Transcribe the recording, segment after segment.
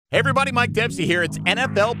Hey everybody, Mike Dempsey here. It's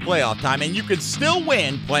NFL playoff time, and you can still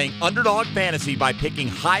win playing Underdog Fantasy by picking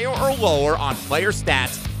higher or lower on player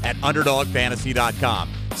stats at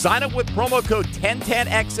UnderdogFantasy.com. Sign up with promo code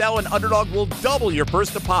 1010XL, and Underdog will double your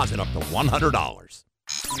first deposit up to $100.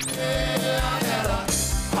 Yeah, I had a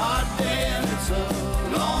hard day and it's a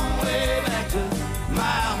long way back to my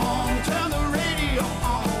home. Turn the radio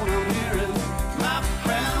on, I'm hearing my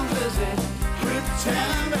friends busy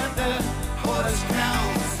pretend that their voice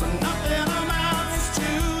counts. Nothing amounts to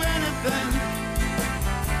anything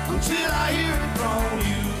until I hear it from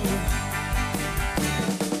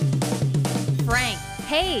you. Frank,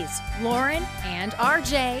 Hayes, Lauren, and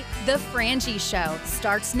RJ, The Frangie Show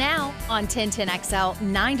starts now on 1010XL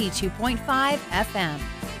 92.5 FM.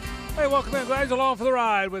 Hey, welcome in, guys. Along for the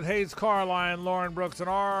ride with Hayes Carline, Lauren Brooks, and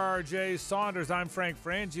RJ Saunders. I'm Frank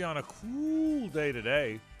Frangie on a cool day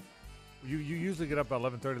today. You usually get up at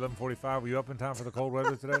 11:30, 11:45. Were you up in time for the cold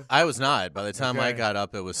weather today? I was not. By the time I got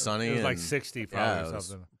up, it was sunny. It was like 60 probably or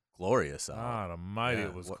something. Glorious out. God almighty,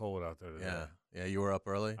 it was cold out there today. Yeah, you were up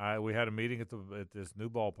early? We had a meeting at this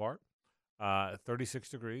new ballpark, 36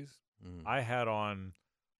 degrees. Mm. I had on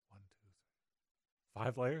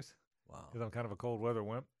 5 layers. Wow. Because I'm kind of a cold weather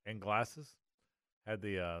wimp, and glasses. Had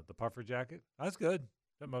the puffer jacket. That's good.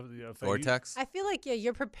 Vortex? I feel like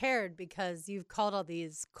you're prepared because you've called all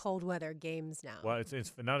these cold weather games now. Well,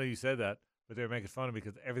 it's now that you said that, but they were making fun of me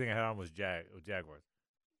because everything I had on was Jaguars.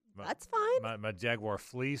 That's fine. My Jaguar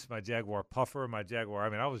fleece, my Jaguar puffer, my Jaguar.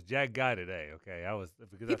 I mean, I was Jag guy today. Okay, I was.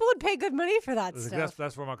 People would pay good money for that stuff.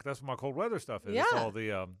 That's where my cold weather stuff is. Yeah. It's all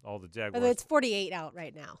the Jaguars. Although it's 48 out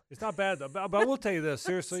right now. It's not bad, but I will tell you this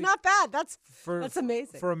seriously. It's not bad. That's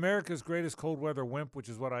amazing. For America's greatest cold weather wimp, which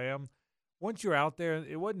is what I am. Once you're out there,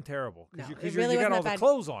 it wasn't terrible because you got all the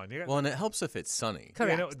clothes on. Well, and it helps if it's sunny.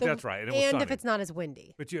 Correct. That's right. And it was sunny. If it's not as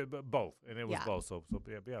windy. But both, and it was both. So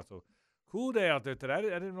cool day out there today. I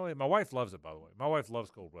didn't really. My wife loves it, by the way. My wife loves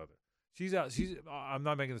cold weather. She's out. I'm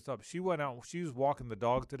not making this up. She went out. She was walking the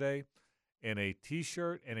dog today in a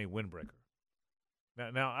T-shirt and a windbreaker.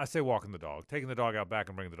 Now I say walking the dog, taking the dog out back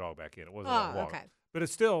and bringing the dog back in. It wasn't like walking. Okay. But it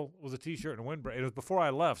still was a T-shirt and a windbreaker. It was before I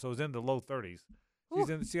left, so it was in the low 30s.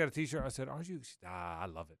 She had a T-shirt. I said, "Aren't you?" She said, I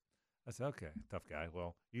love it. I said, "Okay, tough guy."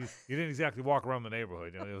 Well, you didn't exactly walk around the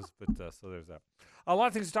neighborhood, it was, but so there's that. A lot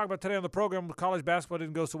of things to talk about today on the program. College basketball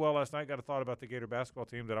didn't go so well last night. Got a thought about the Gator basketball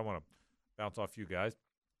team that I want to bounce off you guys.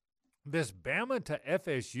 This Bama to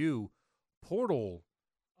FSU portal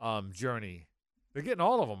journey. They're getting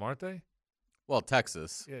all of them, aren't they? Well,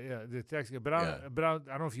 Texas. Yeah, the Texas. But I don't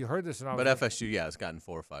know if you heard this or not. But FSU, has gotten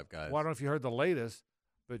 4 or 5 guys. Well, I don't know if you heard the latest.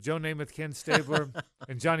 But Joe Namath, Ken Stabler,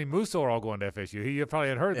 and Johnny Musso are all going to FSU. You probably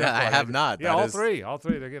had heard that. Yeah, I have not. Yeah, all three.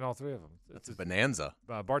 They're getting all 3 of them. That's a bonanza.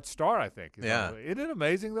 Bart Starr, I think. Isn't it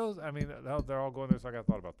amazing, though? I mean, they're all going there, so I got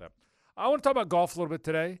thought about that. I want to talk about golf a little bit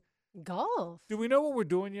today. Golf? Do we know what we're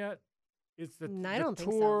doing yet? It's the don't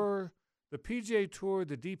tour, think so. The PGA Tour,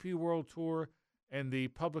 the DP World Tour, and the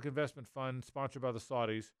Public Investment Fund, sponsored by the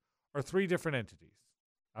Saudis, are 3 different entities.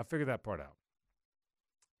 I figured that part out.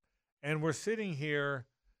 And we're sitting here,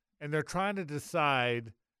 and they're trying to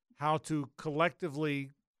decide how to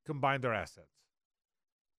collectively combine their assets.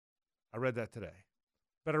 I read that today.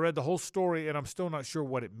 But I read the whole story, and I'm still not sure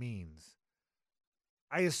what it means.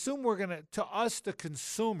 I assume we're going to us, the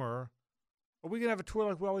consumer, are we going to have a tour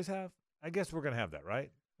like we always have? I guess we're going to have that,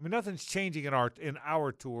 right? I mean, nothing's changing in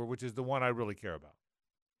our tour, which is the one I really care about.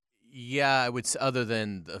 Yeah, I would. Other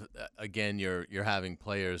than again, you're having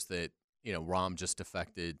players that Rahm just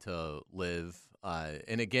defected to live.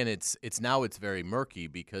 And again, it's very murky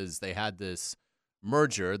because they had this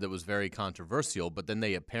merger that was very controversial, but then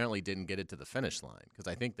they apparently didn't get it to the finish line because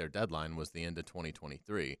I think their deadline was the end of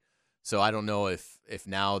 2023. So I don't know if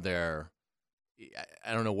now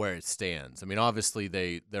I don't know where it stands. I mean, obviously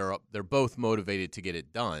they're both motivated to get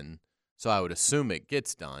it done, so I would assume it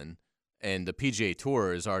gets done. And the PGA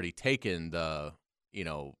Tour has already taken the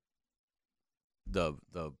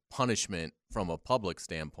punishment from a public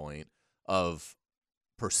standpoint of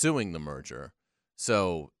pursuing the merger.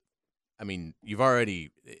 So, I mean, if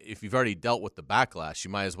you've already dealt with the backlash,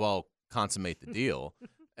 you might as well consummate the deal.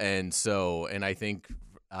 And I think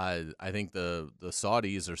the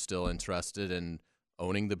Saudis are still interested in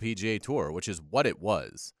owning the PGA Tour, which is what it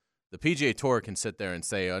was. The PGA Tour can sit there and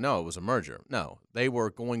say, "Oh no, it was a merger." No, they were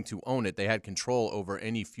going to own it. They had control over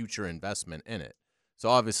any future investment in it. So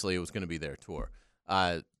obviously, it was going to be their tour.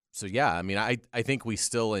 So yeah, I mean, I think we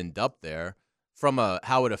still end up there. From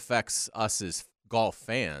how it affects us as golf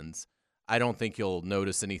fans, I don't think you'll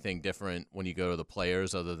notice anything different when you go to the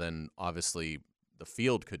players, other than obviously the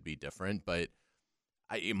field could be different. But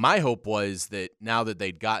my hope was that now that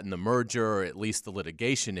they'd gotten the merger, or at least the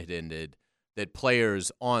litigation had ended, that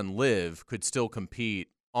players on LIV could still compete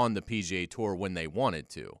on the PGA Tour when they wanted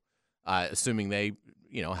to, assuming they,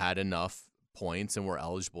 had enough points and were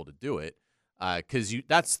eligible to do it. Because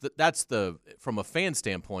that's the from a fan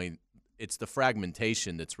standpoint, it's the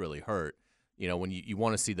fragmentation that's really hurt. When you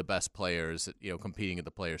want to see the best players, competing at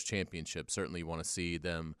the Players Championship, certainly you want to see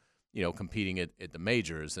them, competing at the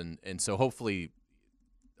majors, and so hopefully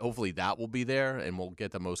that will be there, and we'll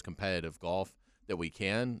get the most competitive golf that we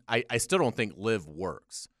can. I still don't think LIV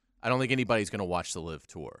works. I don't think anybody's going to watch the LIV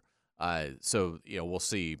Tour. So we'll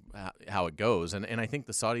see how it goes, and I think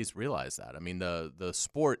the Saudis realize that. I mean, the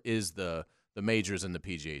sport is the majors and the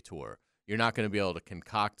PGA Tour. You're not going to be able to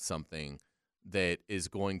concoct something that is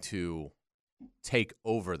going to take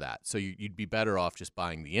over that. So you'd be better off just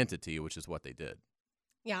buying the entity, which is what they did.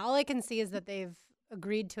 Yeah, all I can see is that they've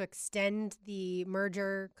agreed to extend the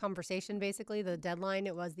merger conversation, basically. The deadline,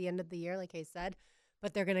 it was the end of the year, like I said,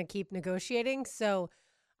 but they're going to keep negotiating. So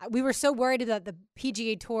we were so worried that the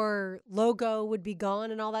PGA Tour logo would be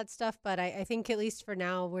gone and all that stuff, but I think at least for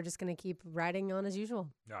now, we're just going to keep riding on as usual.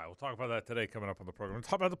 All right, we'll talk about that today coming up on the program. We'll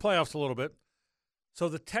talk about the playoffs a little bit. So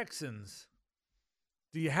the Texans,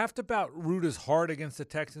 do you have to about root as hard against the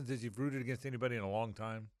Texans as you've rooted against anybody in a long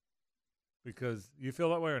time? Because you feel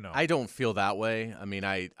that way or no? I don't feel that way. I mean,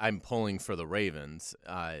 I'm pulling for the Ravens,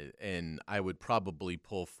 and I would probably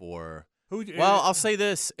pull for – I'll say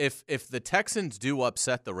this. If the Texans do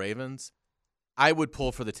upset the Ravens, I would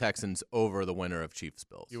pull for the Texans over the winner of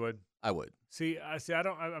Chiefs-Bills. You would? I would.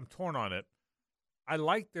 I'm torn on it. I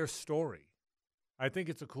like their story. I think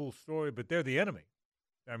it's a cool story, but they're the enemy.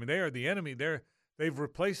 I mean, they are the enemy. They've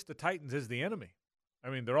replaced the Titans as the enemy. I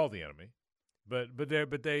mean, they're all the enemy, but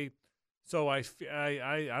they. So I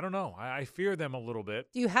don't know. I fear them a little bit.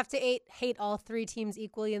 Do you have to hate all three teams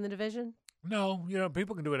equally in the division? No,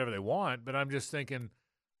 people can do whatever they want, but I'm just thinking.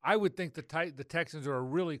 I would think the Texans are a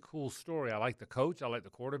really cool story. I like the coach. I like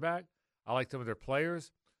the quarterback. I like some of their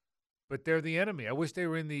players, but they're the enemy. I wish they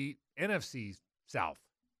were in the NFC South.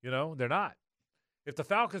 They're not. If the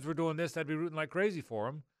Falcons were doing this, I'd be rooting like crazy for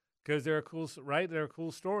them because they're a cool, right? They're a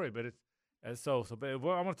cool story, but it's so. But I'm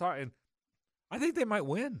going to talk, and I think they might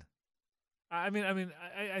win. I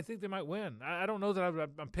think they might win. I don't know that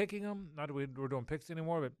I'm picking them. Not that we're doing picks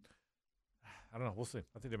anymore, but I don't know. We'll see.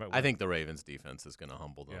 I think they might win. I think the Ravens defense is going to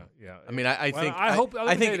humble them. Yeah. I mean, I think. I hope.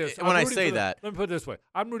 I think when I say that, let me put it this way: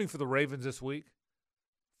 I'm rooting for the Ravens this week,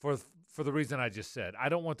 for the reason I just said. I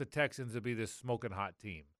don't want the Texans to be this smoking hot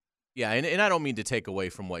team. Yeah, and I don't mean to take away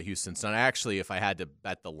from what Houston's done. Actually, if I had to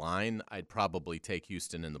bet the line, I'd probably take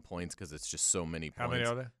Houston in the points because it's just so many points. How many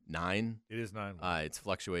are there? 9. It is 9. It's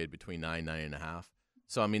fluctuated between 9.5.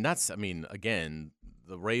 So, again,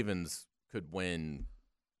 the Ravens could win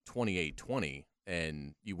 28-20,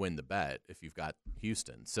 and you win the bet if you've got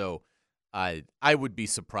Houston. So, I would be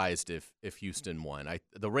surprised if Houston won.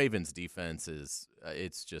 The Ravens' defense is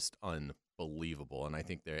it's just unbelievable, and I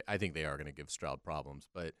think they are going to give Stroud problems,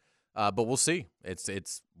 but we'll see.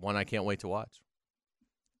 It's one I can't wait to watch.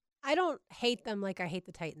 I don't hate them like I hate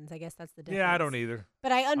the Titans. I guess that's the difference. Yeah, I don't either.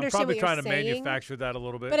 But I understand what you're saying. I'm probably trying to manufacture that a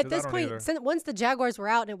little bit. But at this point, once the Jaguars were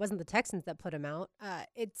out and it wasn't the Texans that put them out,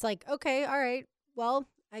 it's like, okay, all right, well,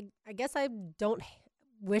 I guess I don't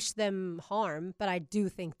wish them harm, but I do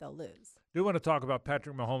think they'll lose. I do want to talk about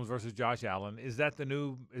Patrick Mahomes versus Josh Allen. Is that the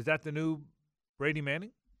new Brady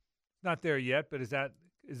Manning? Not there yet, but is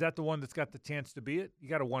that the one that's got the chance to be it? You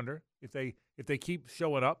got to wonder if they keep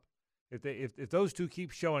showing up, if those two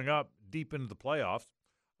keep showing up deep into the playoffs.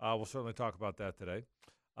 We'll certainly talk about that today.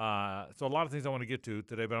 So a lot of things I want to get to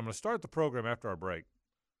today, but I'm going to start the program after our break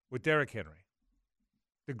with Derrick Henry,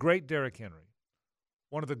 the great Derrick Henry,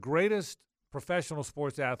 one of the greatest professional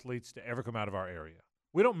sports athletes to ever come out of our area.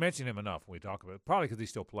 We don't mention him enough when we talk about it, probably because he's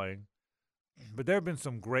still playing. But there have been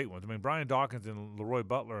some great ones. I mean, Brian Dawkins and Leroy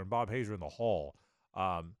Butler and Bob Hazer in the Hall.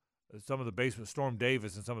 Some of the baseball, Storm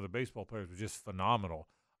Davis and some of the baseball players were just phenomenal.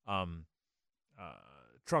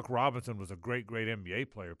 Truck Robinson was a great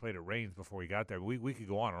NBA player. Played at Reigns before he got there. We could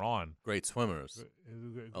go on and on. Great swimmers,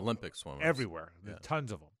 Olympic swimmers, everywhere. Yeah.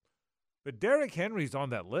 Tons of them. But Derrick Henry's on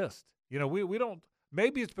that list. We don't.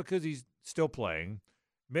 Maybe it's because he's still playing.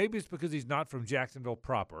 Maybe it's because he's not from Jacksonville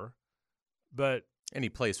proper. But and he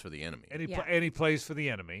plays for the enemy. And he plays for the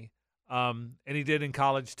enemy. And he did in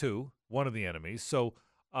college too. One of the enemies. So.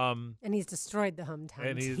 And he's destroyed the hometown.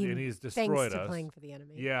 And he's destroyed thanks us. to playing for the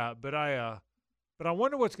enemy. Yeah, but I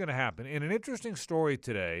wonder what's going to happen. In an interesting story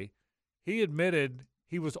today, he admitted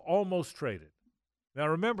he was almost traded. Now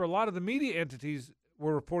remember, a lot of the media entities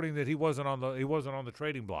were reporting that he wasn't on the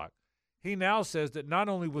trading block. he now says that not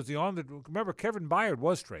only was he on the – remember, Kevin Byard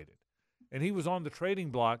was traded, and he was on the trading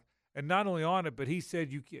block, and not only on it, but he said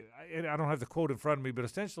I don't have the quote in front of me, but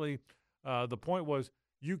essentially the point was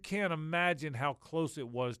you can't imagine how close it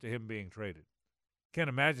was to him being traded. Can't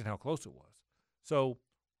imagine how close it was. So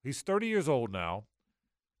he's 30 years old now.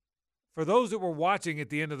 For those that were watching at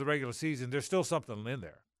the end of the regular season, there's still something in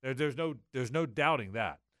there. There's no doubting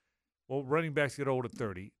that. Well, running backs get old at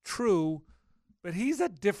 30. True, but he's a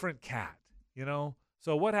different cat, you know?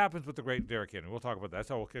 So what happens with the great Derrick Henry? We'll talk about that. That's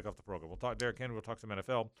how we'll kick off the program. We'll talk Derrick Henry. We'll talk some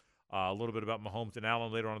NFL. A little bit about Mahomes and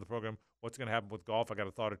Allen later on in the program. What's going to happen with golf? I got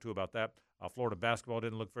a thought or two about that. Florida basketball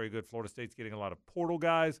didn't look very good. Florida State's getting a lot of portal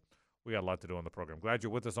guys. We got a lot to do on the program. Glad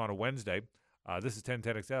you're with us on a Wednesday. This is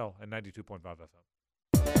 1010XL and 92.5 FM.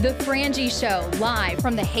 The Frangie Show, live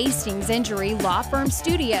from the Hastings Injury Law Firm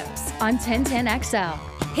Studios on 1010XL.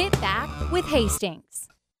 Hit back with Hastings.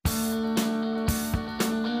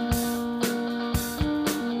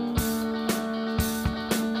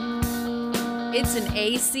 It's an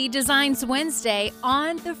AC Designs Wednesday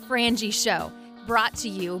on The Frangie Show, brought to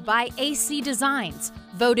you by AC Designs,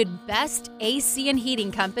 voted best AC and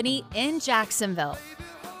heating company in Jacksonville.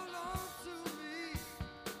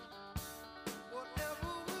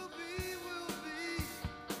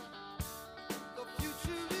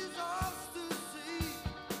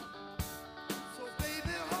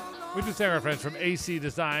 We just thank our friends from AC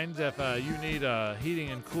Designs. If you need heating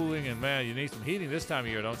and cooling, and man, you need some heating this time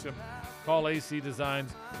of year, don't you? Call AC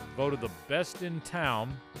Designs, voted the best in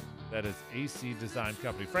town. That is AC Design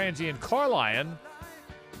Company. Frangie and Carlion.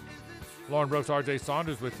 Lauren Brooks, RJ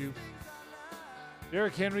Saunders with you.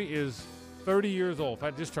 Derrick Henry is 30 years old. In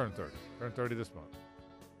fact, just turned 30. Turned 30 this month.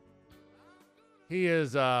 He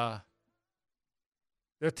is, they're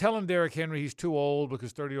telling Derrick Henry he's too old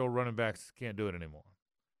because 30-year-old running backs can't do it anymore.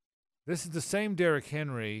 This is the same Derrick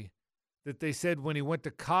Henry that they said when he went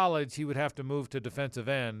to college he would have to move to defensive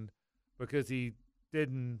end because he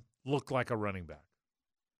didn't look like a running back.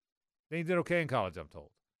 Then he did okay in college, I'm told.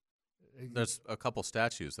 There's a couple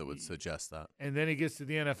statues that would suggest that. And then he gets to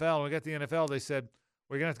the NFL. When we got to the NFL, they said,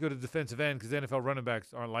 we're going to have to go to defensive end because NFL running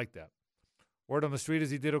backs aren't like that. Word on the street is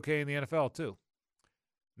he did okay in the NFL, too.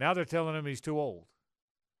 Now they're telling him he's too old.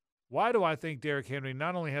 Why do I think Derrick Henry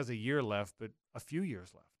not only has a year left, but a few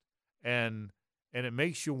years left? And it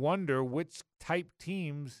makes you wonder which type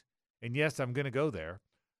teams, and yes, I'm going to go there,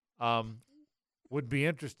 would be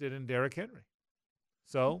interested in Derrick Henry.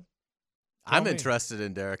 So I'm interested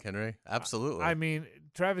in Derrick Henry. Absolutely. I mean,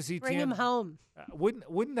 Travis Etienne. Bring him home.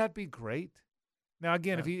 Wouldn't that be great? Now,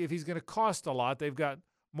 again, if he's going to cost a lot, they've got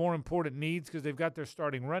more important needs because they've got their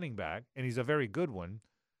starting running back, and he's a very good one.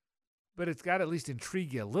 But it's got to at least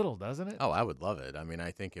intrigue you a little, doesn't it? Oh, I would love it. I mean,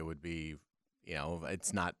 I think it would be, you know,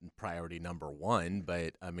 it's not priority number one,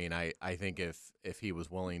 but I mean, I think if he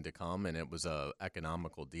was willing to come and it was a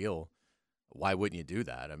economical deal, why wouldn't you do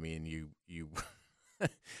that? I mean, you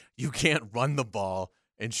you can't run the ball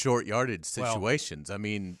in short yardage situations. I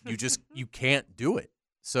mean, you can't do it.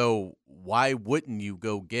 So why wouldn't you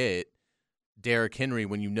go get Derrick Henry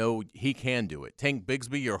when you know he can do it? Tank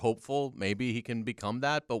Bigsby, you're hopeful maybe he can become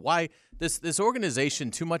that, but why this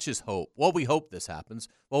organization? Too much is hope. Well, we hope this happens.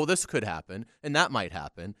 Well, this could happen, and that might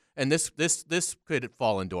happen, and this could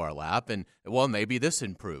fall into our lap, and well, maybe this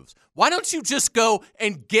improves. Why don't you just go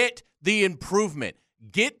and get the improvement?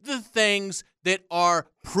 Get the things that are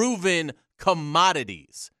proven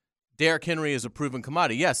commodities. Derrick Henry is a proven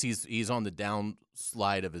commodity. Yes, he's on the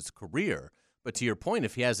downslide of his career. But to your point,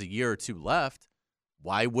 if he has a year or two left,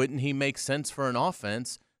 why wouldn't he make sense for an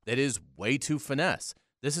offense that is way too finesse?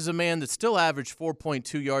 This is a man that still averaged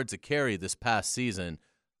 4.2 yards a carry this past season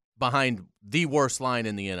behind the worst line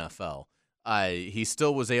in the NFL. He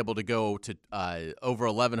still was able to go to over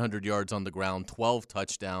 1,100 yards on the ground, 12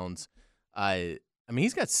 touchdowns. I mean,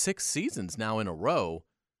 he's got 6 seasons now in a row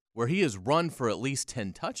where he has run for at least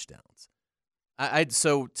 10 touchdowns.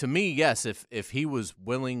 So to me, yes, if he was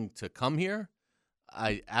willing to come here,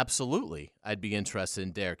 I'd be interested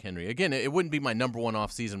in Derrick Henry. Again, it wouldn't be my number one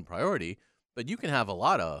offseason priority, but you can have a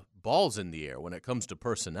lot of balls in the air when it comes to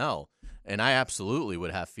personnel, and I absolutely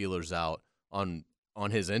would have feelers out on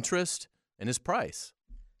his interest and his price.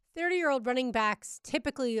 30-year-old running backs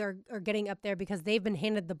typically are getting up there because they've been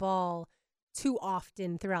handed the ball too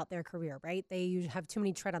often throughout their career, right? They usually have too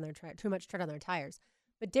much tread on their tires.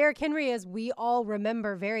 But Derrick Henry, as we all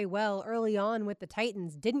remember very well early on with the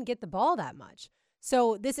Titans, didn't get the ball that much.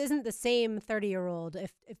 So this isn't the same 30-year-old.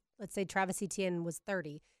 If let's say Travis Etienne was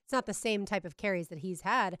 30, it's not the same type of carries that he's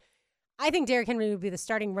had. I think Derrick Henry would be the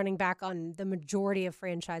starting running back on the majority of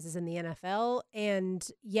franchises in the NFL. And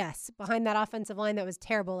yes, behind that offensive line that was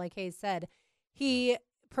terrible, like Hayes said, he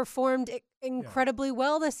performed incredibly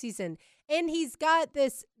well this season. And he's got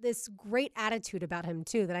this great attitude about him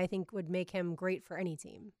too that I think would make him great for any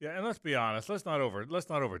team. Yeah, and let's be honest. Let's not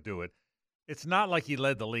overdo it. It's not like he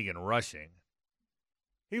led the league in rushing.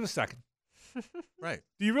 He was second. Right.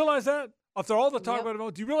 Do you realize that? After all the talk Yep. about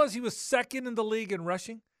him, do you realize he was second in the league in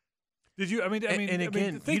rushing? Did you?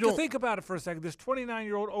 Think about it for a second. This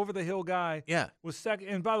 29-year-old over-the-hill guy was second.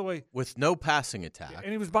 And by the way, with no passing attack.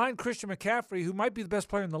 And he was behind Christian McCaffrey, who might be the best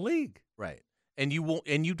player in the league. Right. And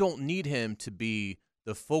you don't need him to be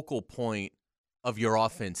the focal point of your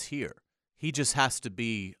offense here. He just has to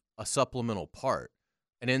be a supplemental part.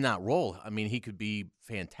 And in that role, I mean, he could be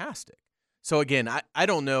fantastic. So again, I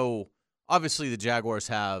don't know. Obviously, the Jaguars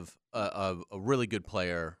have a really good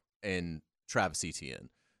player in Travis Etienne.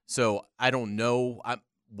 So I don't know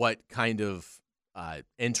what kind of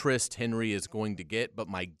interest Henry is going to get, but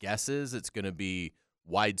my guess is it's going to be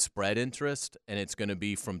widespread interest, and it's going to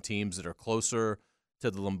be from teams that are closer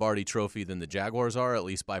to the Lombardi Trophy than the Jaguars are, at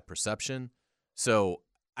least by perception. So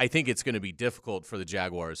I think it's going to be difficult for the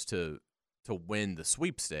Jaguars to win the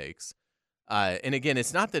sweepstakes. And again,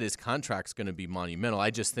 it's not that his contract's going to be monumental. I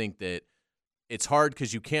just think that it's hard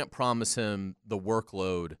because you can't promise him the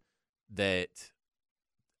workload that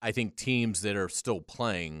I think teams that are still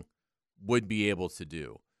playing would be able to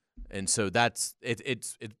do. And so that's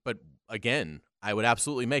it. But again, I would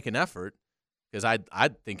absolutely make an effort because I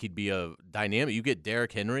think he'd be a dynamic. You get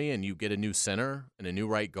Derrick Henry and you get a new center and a new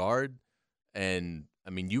right guard. And I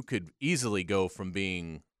mean, you could easily go from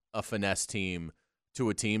being a finesse team to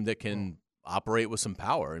a team that can operate with some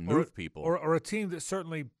power and move people. Or a team that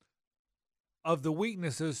certainly, of the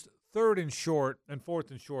weaknesses, third and short and fourth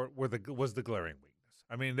and short was the glaring weakness.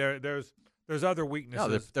 I mean, there's other weaknesses.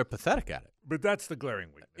 No, they're pathetic at it. But that's the glaring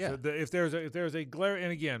weakness. Yeah. If there's a glare,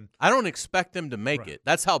 and again, I don't expect them to make it.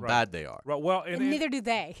 That's how bad they are. Right. Well, And neither do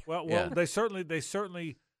they. Well, Yeah. they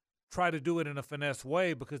certainly try to do it in a finesse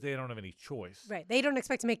way because they don't have any choice. Right. They don't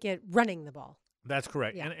expect to make it running the ball. That's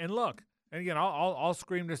correct. Yeah. And look, and again, I'll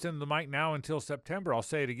scream this into the mic now until September. I'll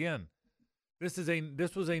say it again. This was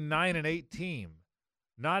a 9-8 team,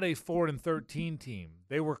 not a 4-13 team.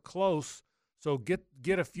 They were close. So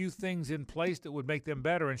get a few things in place that would make them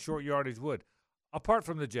better, and short yardage would. Apart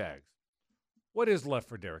from the Jags, what is left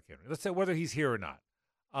for Derrick Henry? Let's say whether he's here or not.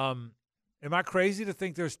 Am I crazy to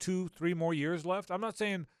think there's 2-3 more years left? I'm not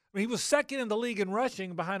saying. I mean, he was second in the league in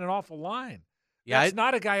rushing behind an awful line. Yeah, That's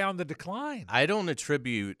not a guy on the decline. I don't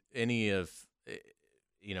attribute any of,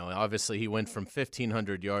 obviously he went from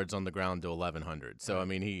 1,500 yards on the ground to 1,100. So, I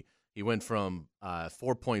mean, he went from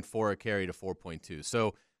 4.4 a carry to 4.2.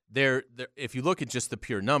 So, there, if you look at just the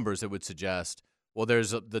pure numbers, it would suggest, well,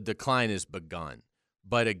 the decline has begun.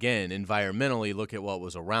 But again, environmentally, look at what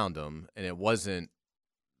was around him, and it wasn't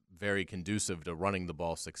very conducive to running the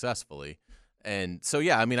ball successfully. And so,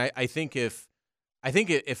 yeah, I mean, I think if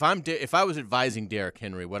I was advising Derrick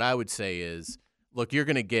Henry, what I would say is, look, he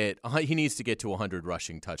needs to get to 100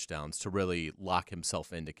 rushing touchdowns to really lock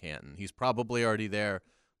himself into Canton. He's probably already there,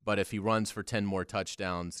 but if he runs for 10 more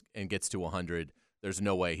touchdowns and gets to 100, there's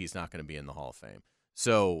no way he's not going to be in the Hall of Fame.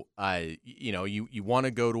 So, you want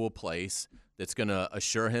to go to a place that's going to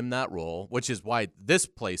assure him that role, which is why this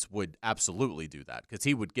place would absolutely do that, because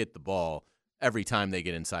he would get the ball every time they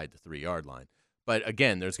get inside the 3-yard line. But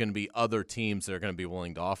again, there's going to be other teams that are going to be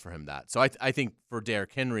willing to offer him that. So I think for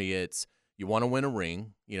Derrick Henry, it's you want to win a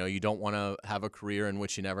ring. You don't want to have a career in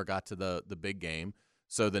which you never got to the big game.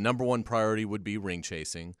 So the number one priority would be ring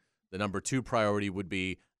chasing. The number two priority would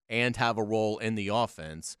be and have a role in the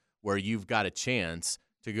offense where you've got a chance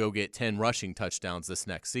to go get 10 rushing touchdowns this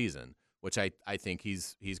next season, which I think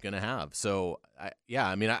he's going to have. So,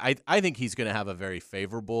 I think he's going to have a very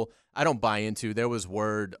favorable – I don't buy into – there was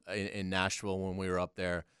word in Nashville when we were up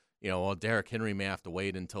there, Derrick Henry may have to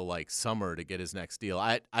wait until like summer to get his next deal.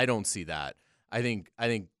 I don't see that. I think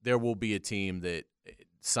there will be a team that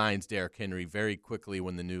signs Derrick Henry very quickly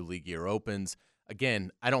when the new league year opens.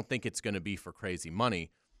 Again, I don't think it's going to be for crazy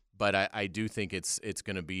money, but I do think it's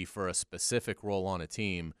going to be for a specific role on a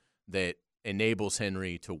team that enables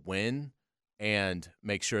Henry to win and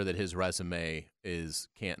make sure that his resume is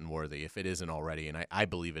Canton worthy if it isn't already, and I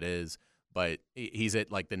believe it is. But he's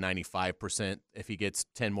at like the 95%. If he gets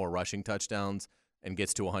 10 more rushing touchdowns and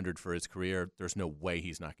gets to 100 for his career, there's no way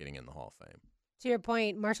he's not getting in the Hall of Fame. To your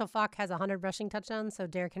point, Marshall Faulk has 100 rushing touchdowns, so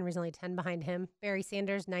Derrick Henry's only 10 behind him. Barry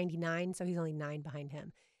Sanders, 99, so he's only 9 behind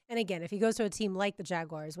him. And again, if he goes to a team like the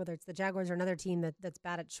Jaguars, whether it's the Jaguars or another team that's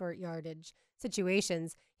bad at short yardage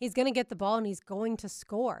situations, he's going to get the ball and he's going to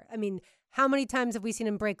score. I mean, how many times have we seen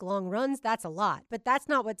him break long runs? That's a lot. But that's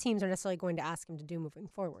not what teams are necessarily going to ask him to do moving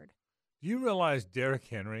forward. Do you realize Derrick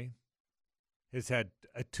Henry has had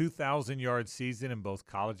a 2,000-yard season in both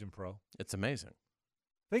college and pro? It's amazing.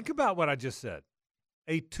 Think about what I just said.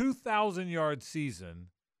 A 2,000-yard season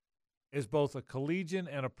is both a collegian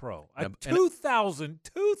and a pro. A 2,000.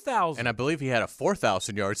 And I believe he had a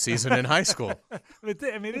 4,000-yard season in high school. Isn't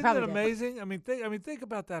that amazing? I mean, think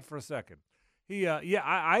about that for a second.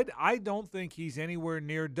 I don't think he's anywhere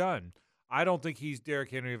near done. I don't think he's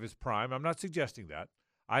Derrick Henry of his prime. I'm not suggesting that.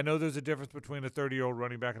 I know there's a difference between a 30-year-old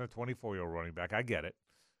running back and a 24-year-old running back. I get it.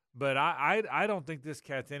 But I don't think this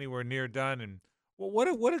cat's anywhere near done. And what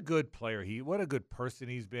a good player what a good person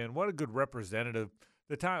he's been. What a good representative.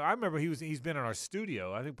 The time I remember he's been in our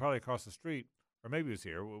studio, I think probably across the street, or maybe it was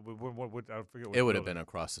here. I forget what it would have been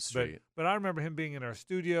across the street. But I remember him being in our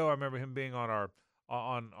studio. I remember him being on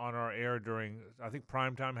our air during, I think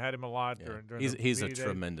Primetime had him a lot. Yeah. During he's a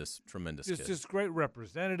tremendous kid. Just great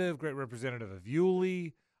representative of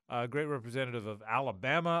Yulee, great representative of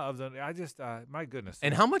Alabama. My goodness.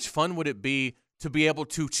 And how much fun would it be to be able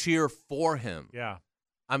to cheer for him? Yeah.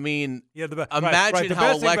 I mean, imagine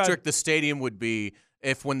how electric the stadium would be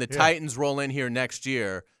if when the Titans roll in here next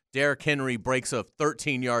year, Derrick Henry breaks a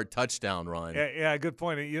 13-yard touchdown run. Yeah, good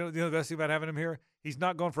point. You know the best thing about having him here? He's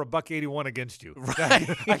not going for a $181 against you. Right.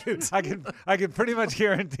 I can pretty much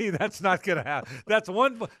guarantee that's not going to happen. That's the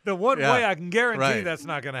one way I can guarantee that's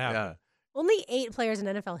not going to happen. Yeah. Only 8 players in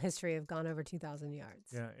NFL history have gone over 2,000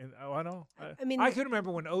 yards. Yeah, and I know. I mean, I can remember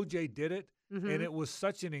when OJ did it, and it was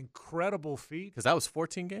such an incredible feat. Because that was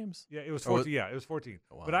 14 games? Yeah, it was 14. It was 14.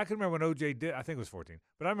 Oh, wow. But I can remember when OJ did. I think it was 14.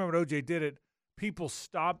 But I remember when OJ did it. People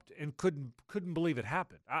stopped and couldn't believe it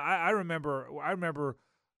happened. I remember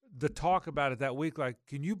the talk about it that week. Like,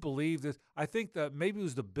 can you believe this? I think that maybe it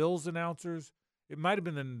was the Bills announcers. It might have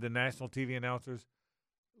been the national TV announcers.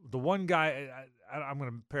 The one guy, I'm going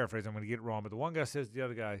to paraphrase, I'm going to get it wrong, but the one guy says to the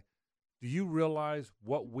other guy, do you realize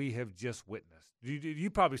what we have just witnessed? You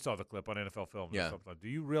probably saw the clip on NFL Film. Yeah. Or something. Do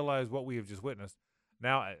you realize what we have just witnessed?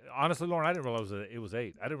 Now, honestly, Lauren, I didn't realize it was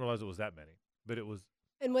 8. I didn't realize it was that many, but it was.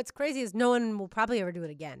 And what's crazy is no one will probably ever do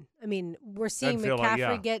it again. I mean, we're seeing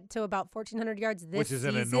McCaffrey get to about 1,400 yards this season. Which is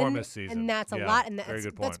an enormous season. And that's a lot. And very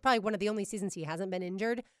good point. That's probably one of the only seasons he hasn't been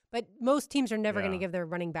injured. But most teams are never going to give their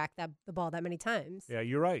running back the ball that many times. Yeah,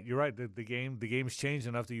 you're right. The game's changed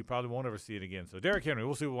enough that you probably won't ever see it again. So Derrick Henry,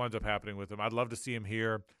 we'll see what winds up happening with him. I'd love to see him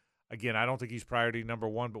here. Again, I don't think he's priority number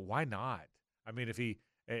 1, but why not? I mean,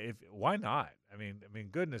 why not? I mean,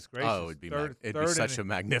 goodness gracious. Oh, it'd be such a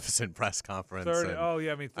magnificent press conference.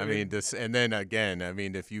 And then again,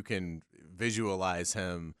 if you can visualize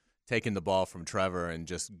him taking the ball from Trevor and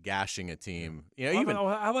just gashing a team,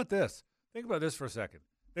 how about this? Think about this for a second.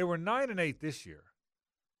 They were 9-8 this year.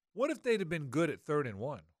 What if they'd have been good at 3rd and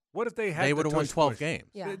 1? What if they had? They would have won 12 games.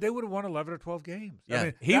 Yeah. They would have won 11 or 12 games.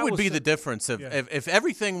 Yeah, he would be the difference if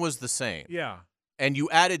everything was the same. Yeah. And you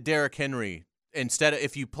added Derrick Henry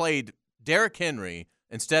if you played Derrick Henry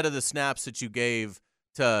instead of the snaps that you gave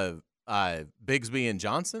to Bigsby and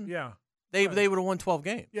Johnson. Yeah. They would have won 12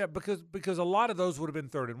 games. Yeah, because a lot of those would have been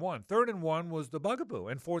 3rd and 1. 3rd and 1 was the bugaboo,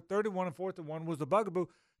 and 3rd and 1 and 4th and 1 was the bugaboo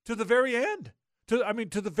to the very end.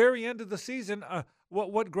 To the very end of the season.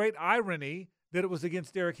 What great irony that it was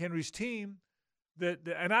against Derrick Henry's team.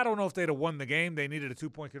 And I don't know if they'd have won the game. They needed a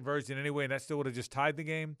 2-point conversion anyway, and that still would have just tied the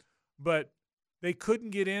game. But they couldn't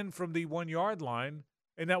get in from the 1-yard line,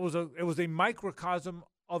 and it was a microcosm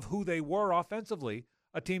of who they were offensively.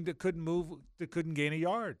 A team that couldn't move, that couldn't gain a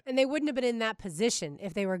yard. And they wouldn't have been in that position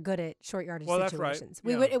if they were good at short yardage situations.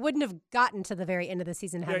 That's right. It wouldn't have gotten to the very end of the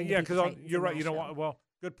season. Because you're right. You know what? Well,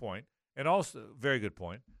 good point. And also, very good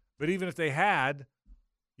point. But even if they had,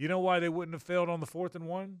 you know why they wouldn't have failed on the 4th and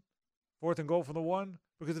 1? 4th and goal from the 1?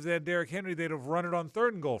 Because if they had Derrick Henry, they'd have run it on 3rd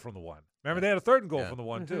and goal from the 1. Remember, they had a 3rd and goal from the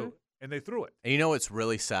 1, too. And they threw it. And you know what's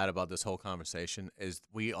really sad about this whole conversation is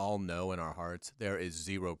we all know in our hearts there is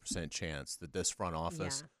 0% chance that this front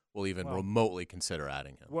office will even remotely consider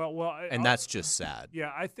adding him. And that's just sad.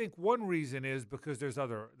 Yeah, I think one reason is because there's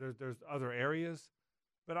other areas,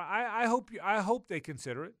 but I hope they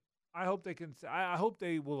consider it. I hope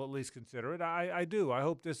they will at least consider it. I do. I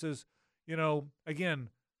hope this is, again,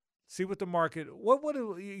 see what the market. What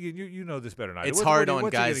you know this better than I do. It's hard on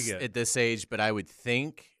guys at this age, but I would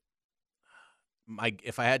think.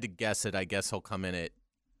 If I had to guess it, I guess he'll come in at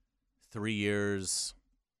 3 years,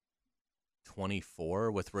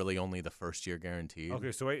 24 with really only the first year guaranteed.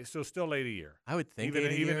 Okay, so still 8 a year. I would think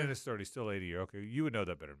Even 8 a year. in his 30s, still 8 a year. Okay, you would know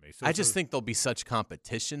that better than me. So, I just think there'll be such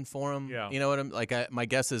competition for him. Yeah. You know what I'm like? My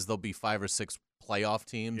guess is there'll be 5 or 6 playoff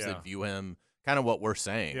teams that view him kind of what we're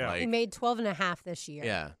saying. Yeah. He made 12.5 this year.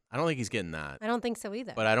 Yeah, I don't think he's getting that. I don't think so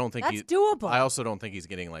either. But I don't think that's doable. I also don't think he's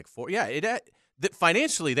getting like 4. Yeah,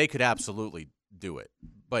 financially they could absolutely do it,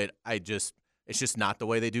 but it's just not the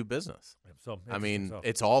way they do business. So I mean,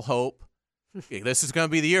 it's all hope. This is going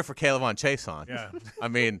to be the year for Caleb Chason. Yeah. I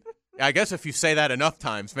mean, I guess if you say that enough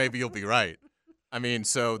times, maybe you'll be right. I mean,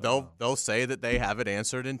 so they'll say that they have it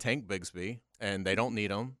answered in Tank Bigsby, and they don't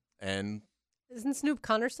need him, and isn't Snoop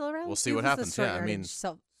Connor still around? We'll see Snoop what is happens. the Yeah, I mean,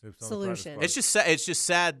 solution. it's just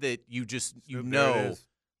sad that you Snoop, know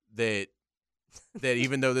that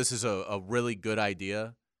even though this is a really good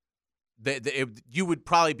idea, you would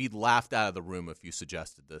probably be laughed out of the room if you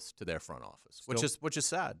suggested this to their front office, which is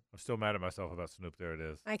sad. I'm still mad at myself about Snoop. There it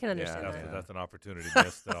is. I can understand that. That's an opportunity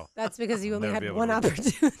missed. That's because you only never had be able one to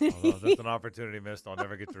opportunity. That's an opportunity missed. I'll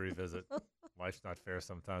never get to revisit. Life's not fair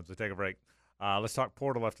sometimes. We'll take a break. Let's talk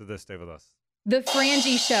portal after this. Stay with us. The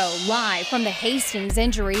Frangie Show, live from the Hastings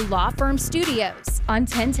Injury Law Firm Studios on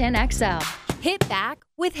 1010XL. Hit back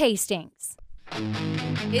with Hastings.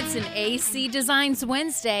 It's an AC Designs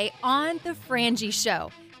Wednesday on The Frangie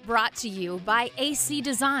Show, brought to you by AC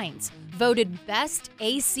Designs, voted best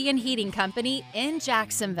AC and heating company in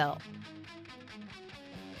Jacksonville.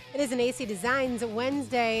 It is an AC Designs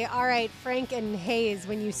Wednesday. All right, Frank and Hayes,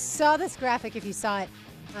 when you saw this graphic, if you saw it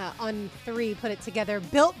on 3, put it together,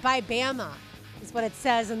 built by Bama is what it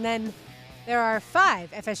says. And then there are 5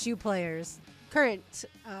 FSU players, current,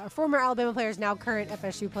 former Alabama players, now current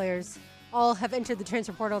FSU players, all have entered the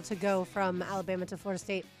transfer portal to go from Alabama to Florida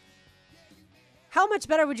State. How much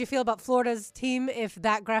better would you feel about Florida's team if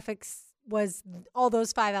that graphics was all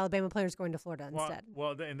those 5 Alabama players going to Florida instead?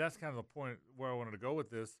 Well, and that's kind of the point where I wanted to go with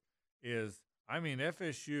this is, I mean,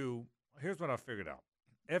 FSU, here's what I figured out.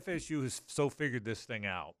 FSU has so figured this thing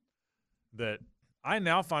out that I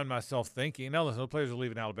now find myself thinking, now listen, the players are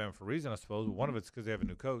leaving Alabama for a reason, I suppose. One of it's because they have a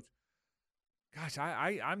new coach. Gosh,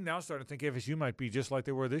 I'm now starting to think FSU might be just like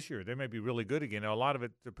they were this year. They may be really good again. Now, a lot of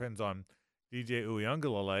it depends on DJ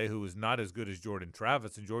Uiagalelei, who is not as good as Jordan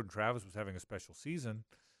Travis, and Jordan Travis was having a special season.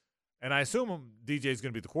 And I assume DJ is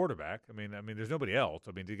going to be the quarterback. I mean, there's nobody else.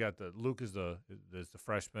 I mean, you got Luke is the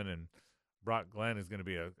freshman, and Brock Glenn is going to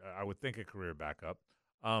be I would think a career backup.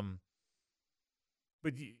 But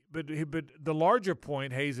the larger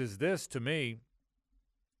point, Hayes, is this to me.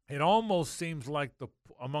 It almost seems like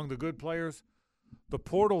among the good players, the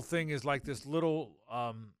portal thing is like this little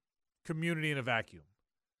community in a vacuum.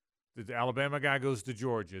 The Alabama guy goes to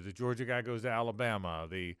Georgia. The Georgia guy goes to Alabama.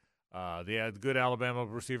 The good Alabama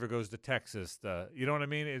receiver goes to Texas. You know what I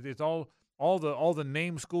mean? It's all the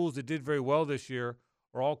name schools that did very well this year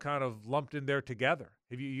are all kind of lumped in there together.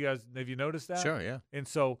 Have you noticed that? Sure, yeah. And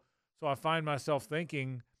so I find myself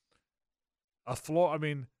thinking,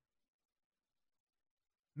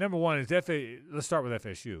 number one is let's start with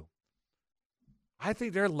FSU. I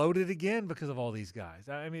think they're loaded again because of all these guys.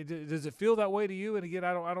 I mean, does it feel that way to you? And again,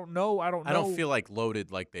 I don't know. I don't feel like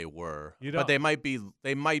loaded like they were. You don't? But they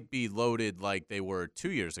might be loaded like they were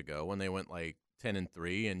 2 years ago when they went like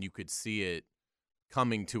 10-3, and you could see it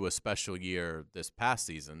coming to a special year this past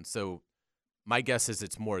season. So my guess is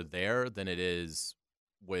it's more there than it is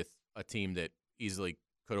with a team that easily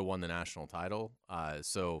could have won the national title.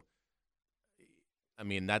 So I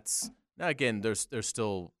mean, that's now again. There's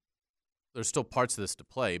still parts of this to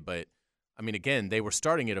play, but I mean, again, they were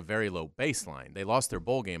starting at a very low baseline. They lost their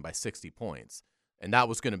bowl game by 60 points, and that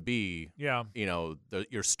was going to be,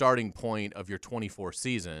 your starting point of your 24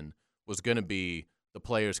 season was going to be the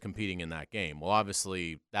players competing in that game. Well,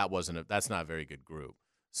 obviously, that's not a very good group.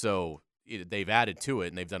 So they've added to it,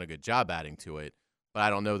 and they've done a good job adding to it. But I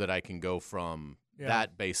don't know that I can go from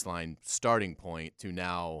that baseline starting point to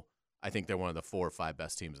now. I think they're one of the 4 or 5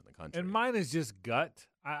 best teams in the country. And mine is just gut.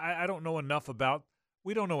 I don't know enough about –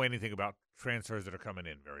 we don't know anything about transfers that are coming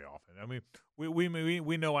in very often. I mean,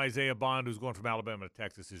 we know Isaiah Bond, who's going from Alabama to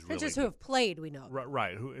Texas, is really – who have played, we know.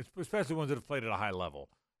 Right, especially ones that have played at a high level.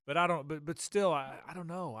 But I don't. But still, I don't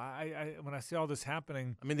know. I when I see all this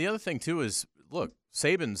happening – I mean, the other thing, too, is, look,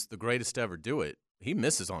 Saban's the greatest to ever do it. He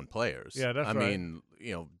misses on players. Yeah, that's right. I mean,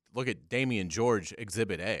 look at Damian George,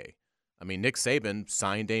 Exhibit A. I mean, Nick Saban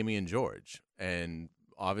signed Damian George and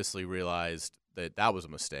obviously realized that was a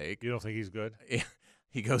mistake. You don't think he's good?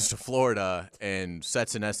 He goes to Florida and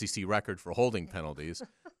sets an SEC record for holding penalties.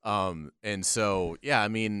 And so, yeah, I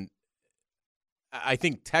mean, I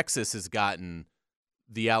think Texas has gotten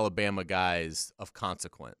the Alabama guys of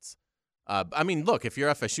consequence. I mean, look, if you're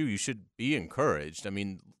FSU, you should be encouraged. I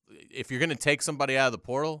mean, if you're going to take somebody out of the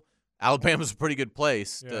portal, Alabama's a pretty good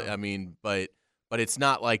place. Yeah. I mean, but it's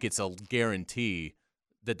not like it's a guarantee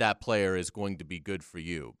that player is going to be good for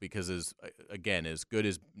you because, as good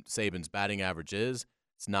as Saban's batting average is,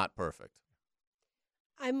 it's not perfect.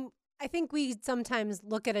 I think we sometimes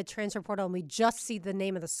look at a transfer portal and we just see the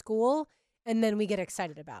name of the school and then we get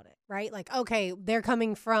excited about it, right? Like, okay, they're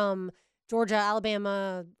coming from Georgia,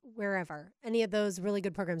 Alabama, wherever, any of those really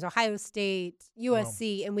good programs, Ohio State,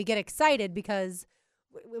 USC, and we get excited because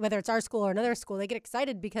whether it's our school or another school, they get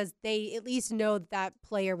excited because they at least know that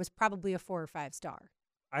player was probably a 4 or 5 star.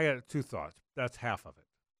 I got 2 thoughts. That's half of it.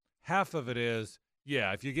 Half of it is,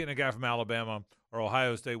 yeah, if you're getting a guy from Alabama or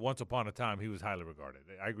Ohio State, once upon a time he was highly regarded.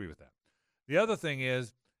 I agree with that. The other thing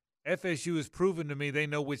is FSU has proven to me they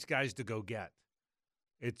know which guys to go get.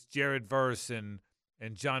 It's Jared Verse and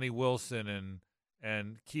Johnny Wilson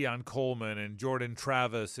and Keon Coleman and Jordan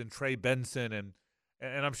Travis and Trey Benson and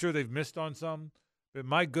I'm sure they've missed on some. But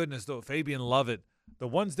my goodness, though, Fabian Lovett, the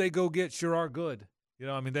ones they go get sure are good. You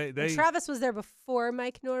know, I mean, they Travis was there before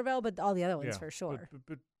Mike Norvell, but all the other ones for sure.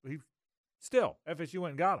 But he still, FSU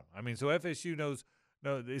went and got him. I mean, so FSU knows.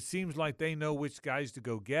 No, it seems like they know which guys to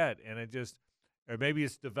go get, and it just, or maybe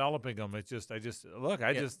it's developing them. It's just, I just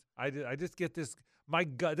get this. My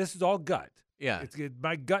gut. This is all gut. Yeah.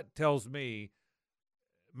 My gut tells me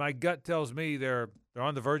they're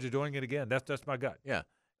on the verge of doing it again. That's my gut. Yeah.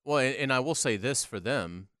 Well, and I will say this for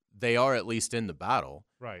them, they are at least in the battle.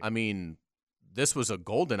 Right. I mean, this was a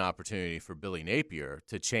golden opportunity for Billy Napier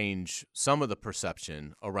to change some of the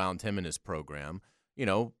perception around him and his program. You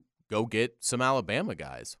know, go get some Alabama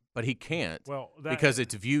guys, but he can't because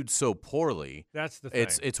it's viewed so poorly. That's the thing.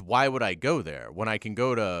 It's why would I go there when I can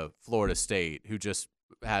go to Florida State, who just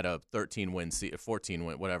had a 14 win,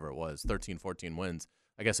 whatever it was, 13, 14 wins.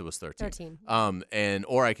 I guess it was 13.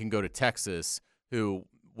 Or I can go to Texas, who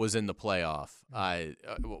was in the playoff.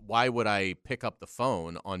 Why would I pick up the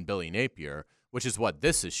phone on Billy Napier, which is what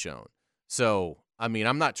this has shown? So, I mean,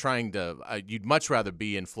 I'm not trying to you'd much rather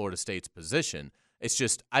be in Florida State's position. It's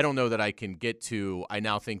just I don't know that I can get to – I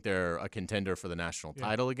now think they're a contender for the national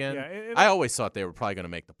title again. Yeah, I always thought they were probably going to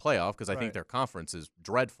make the playoff because I think their conference is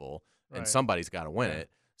dreadful and somebody's got to win it.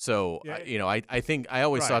 So, I think I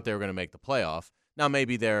always thought they were going to make the playoff. Now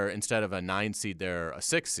maybe they're instead of a 9 seed, they're a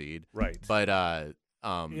 6 seed. Right. But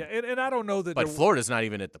and I don't know that. But Florida's not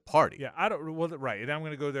even at the party. Yeah, I don't. Well, right, and I'm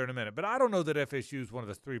going to go there in a minute. But I don't know that FSU is one of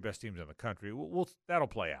the 3 best teams in the country. That'll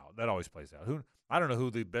play out. That always plays out. I don't know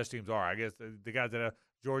who the best teams are. I guess the guys that have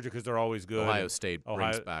Georgia because they're always good. Ohio State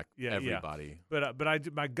brings back everybody. Yeah.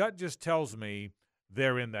 But my gut just tells me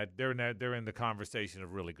they're in the conversation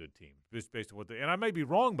of really good teams just based on what and I may be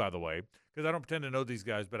wrong, by the way, because I don't pretend to know these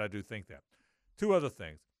guys, but I do think that. 2 other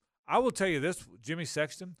things. I will tell you this, Jimmy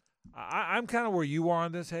Sexton. I'm kind of where you are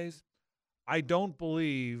on this, Hayes. I don't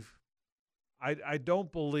believe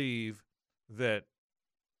that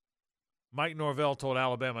Mike Norvell told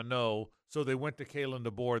Alabama no, so they went to Kalen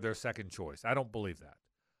DeBoer, their second choice. I don't believe that.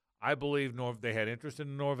 I believe they had interest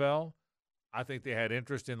in Norvell. I think they had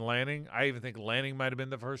interest in Lanning. I even think Lanning might have been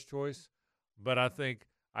the first choice, but I think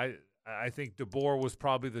DeBoer was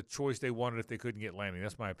probably the choice they wanted if they couldn't get Lanning.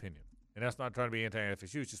 That's my opinion, and that's not trying to be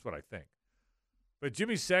anti-FSU. It's just what I think. But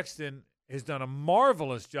Jimmy Sexton has done a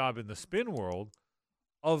marvelous job in the spin world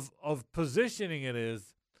of positioning it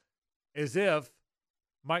as if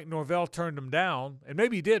Mike Norvell turned him down, and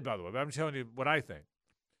maybe he did, by the way, but I'm telling you what I think.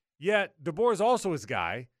 Yet DeBoer is also his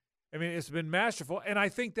guy. I mean, it's been masterful, and I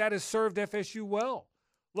think that has served FSU well.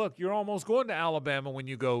 Look, you're almost going to Alabama when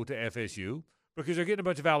you go to FSU because they're getting a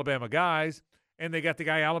bunch of Alabama guys, and they got the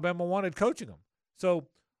guy Alabama wanted coaching them. So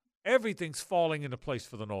everything's falling into place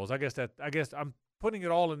for the Noles. I guess I'm putting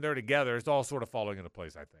it all in there together. It's all sort of falling into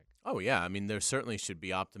place, I think. Oh, yeah. I mean, there certainly should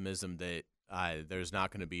be optimism that there's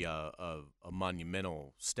not going to be a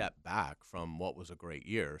monumental step back from what was a great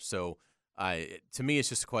year. So to me, it's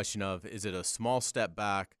just a question of, is it a small step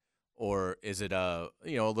back or is it a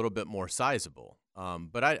little bit more sizable?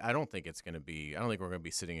 But I don't think it's going to be – I don't think we're going to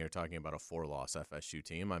be sitting here talking about a 4-loss FSU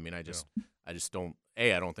team. I mean, I just don't –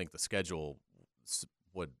 I don't think the schedule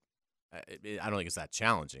would – I don't think it's that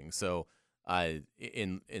challenging. So –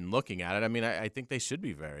 in looking at it, I mean, I think they should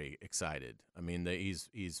be very excited. I mean,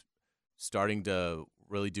 he's starting to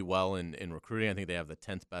really do well in recruiting. I think they have the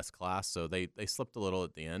 10th best class, so they slipped a little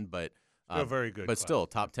at the end, but still very good. But still,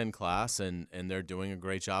 top 10 class, and they're doing a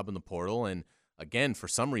great job in the portal. And again, for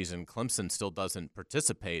some reason, Clemson still doesn't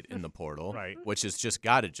participate in the portal, right? Which has just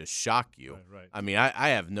got to just shock you. Right. I mean, I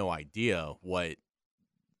have no idea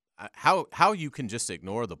how you can just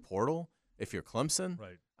ignore the portal. if you're Clemson.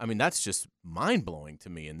 Right. I mean, that's just mind-blowing to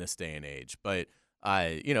me in this day and age. But,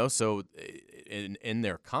 so in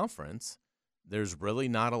their conference, there's really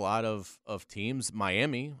not a lot of teams.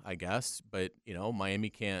 Miami, I guess, but, Miami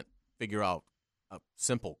can't figure out a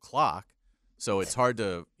simple clock. So it's hard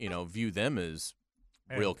to, view them as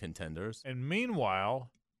real contenders. And meanwhile,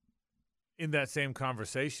 in that same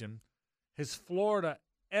conversation, has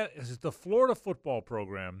the Florida football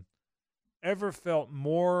program ever felt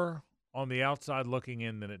more on the outside looking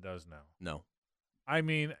in than it does now? No. I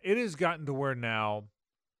mean, it has gotten to where now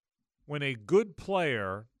when a good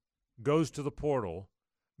player goes to the portal,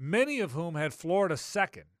 many of whom had Florida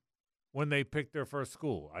second when they picked their first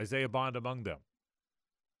school, Isaiah Bond among them.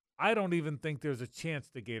 I don't even think there's a chance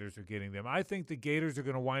the Gators are getting them. I think the Gators are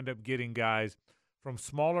going to wind up getting guys from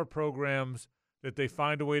smaller programs that they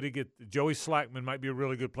find a way to get. Joey Slackman might be a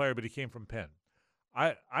really good player, but he came from Penn.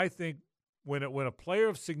 I think when a player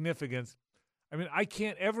of significance, I mean, I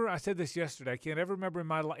said this yesterday, I can't ever remember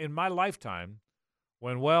in my lifetime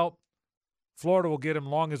when, Florida will get him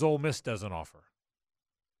long as Ole Miss doesn't offer.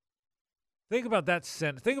 Think about that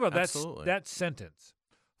sentence. Think about that sentence.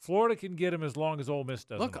 Florida can get him as long as Ole Miss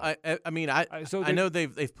doesn't. Look, I know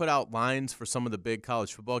they've put out lines for some of the big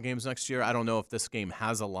college football games next year. I don't know if this game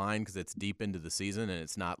has a line because it's deep into the season and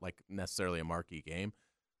it's not like necessarily a marquee game.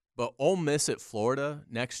 But Ole Miss at Florida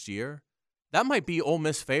next year, that might be Ole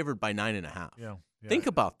Miss favored by 9.5. Yeah. Think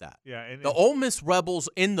about that. Yeah, and the Ole Miss Rebels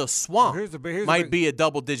in the swamp might be a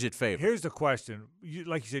double-digit favorite. Here's the question.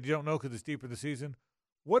 Like you said, you don't know because it's deeper in the season.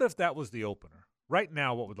 What if that was the opener? Right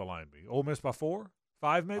now, what would the line be? Ole Miss by 4?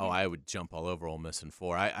 5 maybe? Oh, I would jump all over Ole Miss in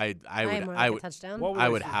 4. I would touchdown. I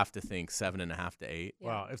would have to think 7.5 to 8. Yeah.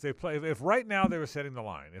 Wow, if right now they were setting the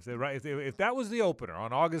line, if that was the opener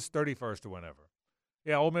on August 31st or whenever,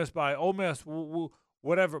 Ole Miss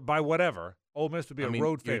whatever, Ole Miss would be a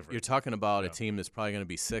road favorite. You're talking about a team that's probably going to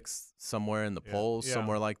be 6th somewhere in the polls,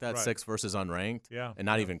 somewhere like that, right. 6th versus unranked, and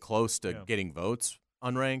not even close to getting votes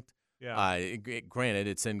unranked. Yeah. Granted,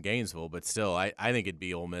 it's in Gainesville, but still, I think it'd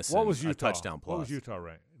be Ole Miss. What was Utah? A touchdown plus. What was Utah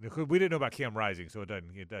ranked? We didn't know about Cam Rising, so it doesn't.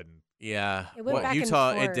 Yeah, it went back Utah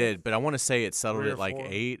and forth. It did, but I want to say it settled at like 4?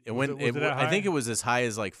 8. I think it was as high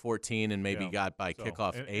as like 14, and maybe got by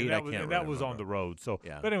kickoff 8. I can't remember. That was on the road. So,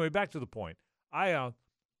 but anyway, back to the point.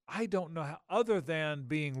 I don't know how, other than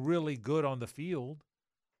being really good on the field,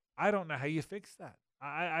 I don't know how you fix that.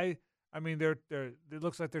 I mean, it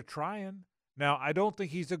looks like they're trying. Now, I don't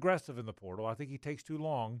think he's aggressive in the portal. I think he takes too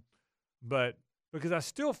long. But because I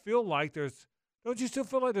still feel like don't you still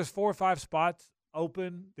feel like there's 4 or 5 spots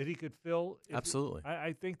open that he could fill? Absolutely.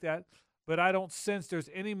 I think that. But I don't sense there's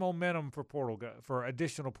any momentum for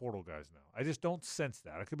additional portal guys now. I just don't sense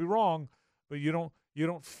that. I could be wrong, but you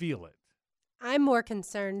don't feel it. I'm more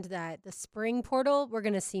concerned that the spring portal, we're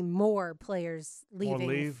going to see more players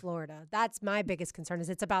leaving Florida. That's my biggest concern.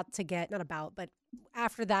 Is it's about to get but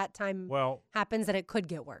after that time happens, that it could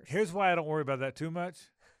get worse. Here's why I don't worry about that too much.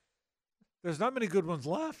 There's not many good ones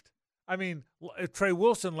left. I mean, if Trey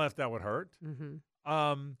Wilson left, that would hurt.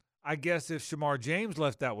 Mm-hmm. I guess if Shamar James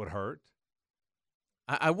left, that would hurt.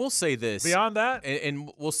 I will say this. Beyond that?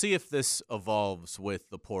 And we'll see if this evolves with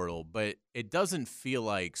the portal, but it doesn't feel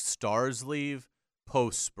like stars leave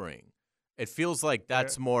post-spring. It feels like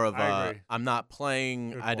that's more of I'm not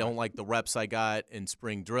playing. I don't like the reps I got in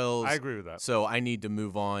spring drills. I agree with that. So I need to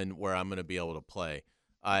move on where I'm going to be able to play.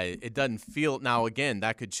 It doesn't feel – now, again,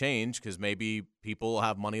 that could change because maybe people will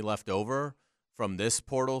have money left over from this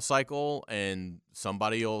portal cycle, and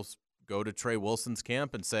somebody will go to Trey Wilson's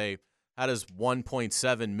camp and say – how does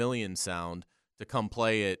 $1.7 million sound to come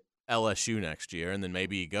play at LSU next year? And then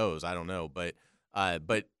maybe he goes. I don't know. But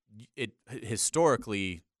it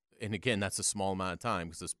historically, and again, that's a small amount of time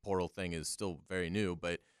because this portal thing is still very new,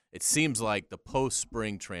 but it seems like the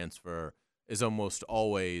post-spring transfer is almost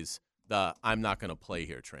always the I'm not going to play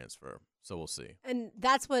here transfer. So we'll see. And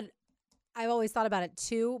that's what I've always thought about it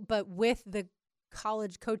too. But with the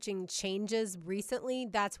college coaching changes recently,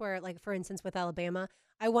 that's where, like, for instance, with Alabama,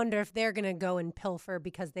 I wonder if they're going to go and pilfer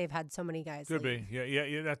because they've had so many guys. Could be.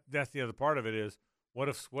 Yeah. That's the other part of it is what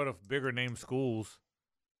if bigger name schools,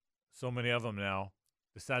 so many of them now,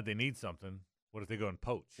 decide they need something? What if they go and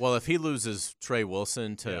poach? Well, if he loses Trey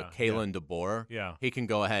Wilson to Kalen DeBoer, he can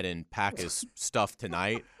go ahead and pack his stuff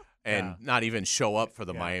tonight and not even show up for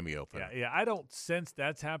the Miami Open. Yeah. I don't sense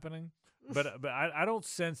that's happening, but I don't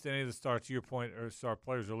sense that any of the stars, to your point, or star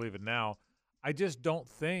players are leaving now. I just don't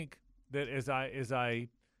think that as I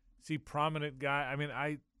see prominent guy, I mean,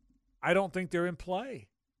 I don't think they're in play.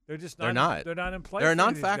 They're just not. They're not. They're not in play. They're a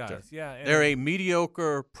for these non-factor. guys. Yeah, they're a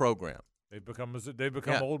mediocre program. They've become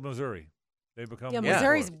old Missouri. They've become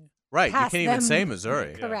Missouri's Right, you past can't even them. say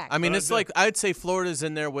Missouri. Correct. I mean, But it's like I'd say Florida's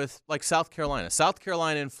in there with like South Carolina. South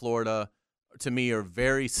Carolina and Florida, to me, are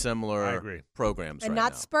very similar I agree. programs and right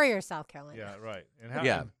not now. Spurrier, South Carolina. Yeah, right. And how,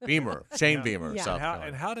 Yeah, Beamer, Shane Yeah. Beamer, Yeah. South and how, Carolina.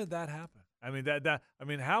 and how did that happen? I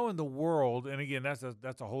mean, how in the world? And again, that's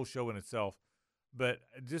a whole show in itself. But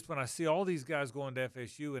just when I see all these guys going to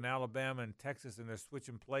FSU and Alabama and Texas, and they're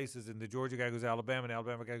switching places, and the Georgia guy goes to Alabama, and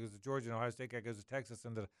Alabama guy goes to Georgia, and Ohio State guy goes to Texas,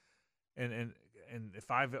 and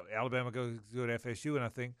if Alabama goes to FSU, and I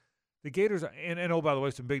think the Gators are, and oh, by the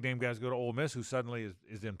way, some big name guys go to Ole Miss, who suddenly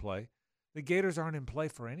is in play. The Gators aren't in play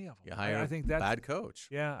for any of them. You hire I think that's bad coach.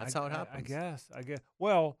 Yeah, That's how it happens. I guess.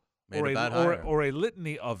 Well, Made or a a, bad or, hire. or a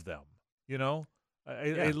litany of them. You know,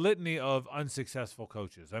 Yeah. a litany of unsuccessful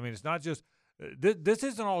coaches. I mean, it's not just this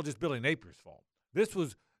isn't all just Billy Napier's fault. This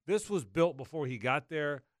was built before he got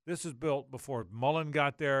there. This was built before Mullen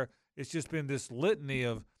got there. It's just been this litany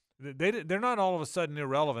of they're not all of a sudden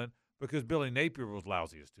irrelevant because Billy Napier was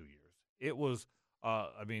lousy as 2 years. It was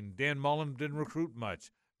Dan Mullen didn't recruit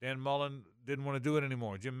much. Dan Mullen didn't want to do it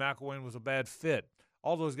anymore. Jim McElwain was a bad fit.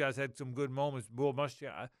 All those guys had some good moments. Will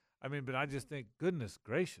Muschamp. But I just think, goodness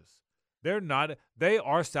gracious, they're not. They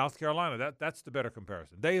are South Carolina. That's the better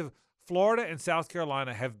comparison. Florida and South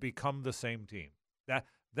Carolina have become the same team.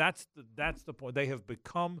 That's the point. They have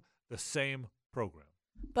become the same program.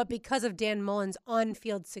 But because of Dan Mullen's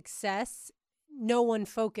on-field success, no one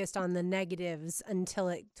focused on the negatives until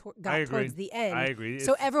it got towards the end. I agree.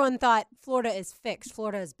 So everyone thought Florida is fixed.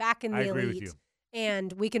 Florida is back in the I agree elite. with you.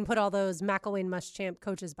 And we can put all those McElwain, Muschamp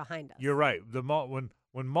coaches behind us. You're right.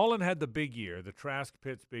 When Mullen had the big year, the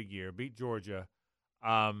Trask-Pitts big year, beat Georgia,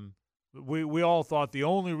 we all thought the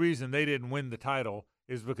only reason they didn't win the title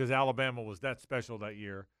is because Alabama was that special that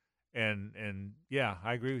year. And yeah,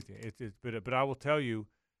 I agree with you. But I will tell you,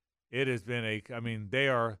 it has been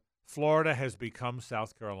Florida has become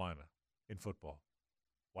South Carolina in football.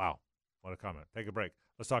 Wow. What a comment. Take a break.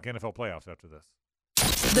 Let's talk NFL playoffs after this.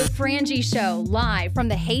 The Frangie Show, live from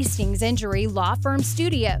the Hastings Injury Law Firm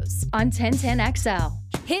Studios on 1010XL.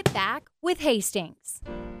 Hit back with Hastings.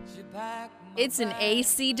 It's an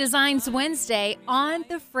AC Designs Wednesday on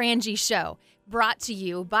The Frangie Show, brought to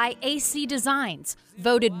you by AC Designs,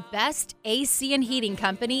 voted best AC and heating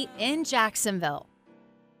company in Jacksonville.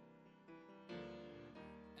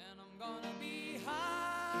 And I'm gonna be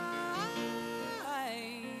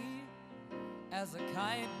high as a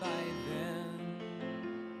kite by then.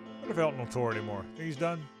 What if Elton will tour anymore? Think he's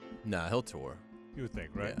done? Nah, he'll tour. You would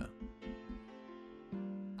think, right? Yeah.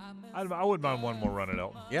 I wouldn't mind one more run at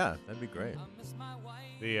Elton. Yeah, that'd be great.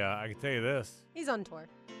 I can tell you this. He's on tour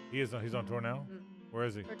He's on tour now? Where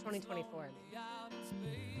is he? for 2024.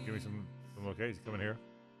 Give me some locations. Coming here.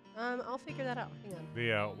 I'll figure that out.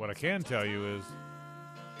 Hang on. What I can tell you is,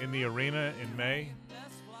 in the arena in May,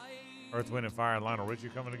 Earth, Wind, and Fire and Lionel Richie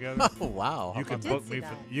coming together. Oh, wow. You can did book see me.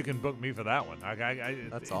 that. You can book me for that one.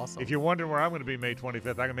 That's awesome. If you're wondering where I'm going to be May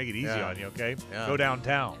 25th, I can make it easy Yeah. on you. Okay, Yeah. Go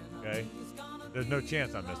downtown. Okay, there's no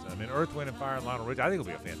chance I'm missing. Earth, Wind, and Fire and Lionel Richie. I think it'll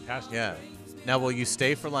be a fantastic. Yeah. show. Now, will you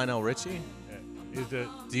stay for Lionel Richie? Is it?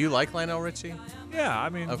 Do you like Lionel Richie? Yeah,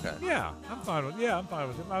 Okay. Yeah, I'm fine with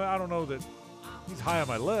him. I don't know that he's high on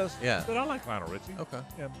my list. Yeah. But I like Lionel Richie. Okay.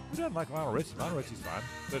 Yeah, who doesn't like Lionel Richie? Lionel Richie's fine.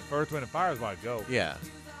 But for Earth, Wind, and Fire is why I go. Yeah.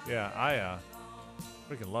 Yeah, I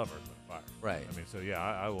freaking love Earth, Wind, and Fire. Right. So yeah,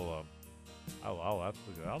 I will. I'll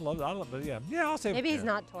absolutely. I love. But yeah, I'll say. Maybe he's yeah.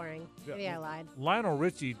 not touring. Yeah. Maybe I lied. Lionel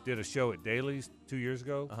Richie did a show at Daly's 2 years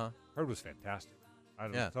ago. Uh-huh. Heard it was fantastic. I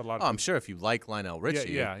don't Yeah. know, a lot Oh, of I'm sure if you like Lionel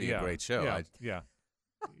Richie, it'd be a great show. Yeah.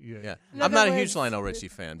 Yeah. In I'm other not a words- huge Lionel Richie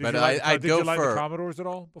fan, Did but you like, I'd did go you like for the Commodores at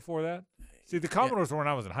all before that? See, the Commodores were when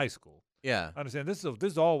I was in high school. yeah. I understand. This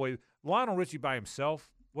is always Lionel Richie by himself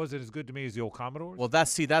wasn't as good to me as the old Commodores. Well,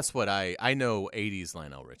 that's what I know 80s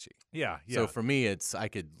Lionel Richie. yeah. So for me, I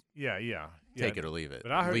could yeah. take it or leave it.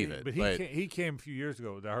 But I heard, leave it. but he came a few years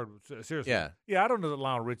ago. That I heard seriously. Yeah. I don't know that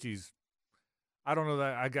Lionel Richie's. I don't know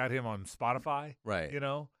that I got him on Spotify. Right. You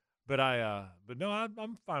know, but no,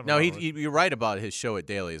 I'm fine. With No, Lionel Richie. you're right about his show at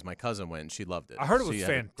Daly's. My cousin went and she loved it. I heard it was She had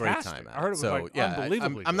a great fantastic. time at I heard it was, so, like, yeah,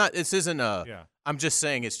 unbelievably I'm good. not. This isn't a. Yeah. I'm just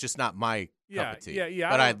saying it's just not my Yeah, cup of tea.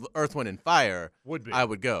 yeah. But Earth, Wind, and Fire Would be. I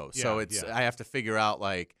would go. So Yeah, it's yeah. I have to figure out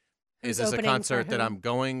like. Who's Is this a opening for concert that who? I'm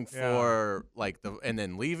going Yeah. for, and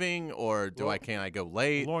then leaving, or Well, can I go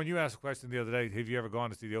late? Lauren, you asked a question the other day. Have you ever gone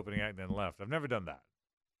to see the opening act and then left? I've never done that.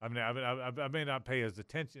 I mean, I may not pay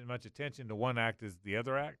much attention to one act as the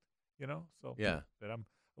other act. You know, so Yeah.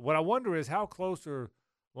 What I wonder is how close are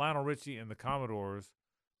Lionel Richie and the Commodores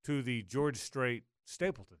to the George Strait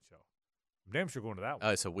Stapleton show? I'm damn sure going to that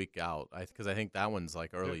one. It's a week out, because I think that one's like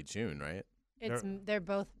early June, right? They're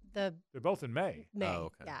both the They're both in May. May. Oh,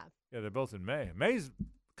 okay. Yeah. Yeah, they're both in May. May's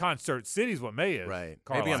Concert City's what May is. Right.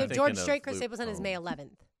 Carlisle. Maybe I'm So thinking George of Strait, Chris Luke Stapleton is May Combs.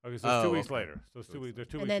 11th. Okay, so it's 2 Oh, weeks okay. later. So it's 2 weeks. They're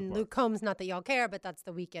 2 And weeks then apart. Luke Combs, not that y'all care, but that's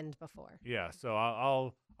the weekend before. Yeah, so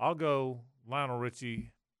I'll go Lionel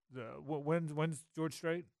Richie. When's George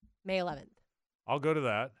Strait? May 11th. I'll go to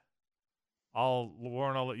that.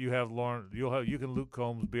 Lauren, I'll let you have Lauren. You can Luke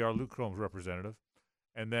Combs be our Luke Combs representative,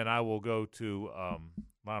 and then I will go to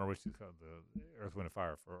Lionel Richie, the Earth, Wind, and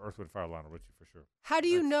Fire Lionel Richie for sure. How do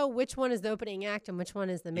you know which one is the opening act and which one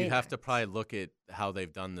is the main You'd have to act? probably look at how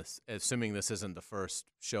they've done this. Assuming this isn't the first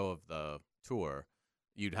show of the tour,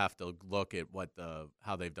 you'd have to look at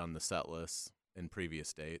how they've done the set lists in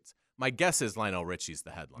previous dates. My guess is Lionel Richie's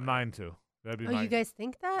the headline. Mine too. That'd be Oh, my. you guys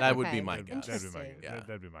think that? That would Okay. be my that'd, guess. that'd be my Interesting. guess. Yeah.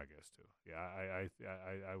 That'd be my guess too. Yeah,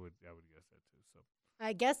 I would guess that too. So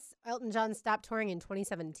I guess Elton John stopped touring in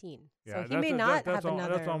 2017. yeah, So he may not have that's all,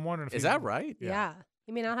 another. That's all I'm wondering. If Is he- that right? Yeah.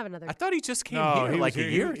 He may not have another. I thought he just came No, here he like was a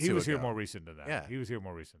here, year or he two was here ago. more recent than that. Yeah. He was here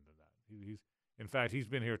more recent than that. He's in fact he's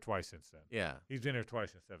been here twice since then. Yeah. He's been here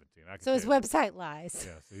twice since 17. I can So his tell you. website lies.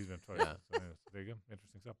 Yeah, so he's been twice. Yeah. So there you go.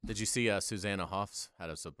 Interesting stuff. Did you see Susanna Hoffs had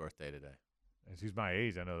a birthday today? And she's my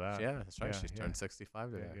age. I know that. Yeah, that's right. Yeah, She's yeah. turned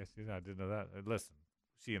 65 today. Yeah, I didn't know that. Listen,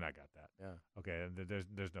 she and I got that. Yeah. Okay, and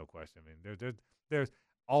there's no question. I mean, there's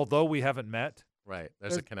although we haven't met, Right.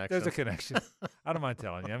 There's a connection. There's a connection. I don't mind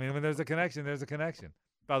telling you. I mean, when there's a connection, there's a connection.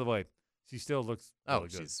 By the way, she still looks really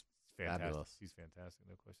good. she's fantastic. fabulous. She's fantastic.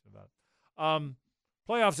 No question about it.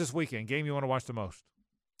 Playoffs this weekend. Game you want to watch the most?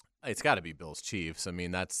 It's got to be Bills Chiefs. I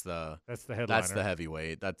mean, that's the headliner. That's the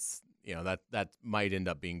heavyweight. That's that might end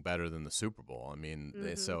up being better than the Super Bowl. I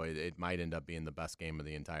mean, so it might end up being the best game of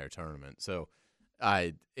the entire tournament. So,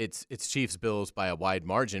 it's Chiefs Bills by a wide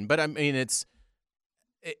margin. But I mean, it's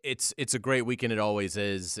a great weekend. It always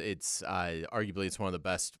is. It's arguably it's one of the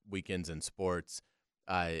best weekends in sports.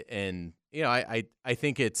 And I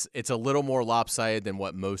think it's a little more lopsided than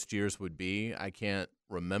what most years would be. I can't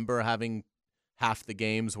remember having half the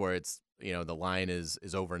games where it's the line is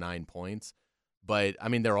over 9 points. But I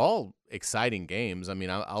mean, they're all exciting games. I mean,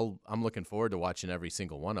 I'm looking forward to watching every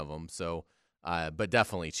single one of them. So, but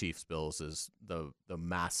definitely Chiefs Bills is the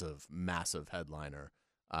massive headliner.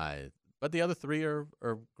 But the other three are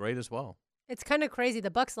great as well. It's kind of crazy. The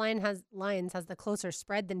Bucks Lions has the closer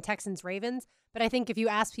spread than Texans Ravens. But I think if you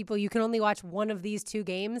ask people, you can only watch one of these two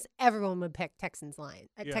games, everyone would pick Texans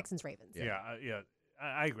Ravens. Yeah.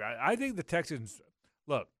 I agree. I think the Texans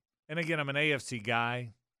look. And again, I'm an AFC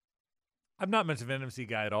guy. I'm not much of an NFC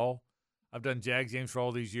guy at all. I've done Jags games for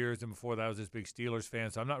all these years, and before that, I was this big Steelers fan,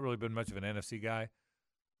 so I've not really been much of an NFC guy.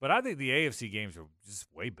 But I think the AFC games are just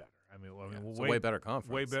way better. It's a way better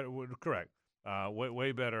conference. Way better, correct.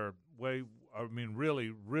 Way better.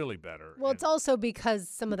 Really, really better. Well, it's also because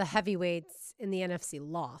some of the heavyweights in the NFC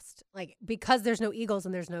lost. Like, because there's no Eagles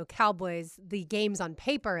and there's no Cowboys, the games on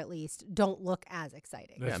paper, at least, don't look as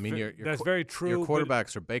exciting. Yeah, I mean, that's very true. Your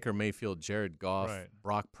quarterbacks are Baker Mayfield, Jared Goff, Right.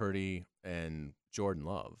 Brock Purdy, and Jordan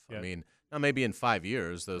Love. Yeah. I mean, now maybe in 5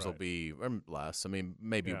 years those will Right. be less. I mean,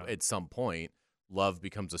 maybe Yeah. at some point Love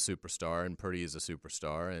becomes a superstar and Purdy is a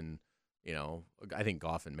superstar, and I think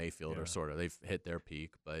Goff and Mayfield Yeah. are sort of they've hit their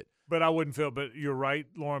peak, but But I wouldn't feel. But you're right,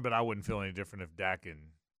 Lauren. But I wouldn't feel any different if Dak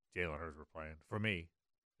and Jalen Hurts were playing. For me,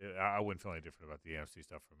 I wouldn't feel any different about the NFC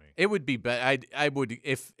stuff. For me, it would be better. I would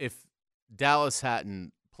if Dallas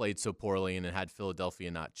hadn't played so poorly and it had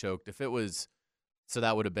Philadelphia not choked. If it was, so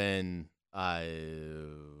that would have been.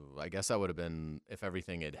 I guess that would have been if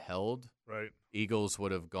everything had held. right? Eagles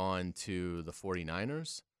would have gone to the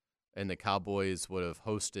 49ers, and the Cowboys would have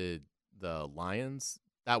hosted the Lions.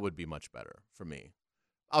 That would be much better for me.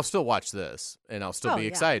 I'll still watch this, and I'll still Oh, be yeah.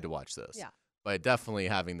 excited to watch this. Yeah. But definitely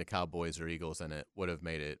having the Cowboys or Eagles in it would have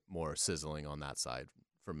made it more sizzling on that side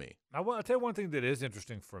for me. Now, I'll tell you one thing that is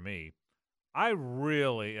interesting for me. I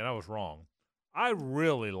really, and I was wrong, I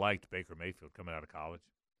really liked Baker Mayfield coming out of college.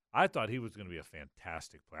 I thought he was going to be a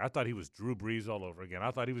fantastic player. I thought he was Drew Brees all over again.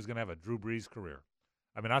 I thought he was going to have a Drew Brees career.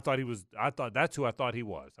 I mean, I thought that's who I thought he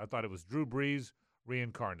was. I thought it was Drew Brees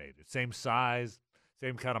reincarnated. Same size,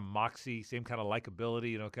 same kind of moxie, same kind of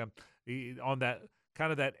likability, on that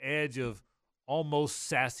kind of that edge of almost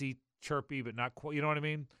sassy, chirpy, but not quite, you know what I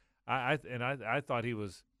mean? I thought he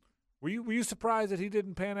was. Were you surprised that he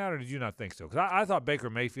didn't pan out, or did you not think so? Because I thought Baker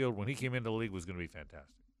Mayfield, when he came into the league, was going to be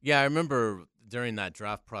fantastic. Yeah, I remember during that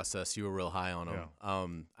draft process, you were real high on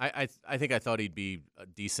him. Yeah. I think I thought he'd be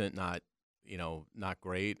decent, not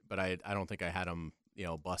great, but I don't think I had him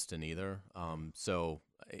busting either. So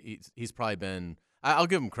he's probably been. I'll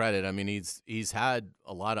give him credit. I mean, he's had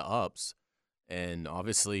a lot of ups, and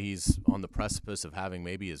obviously he's on the precipice of having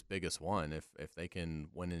maybe his biggest one if they can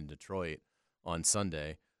win in Detroit on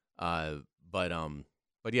Sunday. But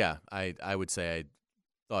yeah, I would say I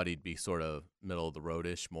thought he'd be sort of middle of the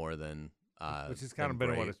roadish more than which has kind of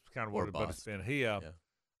been what it's been. He, Yeah.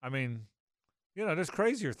 I mean, there's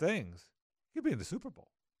crazier things. He could be in the Super Bowl.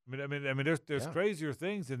 I mean, there's crazier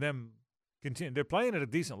things than them. They're playing at a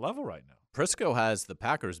decent level right now. Prisco has the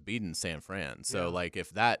Packers beating San Fran. So, like, if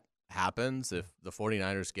that happens, if the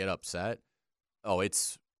 49ers get upset,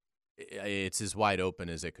 it's as wide open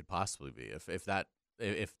as it could possibly be.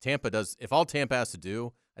 If Tampa does, if all Tampa has to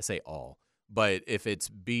do, I say all, but if it's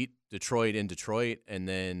beat Detroit in Detroit and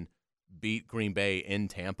then beat Green Bay in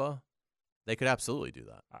Tampa, they could absolutely do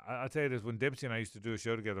that. I'll tell you this, when Dempsey and I used to do a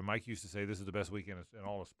show together, Mike used to say this is the best weekend in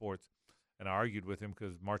all of sports. And I argued with him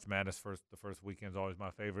because March Madness the first weekend is always my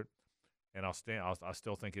favorite, and I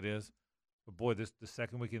still think it is. But boy, the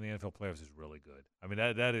second weekend in the NFL playoffs is really good. I mean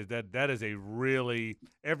that is a really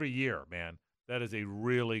every year, man. That is a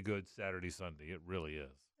really good Saturday Sunday. It really is.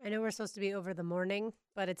 I know we're supposed to be over the morning,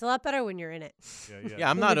 but it's a lot better when you're in it. Yeah,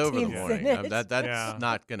 I'm not over the team's morning. in it. That's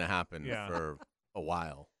not going to happen for a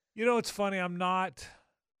while. It's funny. I'm not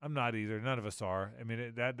either. None of us are. I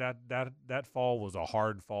mean, that fall was a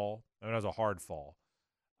hard fall. I mean, that was a hard fall.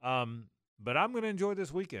 But I'm going to enjoy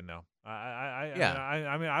this weekend now.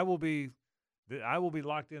 I mean, I will be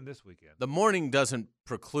locked in this weekend. The morning doesn't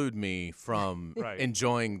preclude me from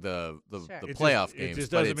enjoying the playoff games. It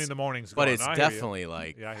just doesn't mean the morning's But gone. it's definitely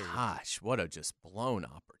like, gosh, what a just blown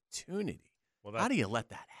opportunity. Well, how do you let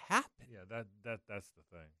that happen? Yeah, that's the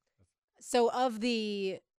thing. So of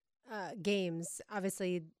the games,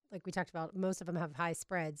 obviously, like we talked about, most of them have high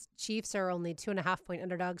spreads. Chiefs are only 2.5-point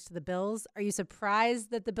underdogs to the Bills. Are you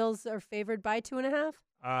surprised that the Bills are favored by 2.5?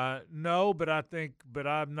 No, but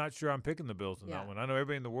I'm not sure I'm picking the Bills in that one. I know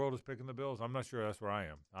everybody in the world is picking the Bills. I'm not sure that's where I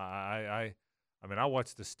am. I mean, I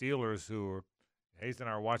watched the Steelers Hayes and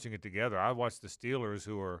I are watching it together. I watched the Steelers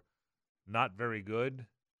who are not very good.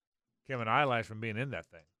 Kevin Eyelash from being in that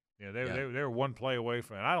thing. They were one play away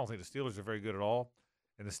from, and I don't think the Steelers are very good at all.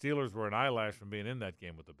 And the Steelers were an eyelash from being in that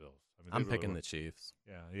game with the Bills. I mean, I'm picking the Chiefs.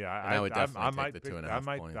 Yeah. I would definitely take the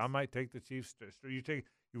 2.5 points. I might take the Chiefs. Would you take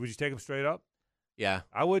them straight up? Yeah.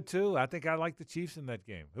 I would too. I think I like the Chiefs in that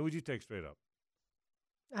game. Who would you take straight up?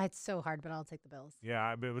 It's so hard, but I'll take the Bills.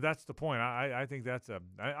 Yeah, but that's the point. I think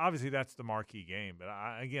obviously that's the marquee game. But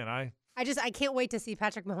I can't wait to see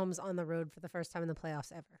Patrick Mahomes on the road for the first time in the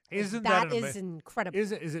playoffs ever. Isn't that is incredible?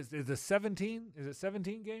 Is it 17? Is it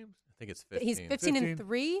 17 games? I think it's 15. He's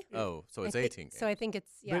 15-3. Oh, so it's 18 games. So I think it's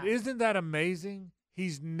But isn't that amazing?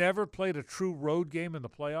 He's never played a true road game in the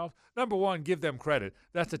playoffs. Number one, give them credit.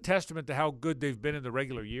 That's a testament to how good they've been in the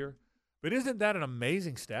regular year. But isn't that an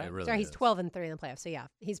amazing stat? It really Sorry, is. he's 12-3 in the playoffs. So yeah,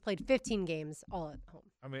 he's played 15 games all at home.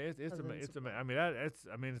 I mean,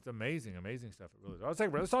 it's amazing stuff. It really is.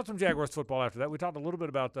 Let's talk some Jaguars football after that. We talked a little bit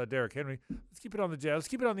about Derrick Henry. Let's keep it on the Jags. Let's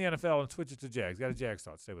keep it on the NFL and switch it to Jags. Got a Jags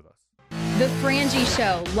thought. Stay with us. The Frangie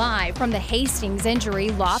Show, live from the Hastings Injury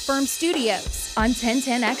Law Firm Studios on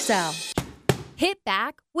 1010XL. Hit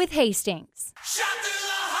back with Hastings. Shot through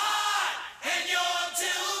the heart, and you're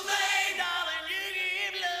to blame, darling. You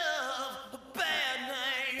give love a bad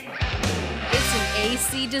name. It's an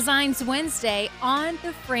AC Designs Wednesday on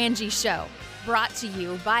The Frangie Show. Brought to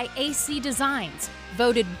you by AC Designs,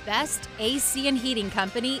 voted best AC and heating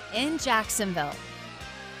company in Jacksonville.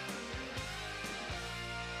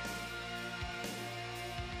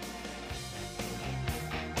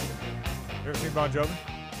 You ever seen Bon Jovi?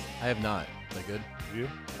 I have not. Are they good? You?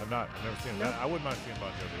 I've not. I've never seen that. I wouldn't mind seeing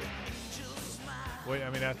Bon Jovi. Wait, I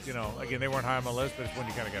mean, that's, again, they weren't high on my list, but it's one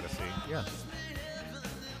you kind of got to see. Yeah.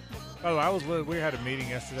 By the way, we had a meeting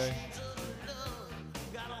yesterday,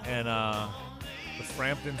 and the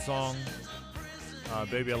Frampton song,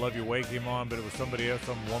 Baby I Love Your Way, came on, but it was somebody else,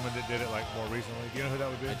 some woman that did it like more recently. Do you know who that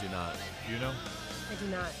would be? I do not. Do you know? I do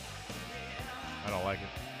not. I don't like it.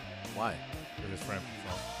 Why? It's this Frampton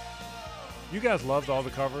song. You guys loved all the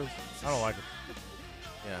covers. I don't like it.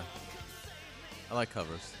 Yeah. I like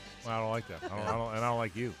covers. Well, I don't like that. I don't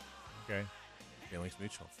like you. Okay. Feelings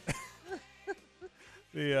mutual.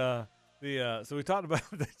 So we talked about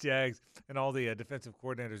the Jags and all the defensive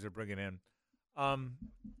coordinators they're bringing in.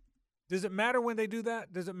 Does it matter when they do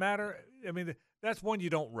that? Does it matter? I mean, that's one you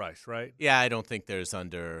don't rush, right? Yeah, I don't think they're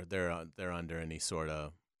under any sort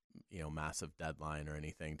of massive deadline or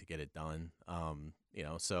anything to get it done.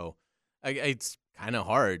 So it's kind of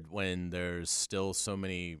hard when there's still so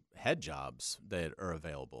many head jobs that are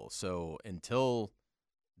available. So until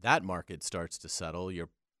that market starts to settle, you're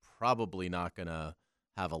probably not gonna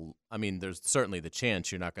have a. I mean, there's certainly the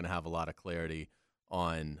chance you're not going to have a lot of clarity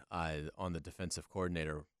on the defensive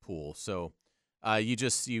coordinator pool. So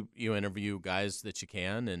you interview guys that you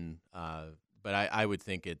can, and but I would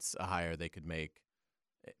think it's a hire they could make,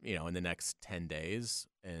 in the next 10 days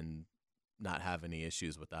and not have any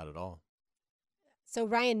issues with that at all. So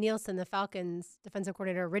Ryan Nielsen, the Falcons defensive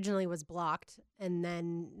coordinator, originally was blocked, and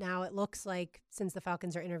then now it looks like since the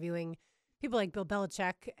Falcons are interviewing people like Bill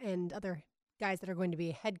Belichick and other guys that are going to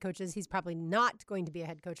be head coaches, he's probably not going to be a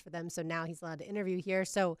head coach for them. So now he's allowed to interview here.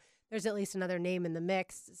 So there's at least another name in the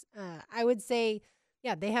mix. I would say,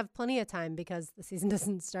 yeah, they have plenty of time because the season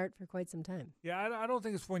doesn't start for quite some time. Yeah, I don't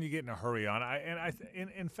think it's when you get in a hurry on.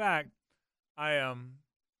 In fact, and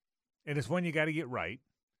it's when you got to get right.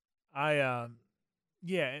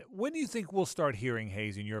 Yeah. When do you think we'll start hearing,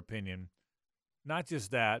 Hayes, in your opinion, not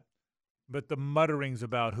just that, but the mutterings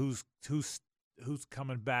about who's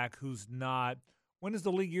coming back, who's not? When does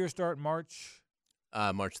the league year start? March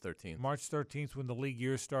 13th. March 13th when the league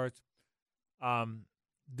year starts.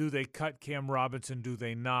 Do they cut Cam Robinson? Do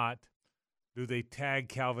they not? Do they tag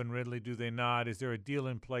Calvin Ridley? Do they not? Is there a deal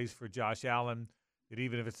in place for Josh Allen that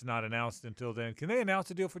even if it's not announced until then, can they announce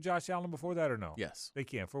a deal for Josh Allen before that or no? Yes. They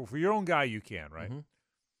can. For your own guy, you can, right? Mm-hmm.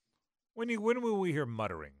 When will we hear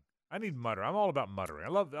muttering? I need mutter. I'm all about muttering. I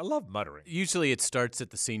love muttering. Usually it starts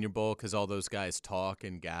at the Senior Bowl because all those guys talk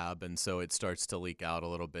and gab, and so it starts to leak out a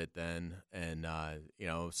little bit then. And,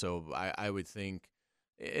 so I would think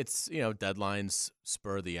it's, deadlines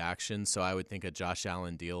spur the action. So I would think a Josh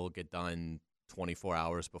Allen deal will get done 24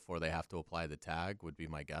 hours before they have to apply the tag would be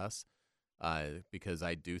my guess, because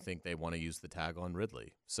I do think they want to use the tag on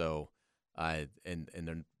Ridley. So, and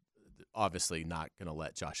they're obviously not going to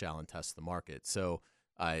let Josh Allen test the market. So,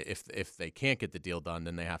 if they can't get the deal done,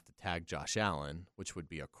 then they have to tag Josh Allen, which would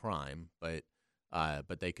be a crime. But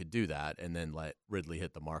they could do that and then let Ridley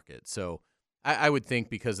hit the market. So I would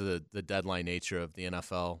think because of the deadline nature of the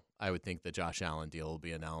NFL, I would think the Josh Allen deal will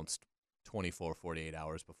be announced 24, 48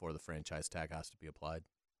 hours before the franchise tag has to be applied.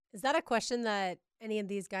 Is that a question that any of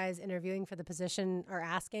these guys interviewing for the position are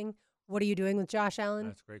asking? What are you doing with Josh Allen?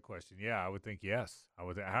 That's a great question. Yeah, I would think yes. I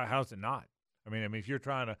would. How's it not? I mean, if you're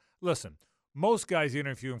trying to listen. Most guys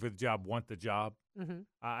interviewing for the job want the job. Mm-hmm.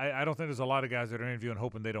 I don't think there's a lot of guys that are interviewing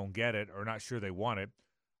hoping they don't get it or not sure they want it.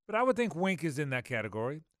 But I would think Wink is in that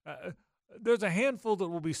category. There's a handful that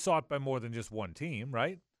will be sought by more than just one team,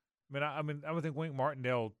 right? I would think Wink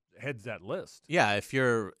Martindale heads that list. Yeah, if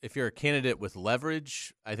you're a candidate with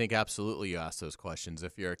leverage, I think absolutely you ask those questions.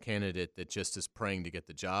 If you're a candidate that just is praying to get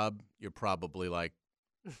the job, you're probably like,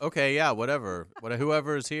 okay, yeah, whatever,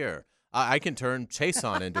 whoever is here. I can turn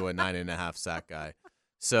Chason into a 9.5 sack guy.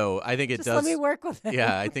 So I think it just does. Let me work with it.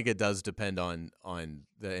 Yeah, I think it does depend on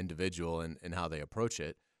the individual and how they approach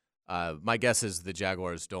it. My guess is the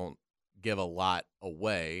Jaguars don't give a lot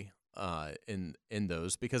away in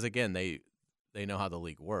those because, again, they know how the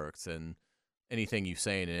league works. And anything you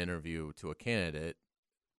say in an interview to a candidate,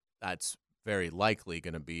 that's very likely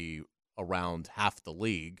going to be around half the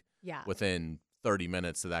league within 30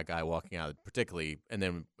 minutes of that guy walking out, particularly, and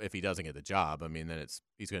then if he doesn't get the job, then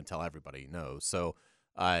he's going to tell everybody he knows. So,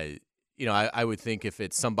 I would think if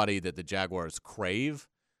it's somebody that the Jaguars crave,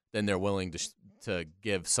 then they're willing to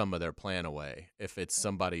give some of their plan away. If it's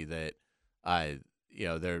somebody that,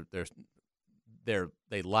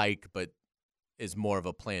 they like but is more of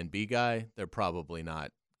a plan B guy, they're probably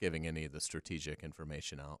not giving any of the strategic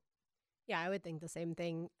information out. Yeah, I would think the same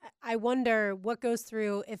thing. I wonder what goes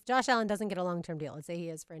through if Josh Allen doesn't get a long-term deal. Let's say he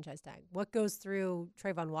is franchise tag. What goes through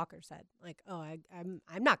Trayvon Walker's head? Like, I'm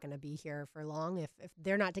not going to be here for long if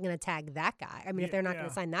they're not going to tag that guy. I mean, if they're not going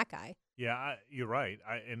to sign that guy. Yeah, you're right.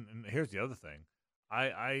 And here's the other thing.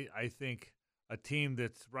 I think a team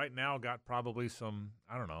that's right now got probably some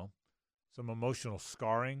emotional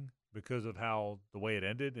scarring because of how the way it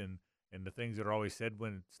ended and the things that are always said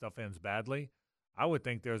when stuff ends badly. I would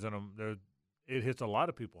think it hits a lot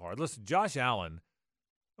of people hard. Listen, Josh Allen,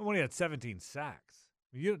 when he had 17 sacks,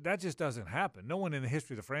 that just doesn't happen. No one in the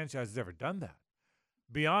history of the franchise has ever done that.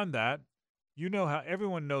 Beyond that, how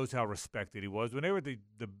everyone knows how respected he was. When they were at the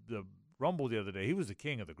Rumble the other day, he was the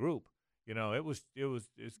king of the group. It was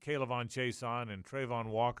Kayvon Chason and Trayvon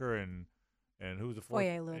Walker and who was the fourth?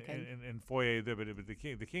 Foye Lukin. And Foye, but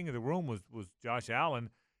the king of the room was Josh Allen.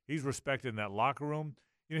 He's respected in that locker room.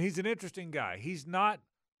 He's an interesting guy. He's not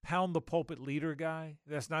pound the pulpit leader guy.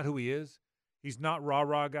 That's not who he is. He's not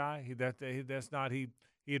rah-rah guy. That's not he.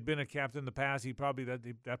 He had been a captain in the past. That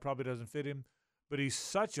probably doesn't fit him. But he's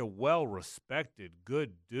such a well-respected,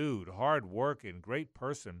 good dude, hard-working, great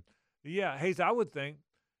person. Yeah, Hayes, I would think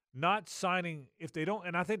not signing, if they don't,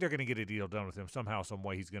 and I think they're going to get a deal done with him somehow, some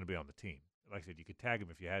way. He's going to be on the team. Like I said, you could tag him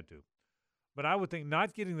if you had to. But I would think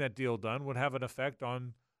not getting that deal done would have an effect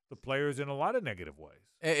on the players in a lot of negative ways.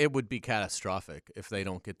 It would be catastrophic if they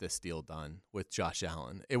don't get this deal done with Josh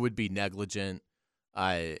Allen. It would be negligent.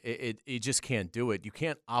 You just can't do it. You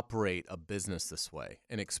can't operate a business this way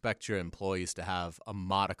and expect your employees to have a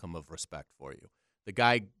modicum of respect for you. The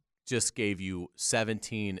guy just gave you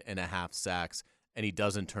 17 and a half sacks, and he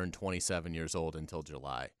doesn't turn 27 years old until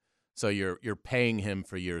July. So you're paying him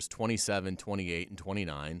for years 27, 28, and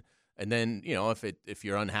 29. And then, if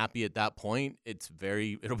you're unhappy at that point,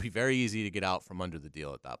 it'll be very easy to get out from under the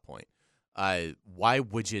deal at that point. Why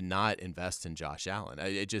would you not invest in Josh Allen?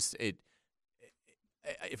 To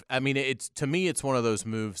me, it's one of those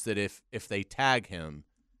moves that if they tag him,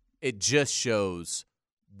 it just shows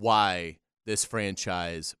why this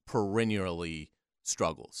franchise perennially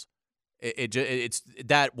struggles.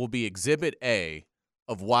 That will be Exhibit A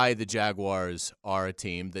of why the Jaguars are a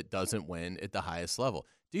team that doesn't win at the highest level.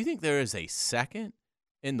 Do you think there is a second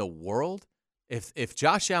in the world? If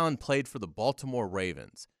Josh Allen played for the Baltimore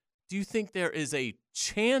Ravens, do you think there is a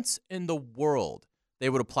chance in the world they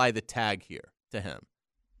would apply the tag here to him?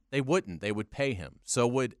 They wouldn't. They would pay him. So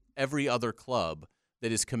would every other club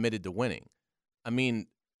that is committed to winning. I mean,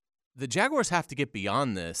 the Jaguars have to get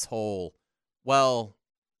beyond this whole,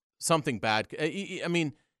 something bad. I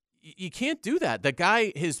mean, you can't do that. The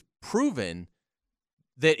guy has proven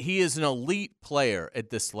that he is an elite player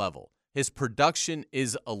at this level. His production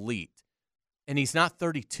is elite. And he's not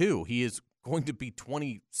 32. He is going to be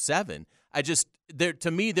 27.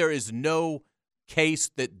 To me, there is no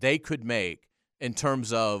case that they could make in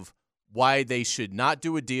terms of why they should not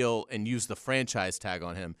do a deal and use the franchise tag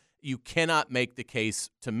on him. You cannot make the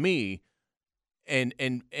case to me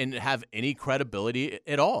and have any credibility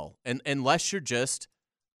at all, and unless you're just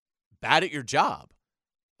bad at your job.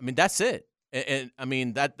 I mean, that's it. And I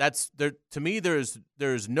mean that's there to me. There's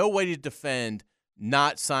no way to defend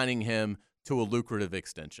not signing him to a lucrative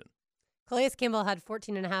extension. Calais Campbell had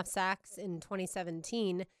 14 and a half sacks in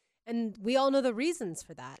 2017, and we all know the reasons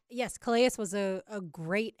for that. Yes, Calais was a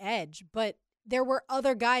great edge, but there were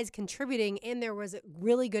other guys contributing, and there was a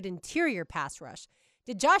really good interior pass rush.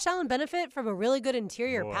 Did Josh Allen benefit from a really good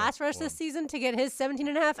interior pass rush this season to get his 17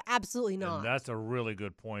 and a half? Absolutely not. And that's a really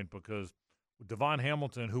good point, because Devon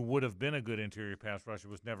Hamilton, who would have been a good interior pass rusher,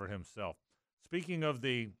 was never himself. Speaking of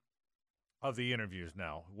the interviews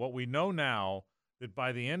now, what we know now that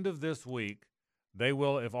by the end of this week, they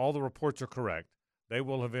will, if all the reports are correct, they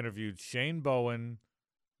will have interviewed Shane Bowen,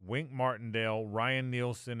 Wink Martindale, Ryan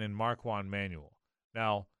Nielsen, and Marquand Manuel.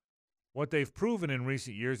 Now, what they've proven in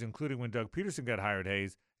recent years, including when Doug Peterson got hired,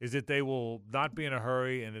 Hayes, is that they will not be in a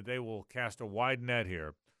hurry and that they will cast a wide net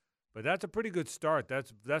here. But that's a pretty good start.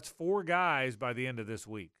 That's 4 guys by the end of this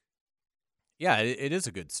week. Yeah, it is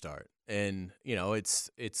a good start. And,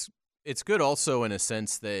 it's good also in a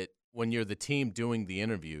sense that when you're the team doing the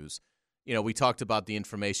interviews, we talked about the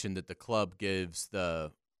information that the club gives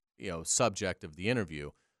the, subject of the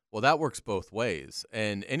interview. Well, that works both ways.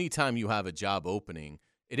 And anytime you have a job opening,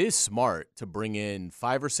 it is smart to bring in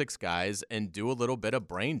 5 or 6 guys and do a little bit of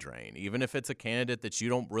brain drain. Even if it's a candidate that you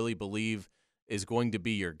don't really believe is going to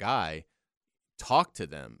be your guy, talk to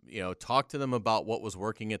them. Talk to them about what was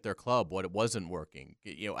working at their club, what it wasn't working.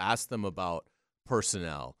 Ask them about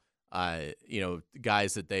personnel.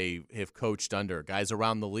 Guys that they have coached under, guys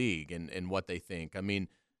around the league, and what they think. I mean,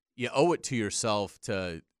 you owe it to yourself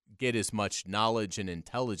to get as much knowledge and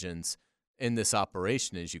intelligence in this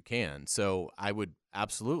operation as you can. So I would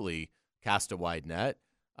absolutely cast a wide net.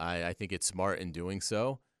 I think it's smart in doing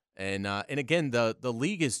so. And again, the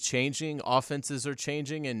league is changing, offenses are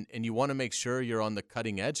changing, and you want to make sure you're on the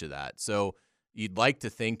cutting edge of that. So you'd like to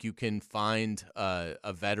think you can find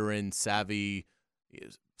a veteran, savvy,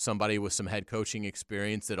 somebody with some head coaching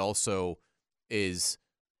experience that also is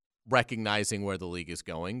recognizing where the league is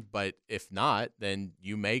going. But if not, then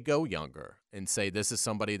you may go younger and say this is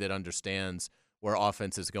somebody that understands where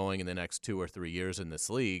offense is going in the next 2 or 3 years in this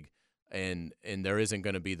league. And there isn't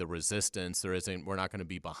going to be the resistance. We're not going to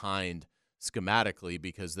be behind schematically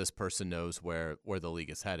because this person knows where the league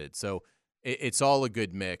is headed. So it's all a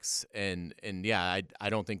good mix. And yeah, I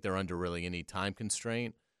don't think they're under really any time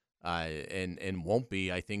constraint. And won't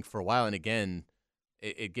be, I think, for a while. And again,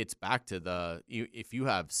 it gets back to if you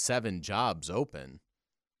have 7 jobs open,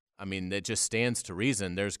 I mean, it just stands to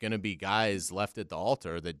reason there's going to be guys left at the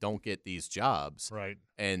altar that don't get these jobs. Right.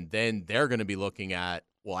 And then they're going to be looking at,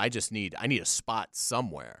 well, I need a spot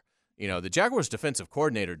somewhere. The Jaguars defensive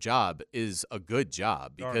coordinator job is a good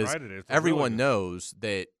job because everyone knows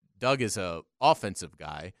that Doug is a offensive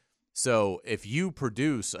guy. So if you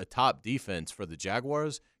produce a top defense for the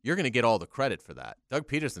Jaguars, you're going to get all the credit for that. Doug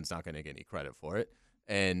Peterson's not going to get any credit for it,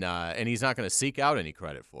 and he's not going to seek out any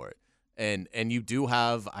credit for it. And you do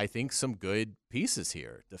have, I think, some good pieces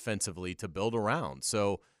here defensively to build around.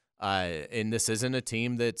 So, and this isn't a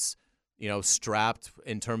team that's, strapped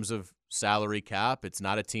in terms of salary cap. It's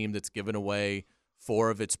not a team that's given away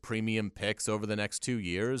 4 of its premium picks over the next 2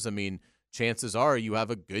 years. I mean, chances are you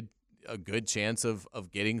have a good chance of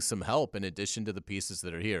getting some help in addition to the pieces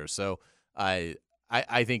that are here. So, I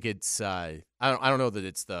think it's I don't know that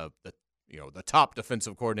it's the top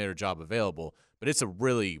defensive coordinator job available, but it's a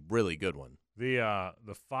really, really good one. The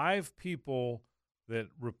 5 people that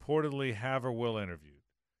reportedly have or will interview: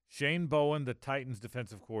 Shane Bowen, the Titans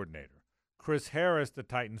defensive coordinator; Chris Harris, the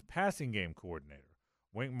Titans passing game coordinator;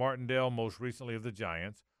 Wink Martindale, most recently of the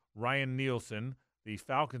Giants; Ryan Nielsen, the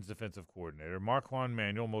Falcons defensive coordinator; Marquand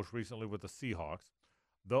Manuel, most recently with the Seahawks.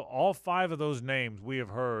 All 5 of those names we have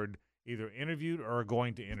heard either interviewed or are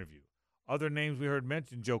going to interview. Other names we heard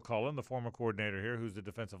mentioned: Joe Cullen, the former coordinator here, who's the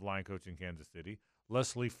defensive line coach in Kansas City;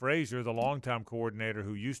 Leslie Frazier, the longtime coordinator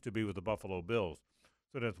who used to be with the Buffalo Bills.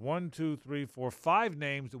 So that's 5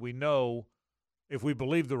 names that we know, if we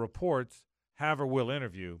believe the reports, have or will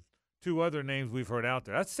interview. 2 other names we've heard out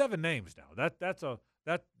there. That's 7 names now. That's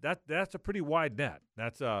a pretty wide net.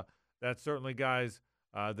 That's certainly guys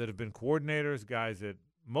that have been coordinators, guys that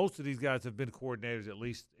most of these guys have been coordinators at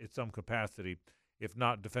least at some capacity, if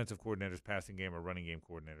not defensive coordinators, passing game or running game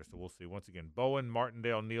coordinators. So we'll see. Once again, Bowen,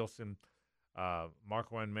 Martindale, Nielsen,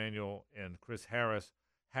 Marquand Manuel, and Chris Harris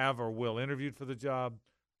have or will interviewed for the job.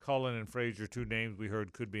 Cullen and Frazier, 2 names we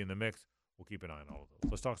heard could be in the mix. We'll keep an eye on all of those.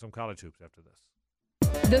 Let's talk some college hoops after this.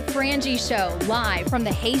 The Frangie Show, live from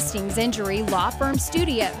the Hastings Injury Law Firm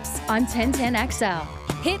Studios on 1010XL.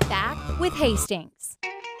 Hit back with Hastings.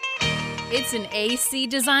 It's an AC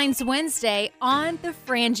Designs Wednesday on The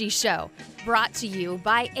Frangie Show, brought to you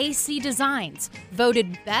by AC Designs,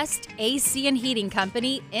 voted best AC and heating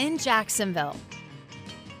company in Jacksonville.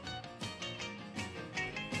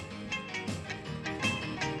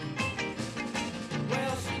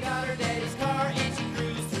 Well, she got her daddy's car and she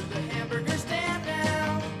cruised through the hamburger stand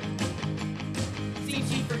now. Seems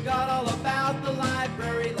she forgot all about the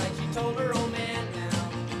library like she told her old man now.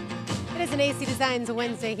 It is an AC Designs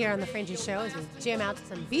Wednesday here on the Frangie Show as we jam out to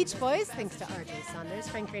some Beach Boys. Thanks to RJ Saunders.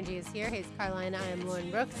 Frank Frangie is here. Hayes Carline. I am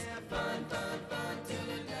Lauren Brooks.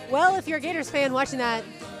 Well, if you're a Gators fan, watching that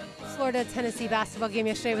Florida-Tennessee basketball game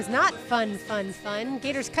yesterday was not fun.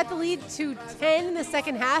 Gators cut the lead to 10 in the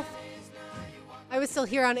second half. I was still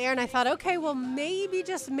here on air, and I thought, okay, well, maybe,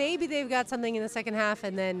 just maybe they've got something in the second half,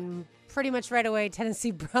 and then pretty much right away,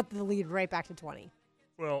 Tennessee brought the lead right back to 20.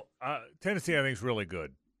 Well, Tennessee, I think, is really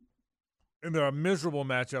good. And they're a miserable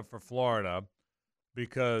matchup for Florida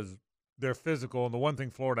because they're physical, and the one thing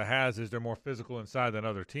Florida has is they're more physical inside than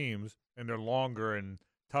other teams, and they're longer and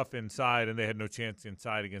tough inside, and they had no chance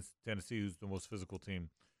inside against Tennessee, who's the most physical team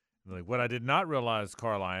in the league. What I did not realize,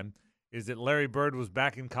 Carline, is that Larry Bird was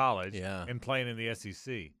back in college and playing in the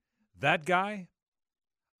SEC. That guy,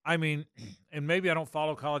 I mean, and maybe I don't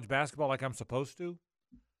follow college basketball like I'm supposed to.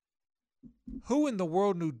 Who in the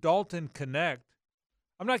world knew Dalton Connect?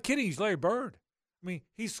 I'm not kidding. He's Larry Bird. I mean,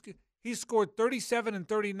 he scored 37 and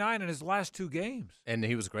 39 in his last 2 games. And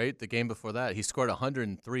he was great the game before that. He scored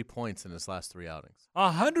 103 points in his last 3 outings.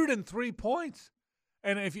 103 points.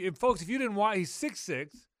 And if you didn't watch, he's 6'6".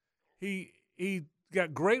 He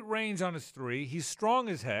got great range on his 3. He's strong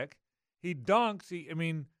as heck. He dunks.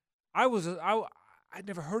 I'd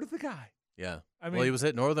never heard of the guy. Yeah. I mean, well, he was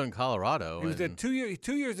at Northern Colorado. He was at 2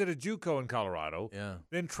 years at a JUCO in Colorado. Yeah.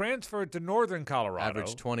 Then transferred to Northern Colorado.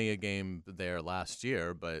 Averaged 20 a game there last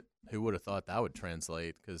year, but who would have thought that would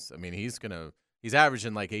translate? Because, I mean, he's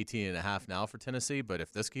averaging like 18 and a half now for Tennessee, but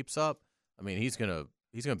if this keeps up, I mean, he's gonna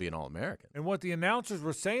be an All-American. And what the announcers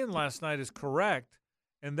were saying last night is correct,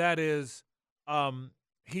 and that is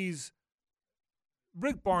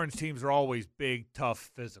Rick Barnes' teams are always big,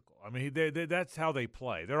 tough, physical. I mean, that's how they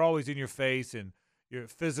play. They're always in your face, and you're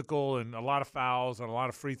physical, and a lot of fouls, and a lot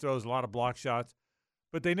of free throws, a lot of block shots.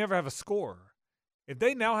 But they never have a scorer. If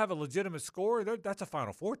they now have a legitimate scorer, that's a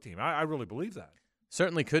Final Four team. I really believe that.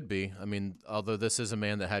 Certainly could be. I mean, although this is a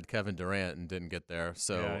man that had Kevin Durant and didn't get there.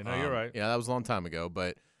 So, yeah, no, you're right. Yeah, that was a long time ago.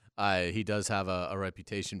 But he does have a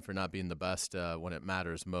reputation for not being the best when it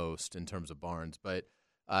matters most in terms of Barnes. But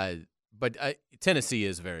Tennessee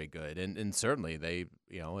is very good, and certainly they,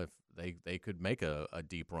 if they could make a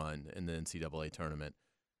deep run in the NCAA tournament.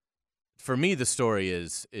 For me, the story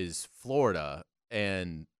is Florida,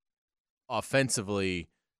 and offensively,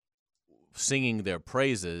 singing their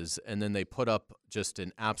praises, and then they put up just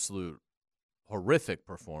an absolute horrific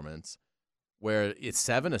performance where it's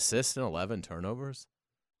 7 assists and 11 turnovers.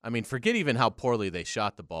 I mean, forget even how poorly they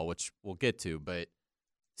shot the ball, which we'll get to, but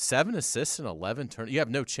 7 assists and 11 turnovers, you have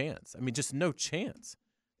no chance. I mean, just no chance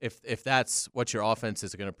if that's what your offense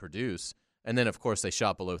is going to produce. And then, of course, they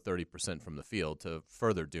shot below 30% from the field to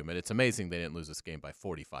further doom it. It's amazing they didn't lose this game by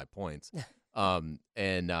 45 points. That's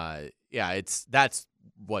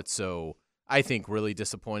what's so, I think, really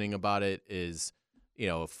disappointing about it is,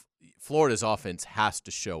 Florida's offense has to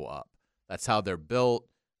show up. That's how they're built,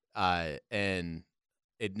 and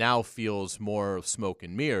it now feels more smoke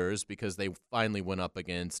and mirrors because they finally went up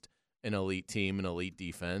against an elite team, an elite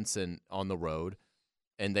defense, and on the road,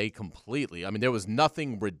 and they completely – I mean, there was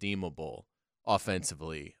nothing redeemable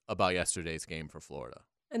offensively about yesterday's game for Florida.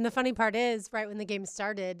 And the funny part is, right when the game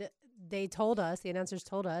started, they told us, the announcers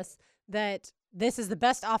told us, that this is the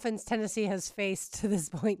best offense Tennessee has faced to this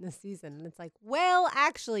point in the season. And it's like, well,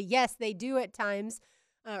 actually, yes, they do at times –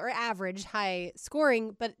 or average high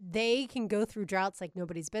scoring, but they can go through droughts like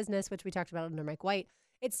nobody's business, which we talked about under Mike White.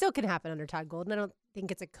 It still can happen under Todd Golden. I don't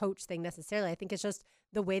think it's a coach thing necessarily. I think it's just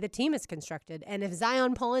the way the team is constructed. And if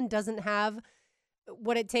Zion Pullen doesn't have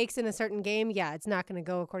what it takes in a certain game, it's not going to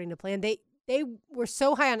go according to plan. They were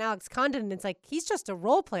so high on Alex Condon, and it's like, he's just a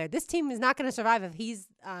role player. This team is not going to survive if he's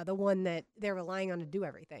the one that they're relying on to do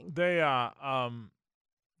everything.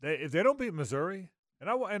 If they don't beat Missouri,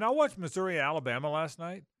 and I watched Missouri-Alabama last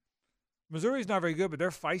night. Missouri's not very good, but they're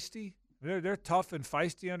feisty. They're tough and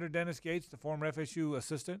feisty under Dennis Gates, the former FSU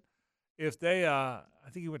assistant. If they, I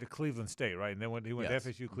think he went to Cleveland State, right? And then he went to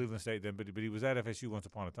FSU, Cleveland State. Then, but he was at FSU once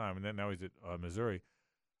upon a time, and then now he's at Missouri.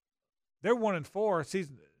 They're 1-4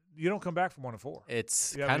 season. You don't come back from 1-4.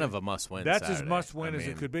 It's kind of a must-win. That's Saturday. as must-win as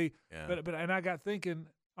it could be. Yeah. But and I got thinking.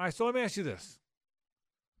 All right, so let me ask you this: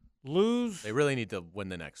 lose. They really need to win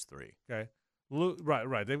the next 3. Okay.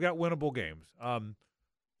 Right. They've got winnable games.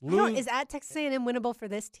 Is at Texas A&M winnable for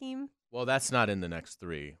this team? Well, that's not in the next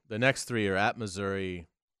 3. The next 3 are at Missouri,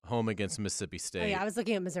 home against Mississippi State. Oh, yeah, I was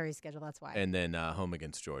looking at Missouri's schedule. That's why. And then home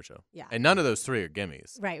against Georgia. Yeah. And none of those 3 are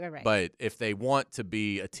gimmies. Right. But if they want to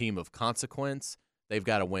be a team of consequence, they've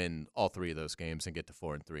got to win all 3 of those games and get to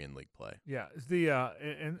 4-3 in league play. Yeah.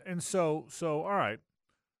 So all right.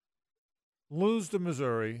 Lose to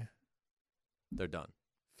Missouri. They're done.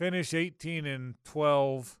 Finish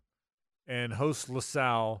 18-12 and host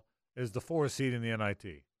LaSalle as the 4th seed in the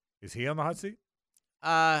NIT. Is he on the hot seat?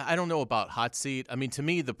 I don't know about hot seat. I mean, to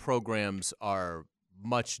me, the programs are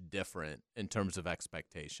much different in terms of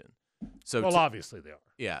expectation. So obviously they are.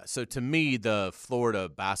 Yeah. So to me, the Florida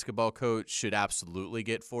basketball coach should absolutely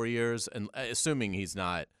get 4 years, and assuming he's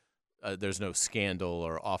not, there's no scandal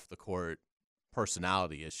or off the court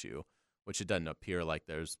personality issue, which it doesn't appear like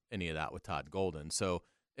there's any of that with Todd Golden. So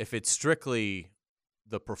if it's strictly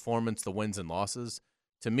the performance, the wins and losses,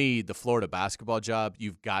 to me, the Florida basketball job,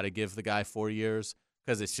 you've got to give the guy 4 years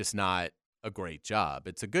because it's just not a great job.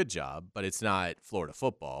 It's a good job, but it's not Florida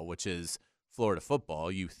football, which is Florida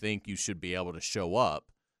football. You think you should be able to show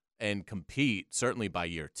up and compete, certainly by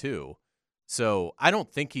year 2. So I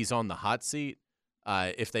don't think he's on the hot seat.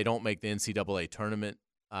 If they don't make the NCAA tournament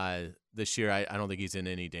this year, I don't think he's in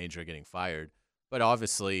any danger of getting fired. But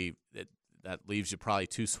obviously, that leaves you probably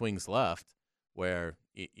 2 swings left where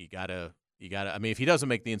you gotta. I mean, if he doesn't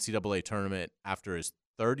make the NCAA tournament after his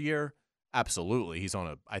 3rd year, absolutely, he's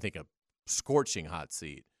on I think a scorching hot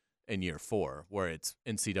seat in year 4, where it's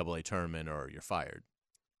NCAA tournament or you're fired.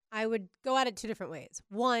 I would go at it 2 different ways.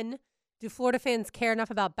 One, do Florida fans care enough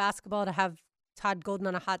about basketball to have Todd Golden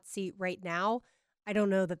on a hot seat right now? I don't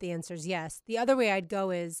know that the answer is yes. The other way I'd go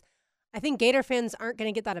is I think Gator fans aren't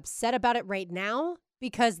going to get that upset about it right now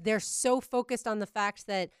because they're so focused on the fact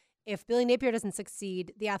that if Billy Napier doesn't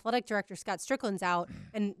succeed, the athletic director, Scott Strickland's out,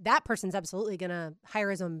 and that person's absolutely going to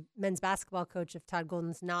hire his own men's basketball coach if Todd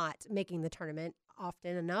Golden's not making the tournament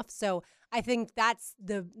often enough. So I think that's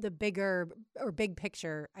the bigger or big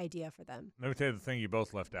picture idea for them. Let me tell you the thing you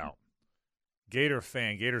both left out. Gator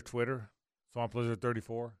Twitter, Swamp Lizard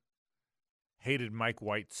 34, hated Mike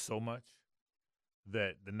White so much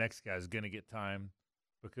that the next guy's going to get time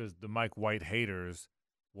because the Mike White haters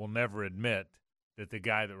will never admit that the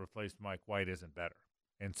guy that replaced Mike White isn't better.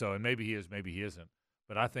 And maybe he is, maybe he isn't.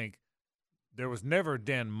 But I think there was never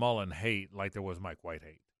Dan Mullen hate like there was Mike White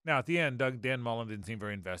hate. Now, at the end, Dan Mullen didn't seem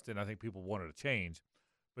very invested, and I think people wanted to change.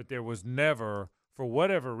 But there was never, for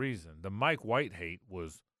whatever reason, the Mike White hate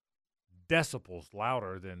was decibels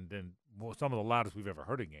louder than some of the loudest we've ever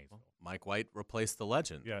heard in Gainesville. Mike White replaced the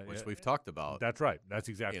legend, which we've talked about. That's right. That's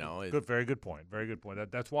exactly good. Very good point. Very good point.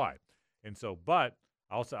 That's why. And so, but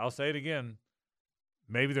I'll say it again.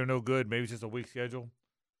 Maybe they're no good. Maybe it's just a weak schedule.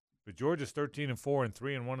 But Georgia's 13-4 and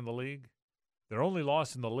 3-1 in the league. Their only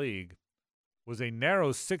loss in the league was a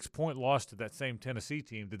narrow 6-point loss to that same Tennessee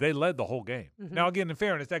team that they led the whole game. Mm-hmm. Now, again, in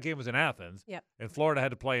fairness, that game was in Athens. Yep. And Florida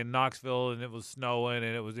had to play in Knoxville, and it was snowing,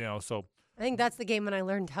 and it was, so. I think that's the game when I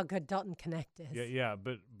learned how good Dalton Connect is. Yeah,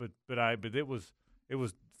 but it was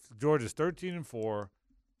Georgia's 13-4,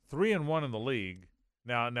 3-1 in the league.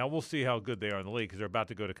 Now we'll see how good they are in the league because they're about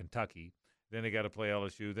to go to Kentucky. Then they got to play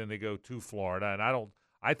LSU. Then they go to Florida, and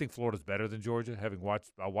I think Florida's better than Georgia.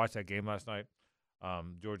 I watched that game last night.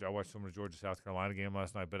 Georgia, I watched some of the Georgia-South Carolina game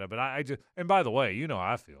last night. But I just, and by the way, you know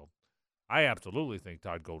how I feel. I absolutely think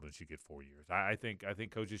Todd Golden should get 4 years. I think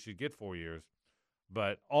coaches should get 4 years.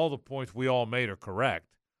 But all the points we all made are correct.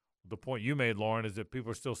 The point you made, Lauren, is that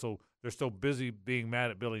people are they're so busy being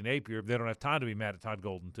mad at Billy Napier, they don't have time to be mad at Todd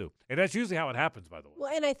Golden too. And that's usually how it happens, by the way.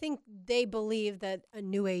 Well, and I think they believe that a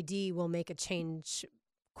new AD will make a change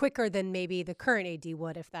quicker than maybe the current AD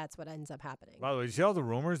would if that's what ends up happening. By the way, did you see all the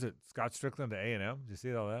rumors that Scott Strickland to A&M? Did you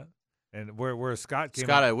see all that? And where Scott came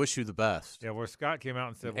out. I wish you the best. Yeah, where Scott came out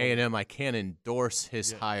and said, A&M, I can't endorse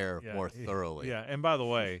his hire more thoroughly. Yeah, and by the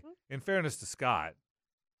way, in fairness to Scott,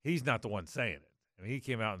 he's not the one saying it. I mean, he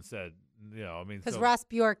came out and said, because Ross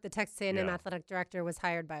Bjork, the Texas A&M athletic director, was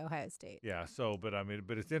hired by Ohio State. Yeah. So, but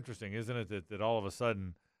it's interesting, isn't it, that all of a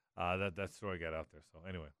sudden that story got out there. So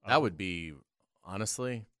anyway, that would be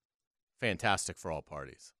honestly fantastic for all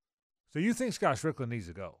parties. So you think Scott Strickland needs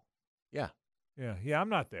to go? Yeah. Yeah. I'm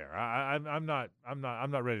not there. I'm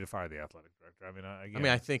not ready to fire the athletic director.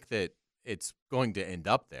 I think that it's going to end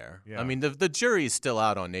up there. Yeah. I mean, the jury is still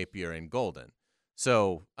out on Napier and Golden.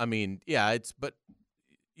 So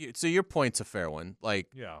so your point's a fair one. Like,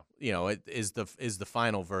 it is the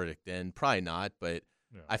final verdict in? Probably not, but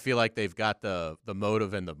I feel like they've got the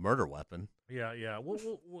motive and the murder weapon. Yeah. We'll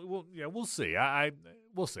see.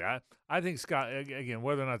 We'll see. I think Scott, again,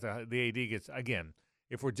 whether or not the AD gets, again,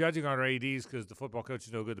 if we're judging on our ADs because the football coach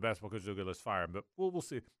is no good, the basketball coach is no good, let's fire him. But we'll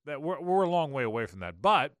see. That we're a long way away from that.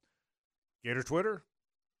 But Gator Twitter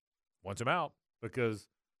wants him out because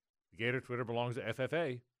Gator Twitter belongs to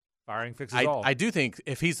FFA. Firing fixes all. I do think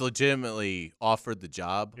if he's legitimately offered the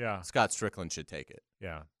job, Scott Strickland should take it.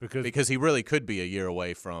 Yeah, because he really could be a year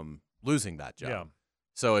away from losing that job. Yeah.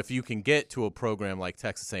 So if you can get to a program like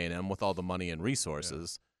Texas A&M with all the money and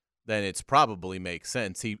resources, then it's probably makes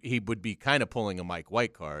sense. He would be kind of pulling a Mike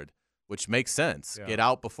White card, which makes sense. Yeah. Get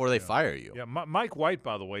out before they fire you. Yeah, Mike White,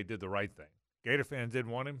 by the way, did the right thing. Gator fans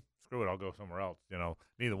didn't want him. Screw it, I'll go somewhere else.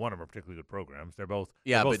 Neither one of them are particularly good programs. They're both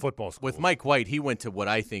football schools. With Mike White, he went to what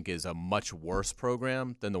I think is a much worse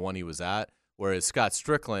program than the one he was at, whereas Scott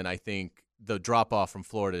Strickland, I think the drop-off from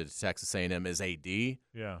Florida to Texas A&M as AD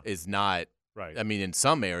is not right. I mean, in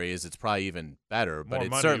some areas it's probably even better, but More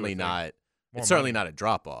it's money, certainly not it's certainly not a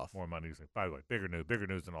drop-off. More money. By the way, bigger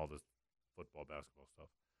news than all this football, basketball stuff.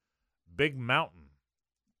 Big Mountain.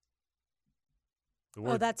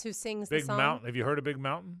 That's who sings Big the song? Mountain. Have you heard of Big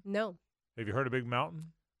Mountain? No. Have you heard of Big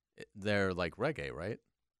Mountain? They're like reggae, right?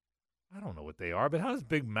 I don't know what they are, but how does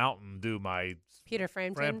Big Mountain do my Peter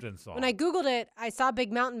Frampton song? When I Googled it, I saw Big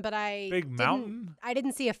Mountain, but I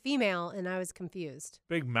didn't see a female, and I was confused.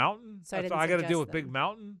 Big Mountain? So I got to deal with Big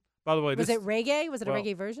Mountain? By the way, was it reggae? Was it a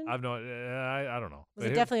reggae version? I don't know. Was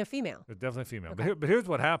it definitely a female? It's definitely a female. Okay. But here's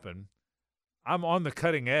what happened. I'm on the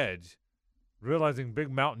cutting edge, realizing Big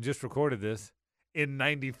Mountain just recorded this in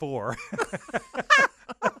 94.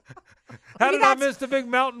 How did I miss the Big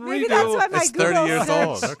Mountain redo? Maybe that's why my It's Google 30 years search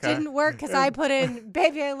old. Okay. didn't work because I put in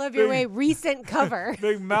 "Baby I Love Your Way" recent cover.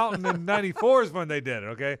 Big Mountain in 94 is when they did it,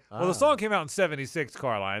 okay? Well, the song came out in 76,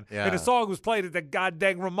 Carline, and the song was played at the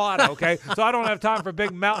goddamn Ramada, okay? So I don't have time for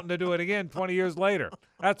Big Mountain to do it again 20 years later.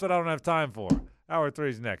 That's what I don't have time for. Hour 3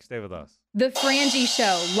 is next. Stay with us. The Frangie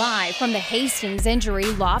Show, live from the Hastings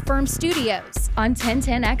Injury Law Firm Studios on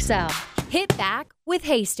 1010XL. Hit back with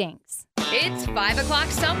Hastings. It's 5 o'clock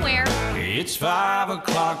somewhere. It's 5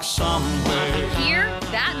 o'clock somewhere. Here,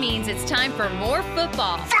 that means it's time for more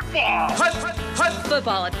football. Football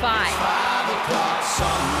at 5. 5 o'clock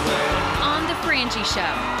somewhere. On the Frangie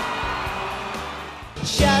Show.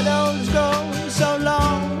 Shadows go so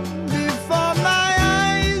long before my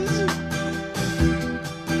eyes,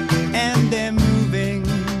 and they're moving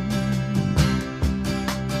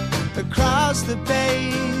across the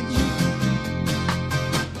page.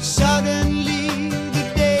 Suddenly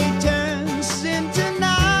the day turns into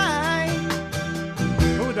night.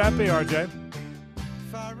 Who would that be, RJ?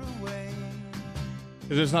 Far away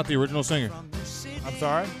Is this not the original singer? from the city. I'm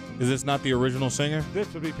sorry? Is this not the original singer?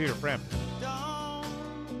 This would be Peter Frampton.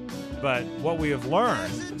 But what we have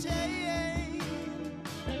learned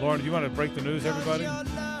Lauren, do you want to break the news, everybody?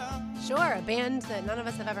 Sure, a band that none of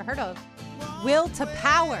us have ever heard of. Will to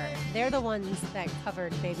Power. They're the ones that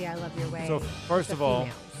covered Baby I Love Your Way. So, first the of all,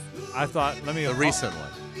 females. I thought, The recent one.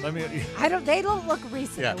 Let me. They don't look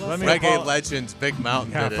recent. Yeah, we'll let see. me Reggae legends Big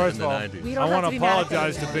Mountain Yeah, did it first in the of all, 90s. We I don't want have to to be mad at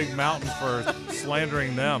apologize them to Big Mountain for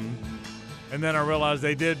slandering them. And then I realized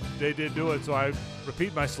they did do it, so I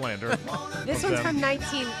repeat my slander. This of one's them. from not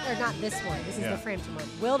this one. This is Yeah. the Frampton one.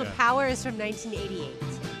 Will to Yeah. Power is from 1988.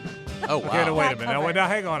 Oh, wow. Okay, now wait a That minute. cover. Now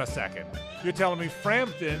hang on a second. You're telling me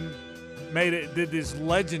Frampton did this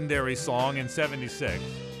legendary song in '76.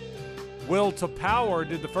 Will to Power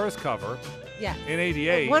did the first cover Yeah. in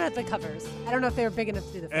 '88. One of the covers. I don't know if they were big enough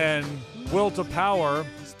to do the first. And Will to Power,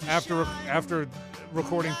 after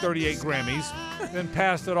recording 38 Grammys, then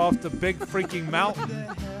passed it off to Big Freaking Mountain,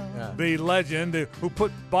 the legend who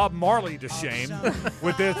put Bob Marley to shame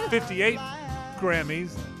with their 58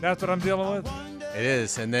 Grammys. That's what I'm dealing with. It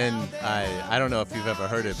is, and then I don't know if you've ever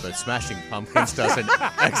heard it, but Smashing Pumpkins does an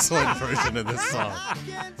excellent version of this song.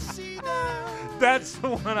 That's the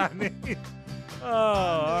one I need. Oh,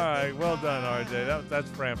 all right. Well done, RJ. That's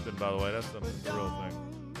Frampton, by the way. That's the real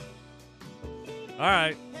thing. All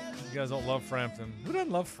right. You guys don't love Frampton. Who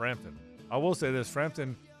doesn't love Frampton? I will say this.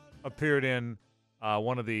 Frampton appeared in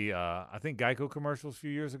one of the, I think, Geico commercials a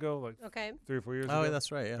few years ago, like Okay. 3 or 4 years ago. Oh,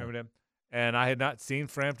 that's right, yeah. Remember them? And I had not seen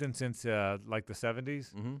Frampton since like the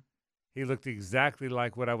 70s. Mm-hmm. He looked exactly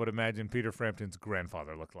like what I would imagine Peter Frampton's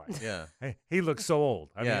grandfather looked like. Yeah. He looked so old.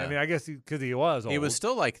 I mean, I guess because he was old. He was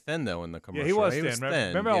still like thin though in the Yeah, commercial. he was right? thin.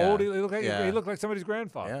 Remember how yeah. old he looked like? Yeah. He looked like somebody's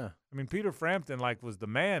grandfather. Yeah. I mean, Peter Frampton was the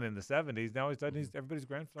man in the 70s. Now he's everybody's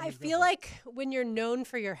grandfather. I feel like when you're known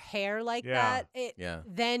for your hair like Yeah. that,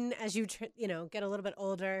 then as you get a little bit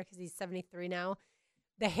older, because he's 73 now,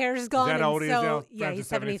 the hair's gone. that and how old he is so, now? Yeah, Frampton's he's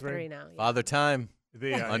 73? 73 now. Yeah. Father Time.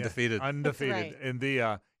 Undefeated. Undefeated. right. And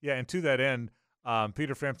and to that end,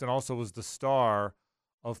 Peter Frampton also was the star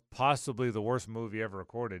of possibly the worst movie ever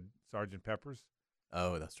recorded, Sgt. Pepper's.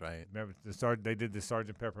 Oh, that's right. Remember they did the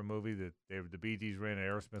Sgt. Pepper movie that the Bee Gees ran and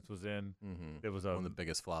Aerosmith was in. Mm-hmm. It was one of the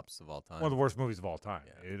biggest flops of all time. one of the worst movies of all time.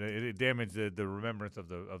 Yeah. It damaged the remembrance of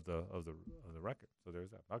the record. So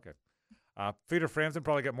there's that. Okay. Peter Frampton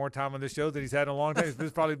probably got more time on this show than he's had in a long time. This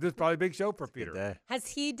is probably a big show for Peter. Good day. Has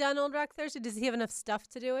he done Old Rock Thursday? Does he have enough stuff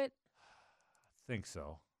to do it? I think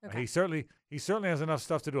so. Okay. He certainly has enough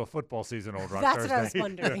stuff to do a football season. Old Rock That's Thursday. what I was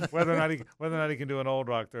wondering. whether or not he can do an Old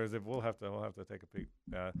Rock Thursday, we'll have to take a peek.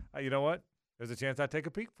 You know what? There's a chance I take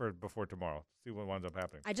a peek before tomorrow. See what winds up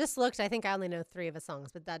happening. I just looked. I think I only know 3 of his songs,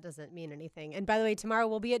 but that doesn't mean anything. And by the way, tomorrow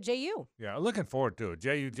we'll be at JU. Yeah, looking forward to it.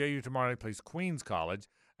 JU tomorrow night plays Queens College.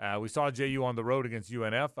 We saw JU on the road against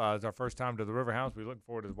UNF. It's our first time to the River House. We're looking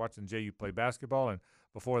forward to watching JU play basketball. And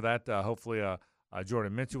before that, hopefully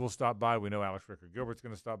Jordan Minchie will stop by. We know Alex Ricker-Gilbert's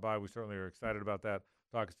going to stop by. We certainly are excited about that.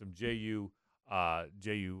 Talking some JU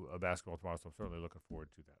basketball tomorrow, so I'm certainly looking forward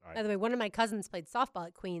to that. All right. By the way, one of my cousins played softball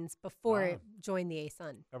at Queens before it joined the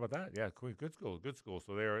A-Sun. How about that? Yeah, Queens, good school.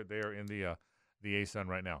 So they are in the A-Sun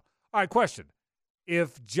right now. All right, question.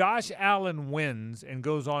 If Josh Allen wins and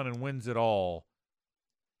goes on and wins it all,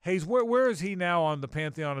 Hayes, where is he now on the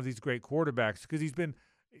pantheon of these great quarterbacks? Because he's been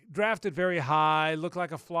drafted very high, looked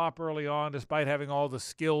like a flop early on despite having all the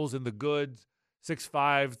skills and the goods,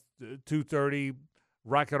 6'5", 230,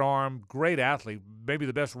 rocket arm, great athlete, maybe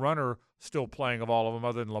the best runner still playing of all of them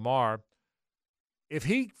other than Lamar. If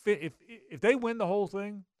they win the whole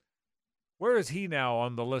thing, where is he now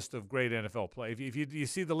on the list of great NFL players? If you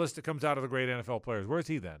see the list that comes out of the great NFL players, where is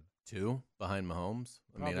he then? 2 behind Mahomes.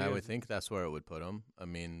 Probably I would is. think that's where it would put him. I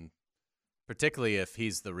mean, particularly if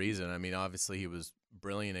he's the reason. I mean, obviously he was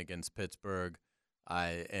brilliant against Pittsburgh.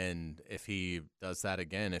 And if he does that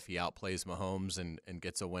again, if he outplays Mahomes and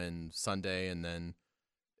gets a win Sunday and then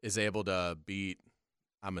is able to beat,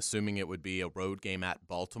 I'm assuming it would be a road game at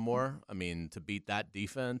Baltimore. I mean, to beat that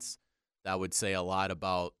defense, that would say a lot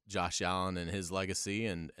about Josh Allen and his legacy.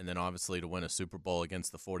 And then obviously to win a Super Bowl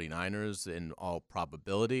against the 49ers in all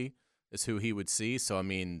probability is who he would see. So, I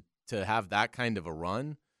mean, to have that kind of a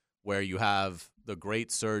run where you have the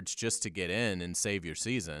great surge just to get in and save your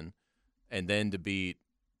season, and then to beat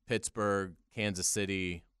Pittsburgh, Kansas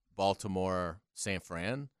City, Baltimore, San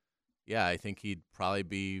Fran, yeah, I think he'd probably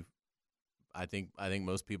be I think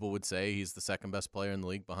most people would say he's the second best player in the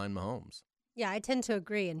league behind Mahomes. Yeah, I tend to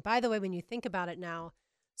agree. And by the way, when you think about it now,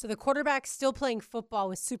 so the quarterback's still playing football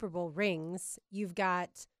with Super Bowl rings. You've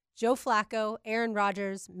got Joe Flacco, Aaron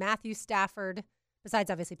Rodgers, Matthew Stafford,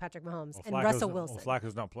 besides obviously Patrick Mahomes, and Russell Wilson.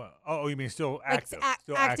 Flacco's not playing. Oh, you mean still active?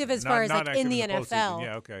 Still active as far as not like in the active NFL.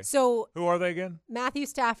 Yeah, okay. So who are they again? Matthew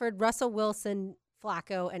Stafford, Russell Wilson,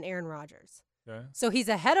 Flacco, and Aaron Rodgers. Okay. So he's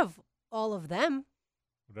ahead of all of them.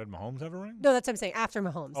 Did Mahomes have a ring? No, that's what I'm saying. After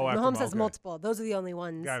Mahomes. Oh, Like, after Mahomes has okay. multiple. Those are the only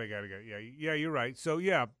ones. Got it. Yeah, you're right. So,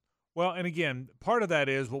 yeah. Well, and again, part of that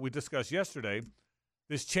is what we discussed yesterday,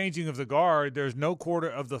 this changing of the guard. There's no quarter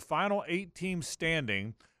of the final 8 teams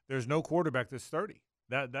standing. There's no quarterback that's 30.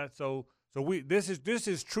 So this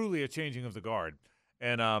is truly a changing of the guard.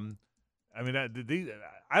 And I mean,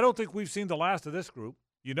 I don't think we've seen the last of this group.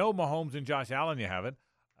 You know, Mahomes and Josh Allen, you haven't.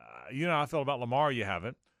 You know how I feel about Lamar, you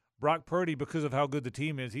haven't. Brock Purdy, because of how good the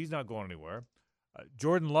team is, he's not going anywhere.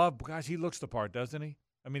 Jordan Love, gosh, he looks the part, doesn't he?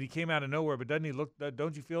 I mean, he came out of nowhere, but doesn't he look?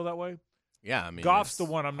 Don't you feel that way? Yeah, I mean, Goff's the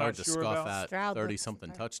one I'm hard not to sure scoff about. at Stroud 30-something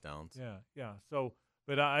looks touchdowns. Yeah. So,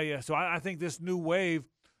 but I think this new wave.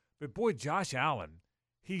 But boy, Josh Allen,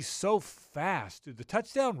 he's so fast. The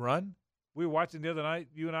touchdown run we were watching the other night,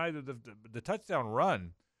 you and I, the touchdown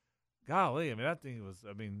run. Golly, I mean, that thing was.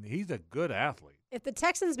 I mean, he's a good athlete. If the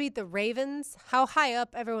Texans beat the Ravens, how high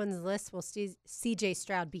up everyone's list will C.J.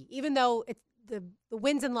 Stroud be? Even though it's the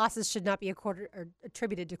wins and losses should not be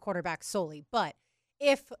attributed to quarterbacks solely, but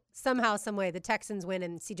if somehow, some way, the Texans win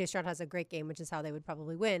and C.J. Stroud has a great game, which is how they would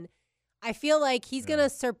probably win, I feel like he's going to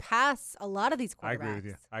surpass a lot of these quarterbacks. I agree with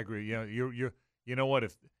you. I agree. You know what?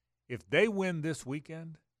 If they win this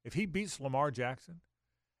weekend, if he beats Lamar Jackson,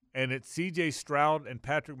 and it's C.J. Stroud and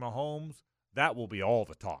Patrick Mahomes, that will be all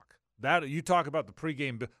the talk. That you talk about the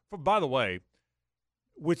pregame. By the way,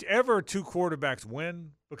 whichever 2 quarterbacks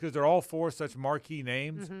win, because they're all 4 such marquee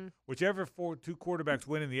names, whichever 2 quarterbacks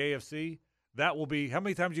win in the AFC, that will be – how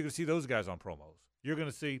many times are you going to see those guys on promos? You're going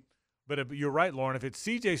to see – but you're right, Lauren. If it's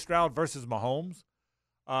C.J. Stroud versus Mahomes,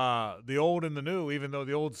 the old and the new, even though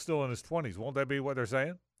the old's still in his 20s, won't that be what they're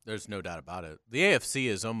saying? There's no doubt about it. The AFC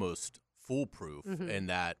is almost foolproof in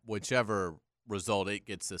that whichever result it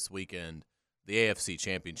gets this weekend, the AFC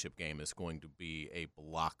Championship game is going to be a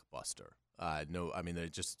blockbuster.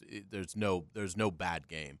 There's no bad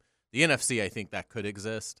game. The NFC, I think that could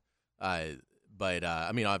exist, but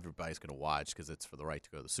I mean, everybody's going to watch because it's for the right to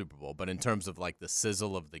go to the Super Bowl. But in terms of like the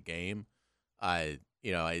sizzle of the game,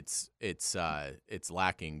 it's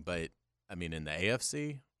lacking. But I mean, in the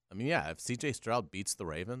AFC, I mean, yeah, if C.J. Stroud beats the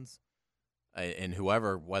Ravens, and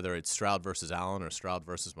whoever, whether it's Stroud versus Allen or Stroud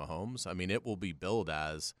versus Mahomes, I mean, it will be billed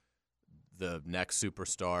as the next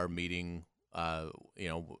superstar meeting,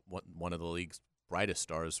 one of the league's brightest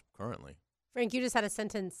stars currently. Frank, you just had a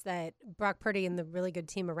sentence that Brock Purdy and the really good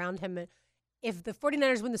team around him, if the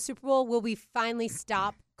 49ers win the Super Bowl, will we finally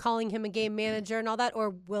stop calling him a game manager and all that, or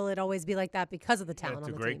will it always be like that because of the talent on the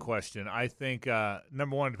team? That's a great question. I think,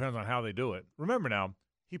 number one, it depends on how they do it. Remember now,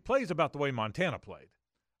 he plays about the way Montana played.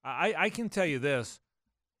 I can tell you this.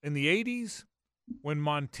 In the 80s, when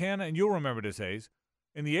Montana, and you'll remember this, Hayes,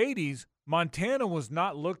 in the 80s, Montana was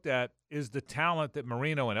not looked at as the talent that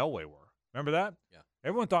Marino and Elway were. Remember that? Yeah.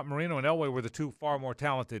 Everyone thought Marino and Elway were the 2 far more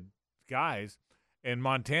talented guys, and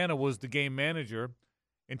Montana was the game manager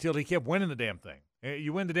until he kept winning the damn thing.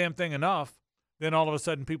 You win the damn thing enough, then all of a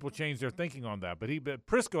sudden people change their thinking on that. But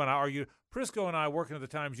Prisco and I argued. Prisco and I, working at the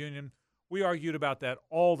Times-Union, we argued about that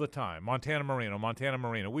all the time. Montana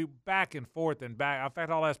Marino. We back and forth and back. In fact,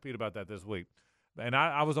 I'll ask Pete about that this week. And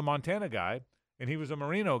I was a Montana guy, and he was a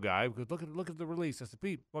Marino guy. Because look at the release. I said,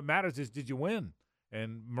 Pete, what matters is did you win?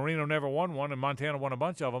 And Marino never won one, and Montana won a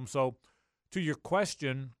bunch of them. So to your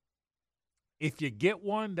question, if you get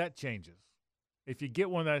one, that changes. If you get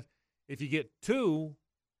 2,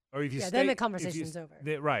 or if you stay, then the conversation's over.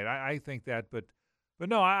 Right. I think that, but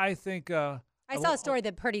no, I think. I saw a story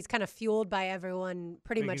that Purdy's kind of fueled by everyone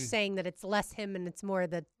pretty much saying that it's less him and it's more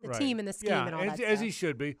the right. team and the scheme and all that stuff. As he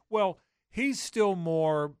should be. Well, he's still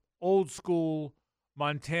more old school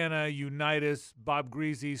Montana, Unitas, Bob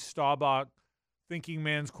Greasy, Staubach, thinking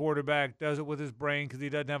man's quarterback, does it with his brain because he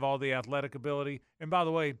doesn't have all the athletic ability. And by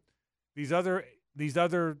the way, these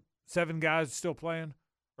other 7 guys still playing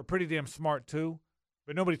are pretty damn smart too,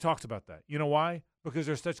 but nobody talks about that. You know why? Because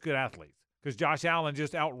they're such good athletes. Because Josh Allen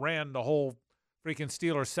just outran the whole freaking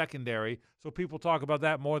Steelers secondary, so people talk about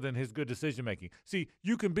that more than his good decision-making. See,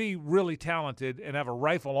 you can be really talented and have a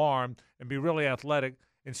rifle arm and be really athletic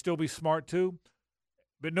and still be smart too,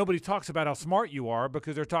 but nobody talks about how smart you are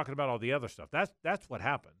because they're talking about all the other stuff. That's what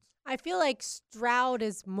happens. I feel like Stroud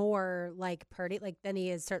is more like Purdy, than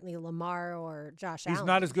he is certainly Lamar or Josh Allen. He's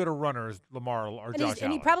not as good a runner as Lamar or Josh Allen.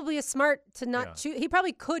 And he probably is smart to not choose. He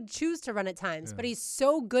probably could choose to run at times, but he's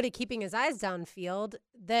so good at keeping his eyes downfield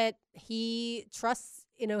that he trusts,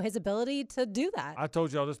 his ability to do that. I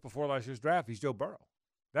told y'all this before last year's draft. He's Joe Burrow.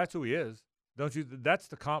 That's who he is. Don't you? That's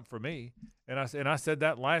the comp for me. And I said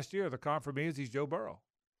that last year. The comp for me is he's Joe Burrow.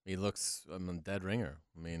 He looks a dead ringer.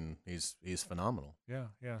 I mean, he's phenomenal.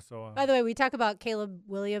 Yeah. So By the way, we talk about Caleb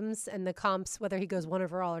Williams and the comps, whether he goes one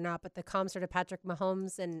overall or not, but the comps are to Patrick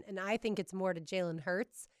Mahomes, and I think it's more to Jalen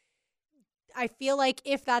Hurts. I feel like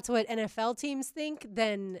if that's what NFL teams think,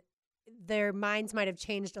 then their minds might have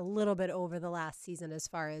changed a little bit over the last season as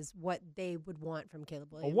far as what they would want from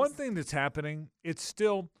Caleb Williams. one thing that's happening, it's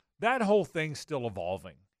still that whole thing's still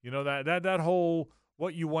evolving. You know, that whole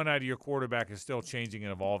what you want out of your quarterback is still changing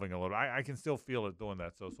and evolving a little. I can still feel it doing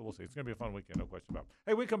that. So we'll see. It's going to be a fun weekend, no question about it.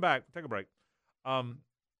 Hey, we come back. Take a break.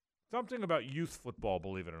 Something about youth football,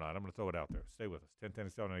 believe it or not. I'm going to throw it out there. Stay with us.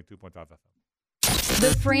 1010 92.5 FM.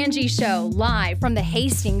 The Frangie Show, live from the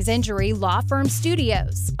Hastings Injury Law Firm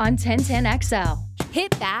Studios on 1010XL.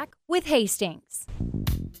 Hit back with Hastings.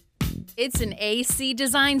 It's an AC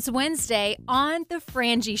Designs Wednesday on The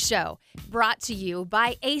Frangie Show, brought to you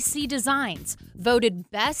by AC Designs, voted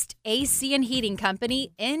best AC and heating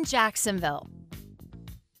company in Jacksonville.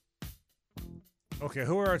 Okay,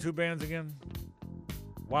 who are our two bands again?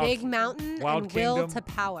 Big Mountain Wild and Kingdom, Will to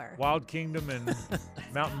Power. Wild Kingdom and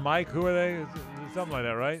Mountain Mike. Who are they? Something like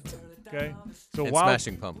that, right? Okay. So And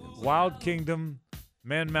Smashing Pumpkins. Wild Kingdom,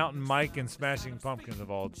 Man Mountain Mike, and Smashing Pumpkins have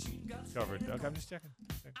all covered. Okay, I'm just checking.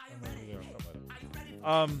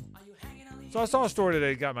 So I saw a story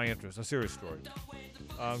today that got my interest, a serious story.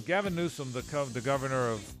 Gavin Newsom, the governor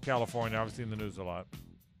of California, obviously in the news a lot,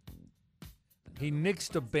 he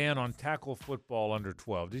nixed a ban on tackle football under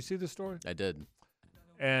 12. Did you see the story? I did.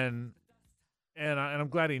 And I'm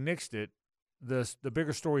glad he nixed it. The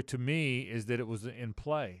bigger story to me is that it was in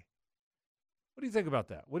play. What do you think about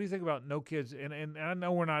that? What do you think about no kids? And I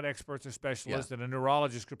know we're not experts or specialists, and a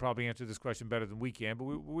neurologist could probably answer this question better than we can, but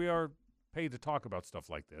we are paid to talk about stuff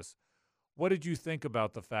like this. What did you think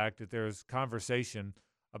about the fact that there's conversation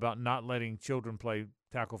about not letting children play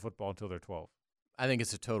tackle football until they're 12? I think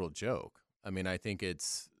it's a total joke. I mean, I think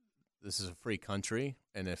this is a free country,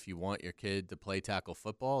 and if you want your kid to play tackle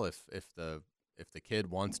football, if the kid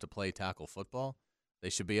wants to play tackle football, they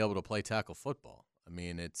should be able to play tackle football. I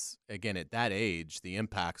mean, it's, again, at that age, the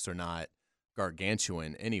impacts are not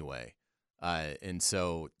gargantuan anyway. And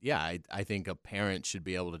so, yeah, I think a parent should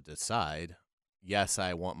be able to decide, yes,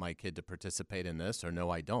 I want my kid to participate in this, or no,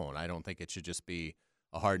 I don't. I don't think it should just be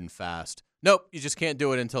a hard and fast, nope, you just can't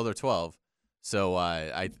do it until they're 12. So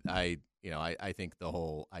I think the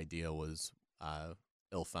whole idea was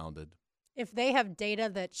ill-founded. If they have data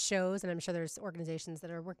that shows, and I'm sure there's organizations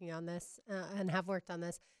that are working on this and have worked on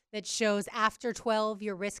this, that shows after 12,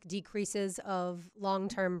 your risk decreases of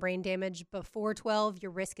long-term brain damage. Before 12,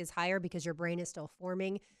 your risk is higher because your brain is still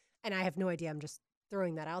forming. And I have no idea. I'm just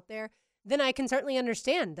throwing that out there. Then I can certainly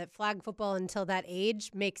understand that flag football until that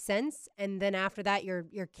age makes sense. And then after that, your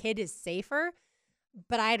kid is safer.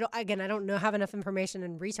 But I don't have enough information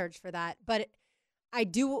and research for that. But I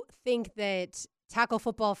do think that tackle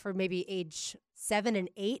football for maybe age 7 and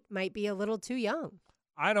 8 might be a little too young.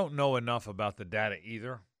 I don't know enough about the data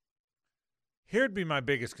either. Here'd be my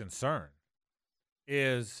biggest concern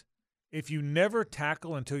is if you never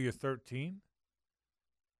tackle until you're 13,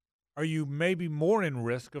 are you maybe more in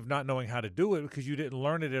risk of not knowing how to do it because you didn't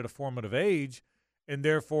learn it at a formative age, and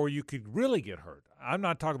therefore you could really get hurt? I'm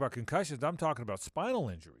not talking about concussions. I'm talking about spinal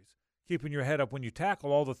injuries, keeping your head up when you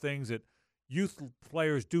tackle, all the things that youth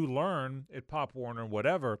players do learn at Pop Warner and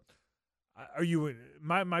whatever. Are you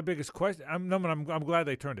my biggest question? I'm glad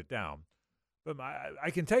they turned it down. But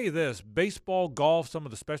I can tell you this, baseball, golf, some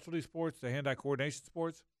of the specialty sports, the hand-eye coordination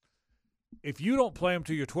sports, if you don't play them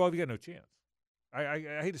till you're 12, you got no chance.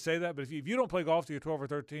 I hate to say that, but if you don't play golf till you're 12 or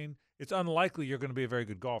 13, it's unlikely you're going to be a very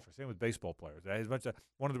good golfer. Same with baseball players.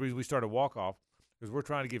 One of the reasons we started walk-off is we're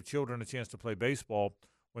trying to give children a chance to play baseball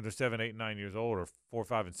when they're 7, 8, 9 years old, or 4,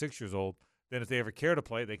 5, and 6 years old. Then if they ever care to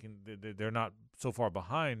play, they're not so far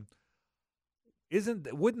behind.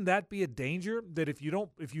 Wouldn't that be a danger that if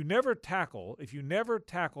you never tackle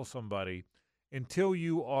somebody until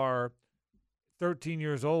you are 13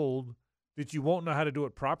 years old, that you won't know how to do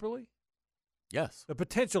it properly? Yes.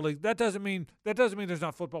 Potentially, that doesn't mean there's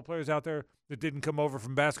not football players out there that didn't come over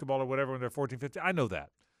from basketball or whatever when they're 14, 15. I know that.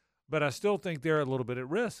 But I still think they're a little bit at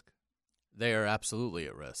risk. They are absolutely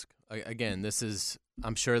at risk. Again,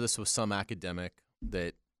 I'm sure this was some academic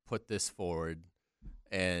that put this forward,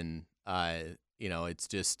 and it's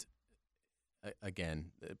just,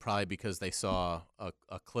 again, probably because they saw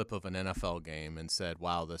a clip of an NFL game and said,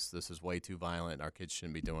 wow, this is way too violent. Our kids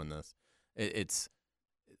shouldn't be doing this. It's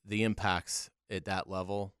the impacts at that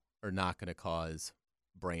level are not going to cause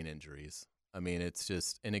brain injuries. I mean, it's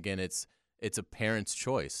just, and again, it's a parent's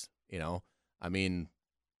choice. I mean,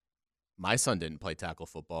 my son didn't play tackle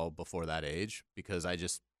football before that age because I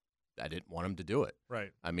just didn't want him to do it.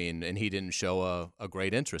 Right. I mean, and he didn't show a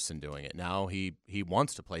great interest in doing it. Now he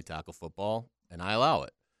wants to play tackle football, and I allow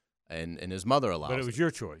it, and his mother allows it. But it was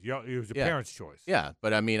your choice. It was your parents' choice. Yeah,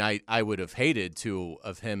 but I mean, I would have hated to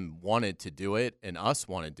of him wanted to do it and us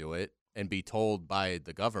want to do it and be told by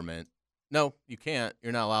the government, no, you can't.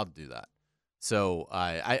 You're not allowed to do that. So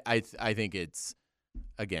I think it's,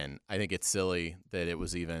 again, I think it's silly that it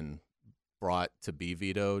was even brought to be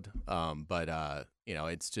vetoed. But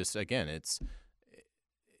it's just, again,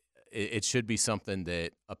 it should be something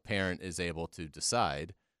that a parent is able to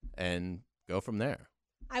decide and go from there.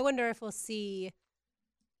 I wonder if we'll see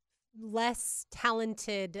less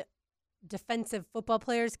talented defensive football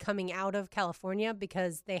players coming out of California,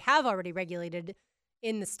 because they have already regulated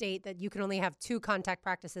in the state that you can only have 2 contact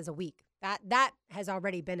practices a week. That has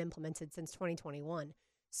already been implemented since 2021.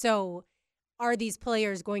 So are these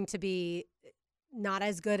players going to be not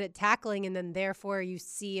as good at tackling, and then therefore you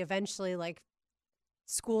see eventually like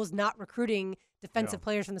schools not recruiting defensive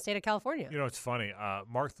players from the state of California? You know, it's funny.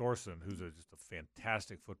 Mark Thorson, who's just a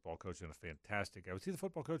fantastic football coach and a fantastic guy. Was he the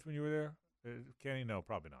football coach when you were there? Kenny? No,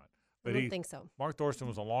 probably not. But I don't think so. Mark Thorson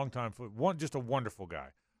was a long-time just a wonderful guy.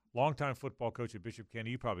 Long-time football coach at Bishop Kenny.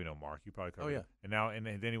 You probably know Mark. You probably covered him. And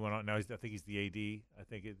then he went on. Now I think he's the AD. I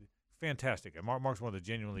think fantastic. And Mark's one of the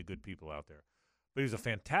genuinely good people out there. But he's a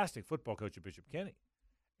fantastic football coach at Bishop Kenny.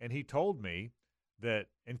 And he told me that,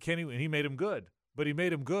 and he made him good. But he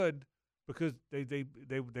made him good because they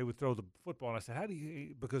would throw the football. And I said,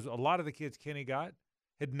 because a lot of the kids Kenny got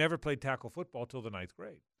had never played tackle football till the 9th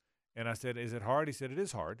grade. And I said, is it hard? He said, it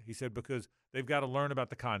is hard. He said, because they've got to learn about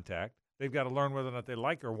the contact. They've got to learn whether or not they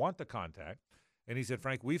like or want the contact. And he said,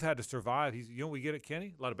 Frank, we've had to survive. We get at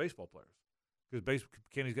Kenny? A lot of baseball players. Because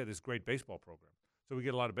Kenny's got this great baseball program. So we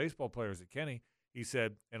get a lot of baseball players at Kenny. He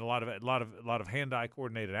said, and a lot of hand-eye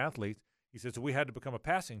coordinated athletes. He said, so we had to become a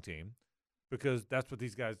passing team because that's what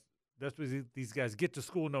these guys get to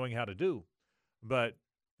school knowing how to do. But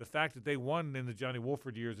the fact that they won in the Johnny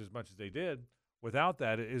Wolford years as much as they did, without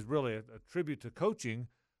that, is really a tribute to coaching,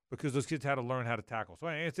 because those kids had to learn how to tackle. So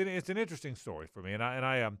it's an interesting story for me, and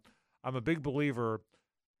I'm a big believer,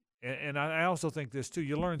 and I also think this too.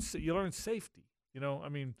 You learn safety. You know, I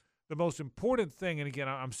mean, the most important thing. And again,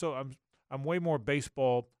 I'm way more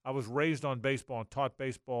baseball. I was raised on baseball and taught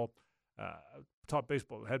baseball.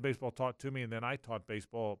 Had baseball taught to me, and then I taught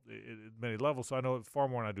baseball at many levels. So I know it far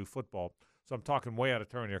more than I do football. So I'm talking way out of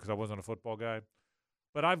turn here because I wasn't a football guy.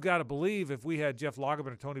 But I've got to believe if we had Jeff Lagerbin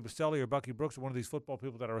or Tony Baselli or Bucky Brooks or one of these football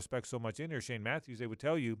people that I respect so much in here, Shane Matthews, they would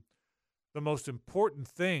tell you the most important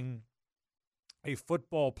thing a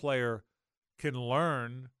football player can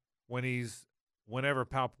learn whenever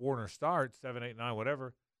Pop Warner starts, 7, 8, 9,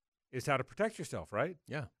 whatever, is how to protect yourself, right?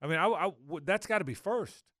 Yeah. I mean, that's got to be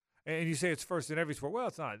first. And you say it's first in every sport. Well,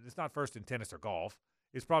 it's not. It's not first in tennis or golf.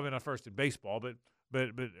 It's probably not first in baseball, but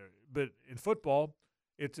in football,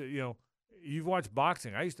 it's You've watched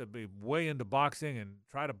boxing. I used to be way into boxing and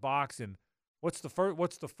try to box. And what's the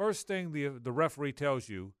first thing the referee tells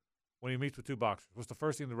you when he meets with 2 boxers? What's the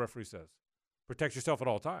first thing the referee says? Protect yourself at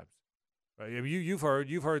all times. Right? I mean, you've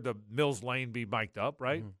heard the Mills lane be mic'd up,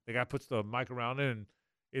 right? Mm-hmm. The guy puts the mic around it, and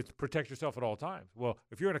it's protect yourself at all times. Well,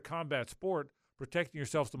 if you're in a combat sport, protecting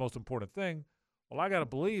yourself is the most important thing. Well, I got to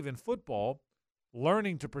believe in football,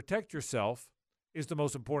 learning to protect yourself is the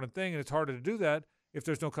most important thing, and it's harder to do that if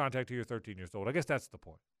there's no contact till you're 13 years old. I guess that's the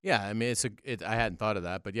point. Yeah, I mean, I hadn't thought of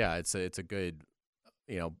that, but yeah, it's a good,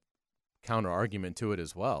 counter argument to it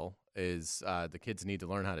as well. Is the kids need to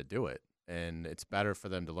learn how to do it, and it's better for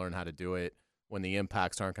them to learn how to do it when the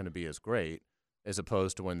impacts aren't going to be as great, as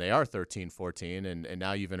opposed to when they are 13, 14, and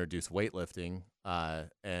now you've introduced weightlifting,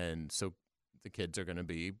 and so the kids are going to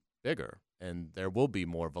be bigger, and there will be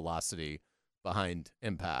more velocity behind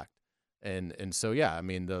impact. And so, yeah, I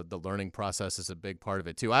mean, the learning process is a big part of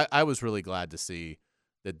it, too. I was really glad to see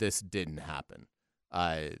that this didn't happen,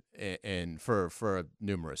 and for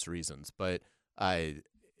numerous reasons. But so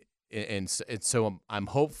I'm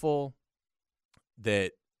hopeful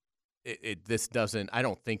that this doesn't – I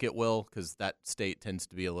don't think it will, because that state tends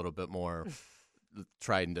to be a little bit more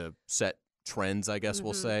trying to set trends, I guess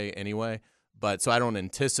we'll say, anyway. But so I don't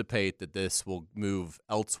anticipate that this will move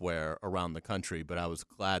elsewhere around the country, but I was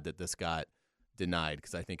glad that this got denied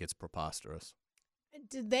because I think it's preposterous.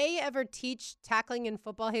 Did they ever teach tackling in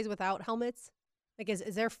football, Hayes, without helmets? Like, is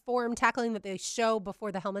there form tackling that they show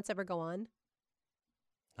before the helmets ever go on?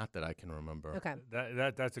 Not that I can remember. Okay.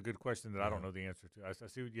 That's a good question that I don't know the answer to. I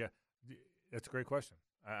see. Yeah, that's a great question.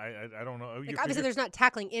 I don't know. Like, obviously, there's not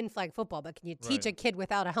tackling in flag football, but can you teach a kid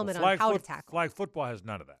without a helmet on how to tackle? Flag football has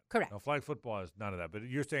none of that. Correct. No, flag football has none of that. But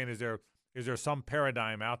you're saying, is there Is there some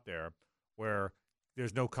paradigm out there where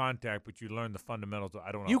there's no contact, but you learn the fundamentals?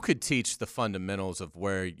 I don't know. You could teach the fundamentals of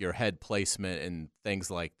where your head placement and things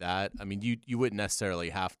like that. I mean, you wouldn't necessarily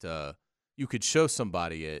have to. You could show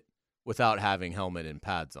somebody it without having helmet and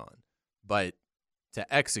pads on, but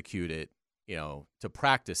to execute it, to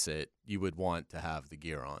practice it, you would want to have the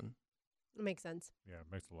gear on. It makes sense. Yeah, it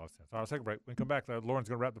makes a lot of sense. All right, let's take a break. When we come back, Lauren's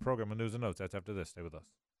going to wrap the program with news and notes. That's after this. Stay with us.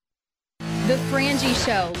 The Frangie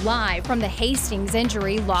Show, live from the Hastings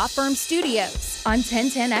Injury Law Firm Studios on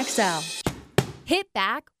 1010XL. Hit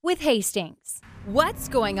back with Hastings. What's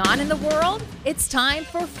going on in the world? It's time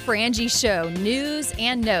for Frangie Show news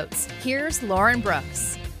and notes. Here's Lauren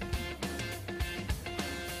Brooks.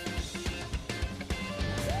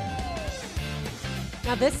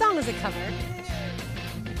 Now, this song is a cover,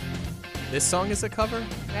 This song is a cover?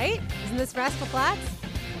 right? Isn't this Rascal Flatts?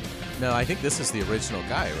 No, I think this is the original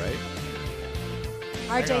guy, right?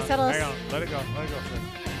 RJ, settle us. Hang on. Let it go. Life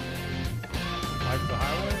the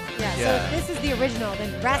highway? Yeah, Yeah. so if this is the original,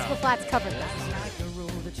 then Rascal Flatts covered that.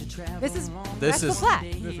 This is This Rascal is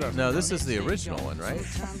Flatts. No, this is the original one, right?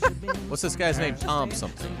 What's this guy's name? Tom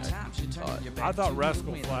something. I thought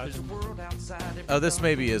Rascal Flatts. Oh, this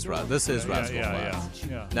maybe is This is Rascal Yeah.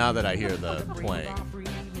 Flatts. Now that I hear the playing.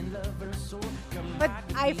 But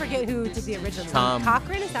I forget who did the original. Tom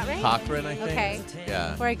Cochran, is that right? Cochran, I think. Okay.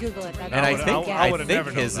 Yeah. Before I Google it. That's And I what think get. I would've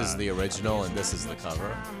never known his is that. the original and this is the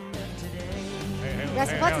cover.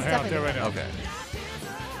 Rascal Flatts is hang on, definitely right now. Okay.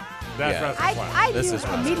 That's Yeah. Rascal Flatts. I This knew is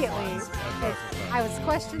Rascal immediately. That's Rascal Flatts. I was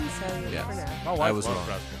questioned, so you Yes. never know. My wife I was loves wrong.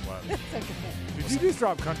 Rascal Flatts. It's okay. Did you just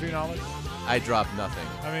drop country knowledge? I dropped nothing.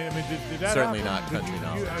 I mean, did that Certainly happen? not country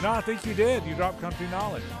knowledge. No, I think you did. You dropped country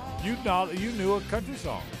knowledge. You knew a country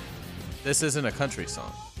song This isn't a country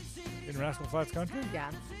song. in Rascal Flatts country. Yeah.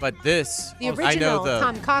 But this, The I know original the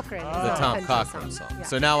Tom Cochran. is the a Tom country Cochran song. Yeah.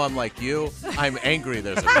 So now I'm like you. I'm angry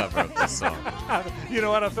there's a cover of this song. You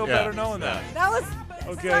know what? I feel Yeah, better knowing that. That was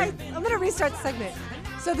Okay. Sorry, I'm gonna restart the segment.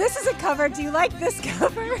 So this is a cover. Do you like this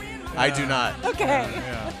cover? I do not. Okay.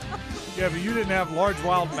 Yeah, but you didn't have Large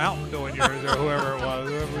Wild Mountain doing yours or whoever it was.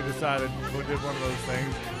 Whoever we decided who did one of those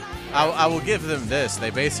things. I will give them this.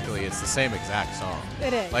 It's the same exact song.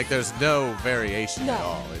 It is. Like there's no variation No. at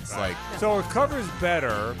all. It's like So a cover's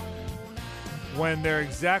better when they're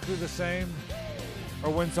exactly the same or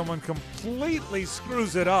when someone completely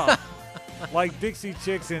screws it up. Like Dixie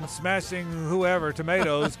Chicks and Smashing Whoever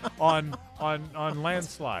Tomatoes on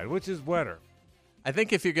Landslide, which is better. I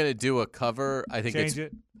think if you're gonna do a cover, I think Change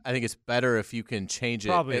it. I think it's better if you can change it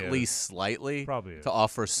Probably at is. least slightly Probably is. to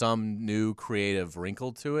offer some new creative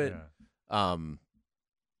wrinkle to it. Yeah. I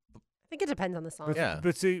think it depends on the song. Yeah.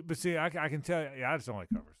 But see, I can tell you, I just don't like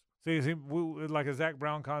covers. See, like a Zach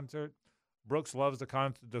Brown concert, Brooks loves the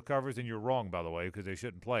covers, and you're wrong, by the way, because they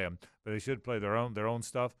shouldn't play them, but they should play their own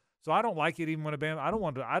stuff. So I don't like it even when a band. I don't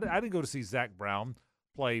want to. I didn't go to see Zach Brown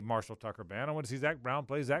play Marshall Tucker Band. I went to see Zach Brown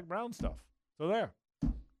play Zach Brown stuff. So there.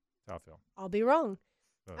 That's how I feel. I'll be wrong.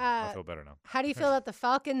 So I feel better now. How do you feel about the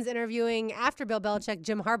Falcons interviewing after Bill Belichick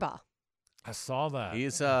Jim Harbaugh? I saw that.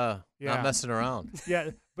 He's Yeah. not messing around.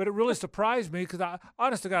 Yeah, but it really surprised me because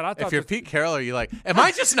honest to God, I thought If you're that- Pete Carroll, are you like, am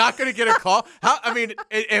I just not going to get a call? I mean,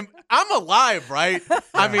 I'm alive, right?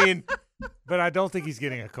 I mean, But I don't think he's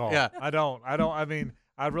getting a call. Yeah. I don't. I mean,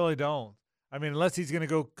 I really don't. I mean, unless he's going to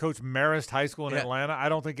go coach Marist High School in Yeah. Atlanta, I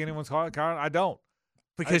don't think anyone's calling. I don't.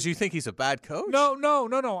 because you think he's a bad coach? No.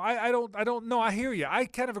 I don't. No, I hear you. I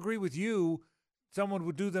kind of agree with you. Someone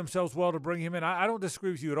would do themselves well to bring him in. I don't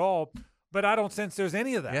disagree with you at all. But I don't sense there's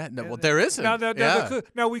any of that. Yeah, no, well, there isn't.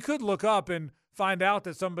 Now we could look up and find out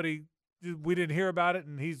that somebody we didn't hear about it,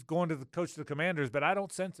 and he's going to the coach of the Commanders. But I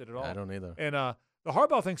don't sense it at all. I don't either. And the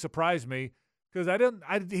Harbaugh thing surprised me because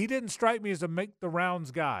he didn't strike me as a make the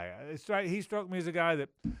rounds guy. He struck me as a guy that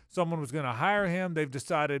someone was going to hire him. They've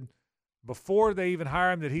decided before they even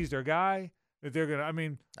hire him that he's their guy. That they're going to. I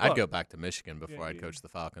mean, I'd look, go back to Michigan before Yeah, I'd coach the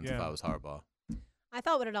Falcons yeah. if I was Harbaugh. I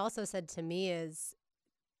thought what it also said to me is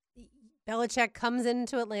Belichick comes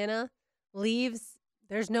into Atlanta, leaves,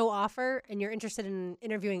 there's no offer, and you're interested in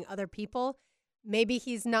interviewing other people. Maybe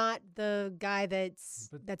he's not the guy that's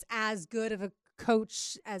as good of a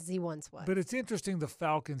coach as he once was. But it's interesting the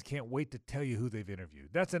Falcons can't wait to tell you who they've interviewed.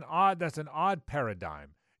 That's an odd paradigm.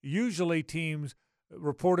 Usually teams,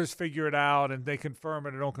 reporters figure it out and they confirm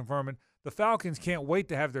it or don't confirm it. The Falcons can't wait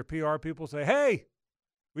to have their PR people say, hey,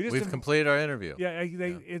 We've completed our interview. Yeah,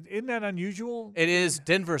 isn't that unusual? It is.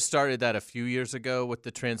 Denver started that a few years ago with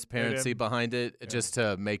the transparency behind it, Yeah. just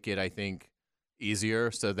to make it, I think, easier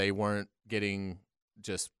so they weren't getting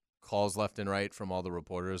just calls left and right from all the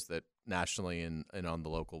reporters that nationally and on the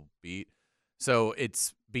local beat. So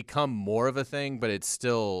it's become more of a thing, but it's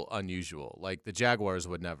still unusual. Like the Jaguars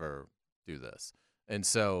would never do this. And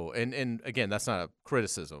so, and again, that's not a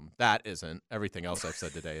criticism. That isn't. Everything else I've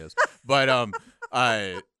said today is. But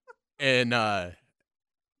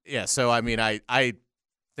yeah. So I mean, I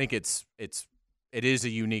think it is a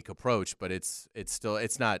unique approach, but it's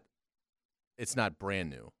not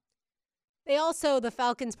brand new. They also, the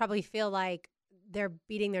Falcons probably feel like they're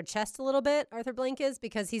beating their chest a little bit, Arthur Blank is,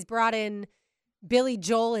 because he's brought in Billy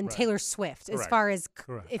Joel and Taylor Swift as far as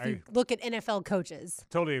if you look at NFL coaches.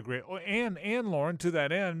 Totally agree. Oh, and Lauren, to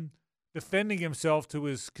that end, defending himself to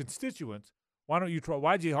his constituents.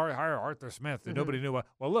 Why'd you hire Arthur Smith? And nobody knew.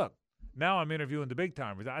 Well, look, now I'm interviewing the big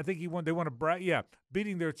timers. I think they want to brag,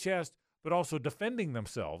 beating their chest, but also defending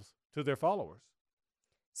themselves to their followers.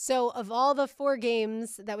 So of all the 4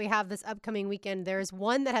 games that we have this upcoming weekend, there's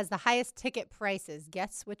one that has the highest ticket prices.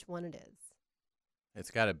 Guess which one it is?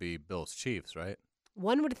 It's got to be Bills Chiefs, right?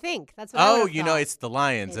 One would think. That's what I would have thought. It's the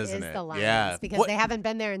Lions, isn't it? It is the Lions, yeah, because they haven't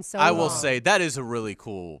been there in so long. I will say that is a really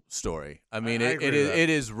cool story. I mean, it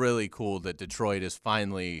is really cool that Detroit is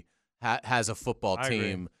finally has a football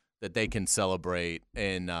team that they can celebrate,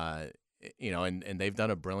 and and they've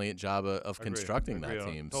done a brilliant job of constructing that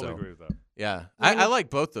team. Totally agree with that. Yeah, I like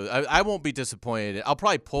both those. I won't be disappointed. I'll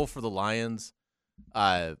probably pull for the Lions.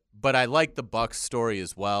 But I like the Bucs story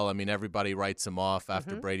as well. I mean, everybody writes them off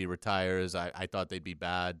after Brady retires. I thought they'd be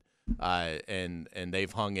bad, and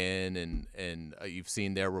they've hung in, and you've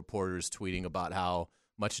seen their reporters tweeting about how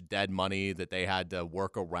much dead money that they had to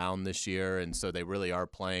work around this year, and so they really are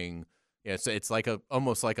playing. It's like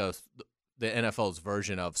almost like the NFL's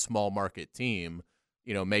version of small market team.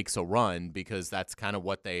 Makes a run because that's kind of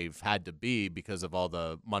what they've had to be because of all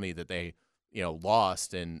the money that they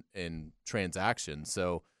lost in transactions.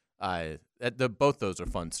 So both those are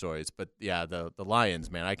fun stories. But yeah, the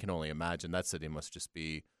Lions, man, I can only imagine that city must just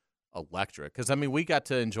be electric. Because I mean, we got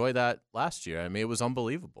to enjoy that last year. I mean, it was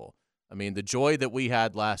unbelievable. I mean, the joy that we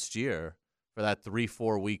had last year for that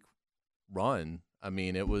 3-4 week run. I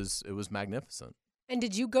mean, it was magnificent. And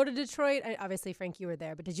did you go to Detroit? Obviously, Frank, you were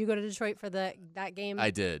there, but did you go to Detroit for that game? I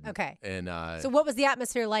did. Okay. And so, what was the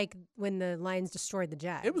atmosphere like when the Lions destroyed the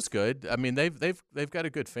Jags? It was good. I mean, they've got a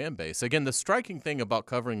good fan base. Again, the striking thing about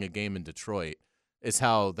covering a game in Detroit is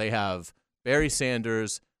how they have Barry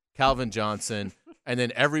Sanders, Calvin Johnson, and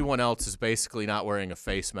then everyone else is basically not wearing a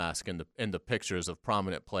face mask in the pictures of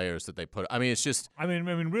prominent players that they put. I mean, it's just. I mean,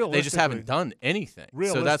 realistically, they just haven't done anything.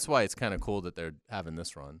 So that's why it's kind of cool that they're having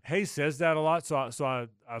this run. Hayes says that a lot. So I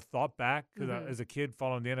thought back as a kid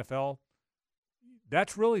following the NFL.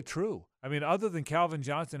 That's really true. I mean, other than Calvin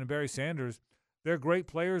Johnson and Barry Sanders, their great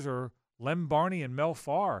players are Lem Barney and Mel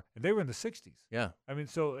Farr, and they were in the 60s. Yeah. I mean,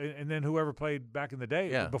 so and then whoever played back in the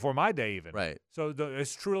day, before my day even. Right. So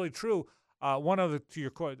it's truly true. One other to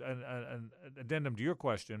your an addendum to your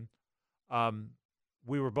question,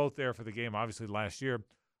 we were both there for the game, obviously last year,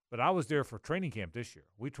 but I was there for training camp this year.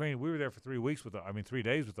 We were there for 3 weeks 3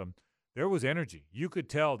 days with them. There was energy. You could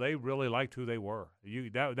tell they really liked who they were.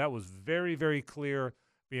 That was very, very clear.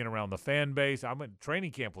 Being around the fan base,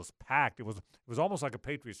 training camp was packed. It was almost like a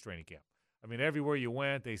Patriots training camp. I mean, everywhere you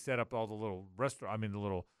went, they set up all the little the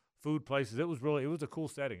little food places. It was a cool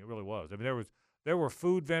setting. It really was. I mean, there were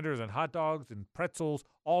food vendors and hot dogs and pretzels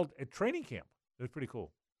all at training camp. It was pretty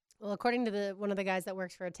cool. Well, according to one of the guys that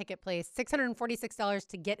works for a ticket place, $646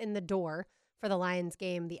 to get in the door for the Lions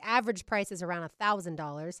game. The average price is around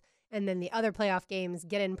 $1,000, and then the other playoff games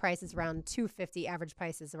get-in price is around $250. Average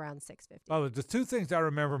price is around $650. Oh, the two things I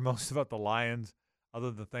remember most about the Lions, other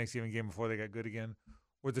than the Thanksgiving game before they got good again,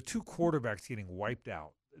 were the two quarterbacks getting wiped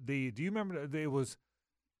out. Do you remember? It was.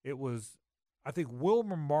 I think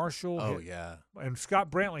Wilmer Marshall and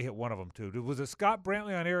Scott Brantley hit one of them, too. Was it Scott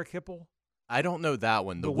Brantley on Eric Hipple? I don't know that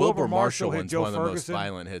one. The Wilbur Marshall one's one of the most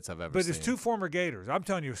violent hits I've ever seen. But it's two former Gators. I'm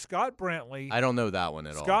telling you, Scott Brantley. I don't know that one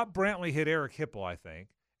at all. Scott Brantley hit Eric Hipple, I think.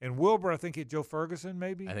 And Wilbur, I think, hit Joe Ferguson,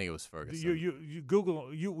 maybe? I think it was Ferguson. You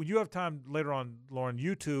Google, you have time later on, Lauren,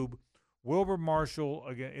 YouTube, Wilbur Marshall,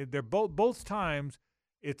 again, they're both times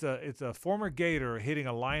it's a former Gator hitting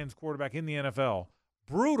a Lions quarterback in the NFL.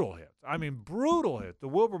 Brutal hits. I mean, brutal hits. The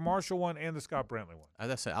Wilbur Marshall one and the Scott Brantley one.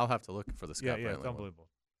 I'll have to look for the Scott Brantley it's unbelievable.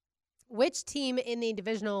 One. Which team in the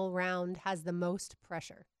divisional round has the most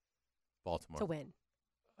pressure? Baltimore. To win.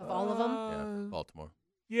 Of all of them? Yeah, Baltimore.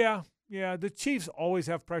 Yeah. The Chiefs always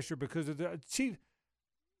have pressure because of the Chiefs.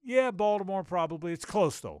 Yeah, Baltimore probably. It's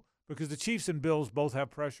close, though, because the Chiefs and Bills both have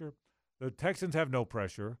pressure. The Texans have no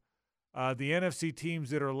pressure. The NFC teams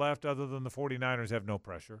that are left, other than the 49ers, have no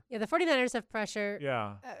pressure. Yeah, the 49ers have pressure.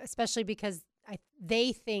 Yeah. Especially because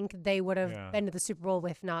they think they would have Yeah. been to the Super Bowl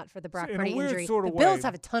if not for the Brock in a Purdy weird injury. sort The of Bills way-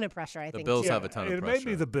 have a ton of pressure, I The think. Bills too. have a ton of It pressure. may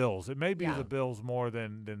be the Bills. It may be Yeah. the Bills more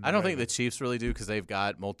than the I don't think the Ravens. Chiefs really do because they've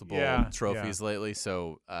got multiple Yeah, trophies lately.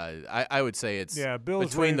 So I would say it's Bills,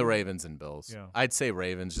 between the Ravens and Bills. Yeah. I'd say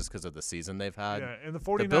Ravens just because of the season they've had. Yeah, and the The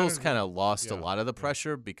 49ers. Bills kind of lost a yeah, lot of the yeah.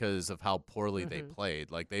 pressure because of how poorly they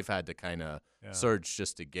played. Like they've had to kind of Yeah. surge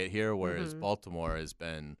just to get here, whereas Baltimore has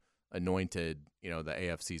been anointed, the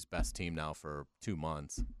AFC's best team now for 2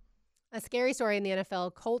 months. A scary story in the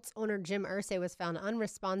NFL. Colts owner Jim Irsay was found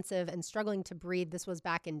unresponsive and struggling to breathe. This was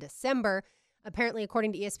back in December. Apparently,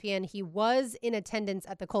 according to ESPN, he was in attendance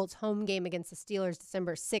at the Colts home game against the Steelers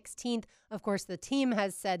December 16th. Of course, the team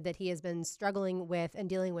has said that he has been struggling with and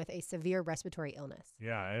dealing with a severe respiratory illness.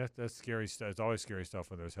 Yeah, that's scary stuff. It's always scary stuff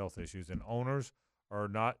when there's health issues. And owners are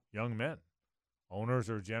not young men. Owners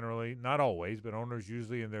are generally, not always, but owners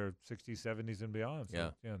usually in their 60s, 70s, and beyond.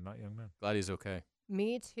 So, yeah, not young men. Glad he's okay.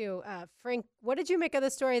 Me too. Frank, what did you make of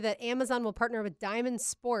the story that Amazon will partner with Diamond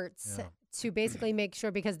Sports Yeah. to basically make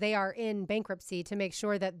sure, because they are in bankruptcy, to make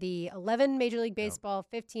sure that the 11 Major League Baseball,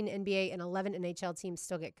 15 NBA, and 11 NHL teams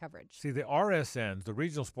still get coverage? See, the RSNs, the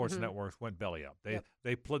regional sports networks, went belly up.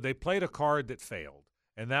 They played a card that failed,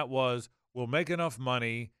 and that was, we'll make enough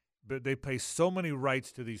money, but they pay so many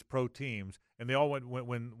rights to these pro teams, and they all went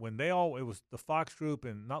when they all, it was the Fox Group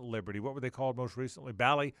and not Liberty. What were they called most recently?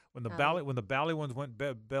 Bally. When the Bally ones went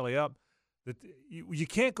belly up, that you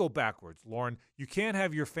can't go backwards, Lauren. You can't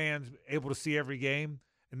have your fans able to see every game,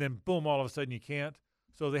 and then boom, all of a sudden you can't.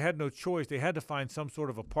 So they had no choice. They had to find some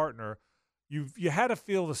sort of a partner. You had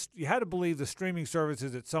to you had to believe the streaming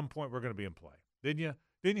services at some point were going to be in play, didn't you?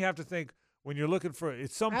 Didn't you have to think when you're looking for at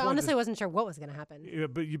some I point? honestly wasn't sure what was going to happen. Yeah,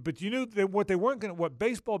 but you knew that what they weren't going to, what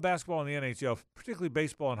baseball, basketball, and the NHL, particularly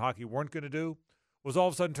baseball and hockey, weren't going to do was all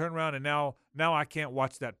of a sudden turn around and now I can't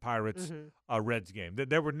watch that Pirates Reds game.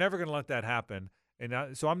 They were never going to let that happen,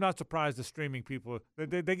 and so I'm not surprised the streaming people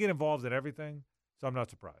they get involved in everything. So I'm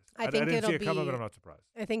not surprised. I didn't see it coming, but I'm not surprised.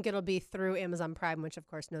 I think it'll be through Amazon Prime, which of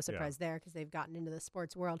course no surprise there because they've gotten into the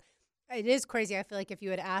sports world. It is crazy. I feel like if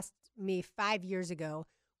you had asked me 5 years ago,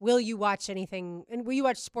 will you watch anything and will you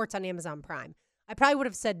watch sports on Amazon Prime? I probably would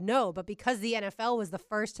have said no, but because the NFL was the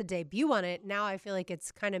first to debut on it, now I feel like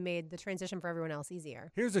it's kind of made the transition for everyone else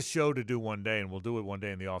easier. Here's a show to do one day, and we'll do it one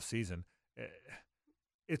day in the off season.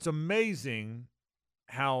 It's amazing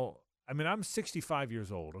how, I mean, I'm 65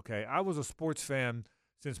 years old, okay? I was a sports fan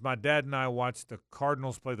since my dad and I watched the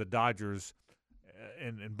Cardinals play the Dodgers,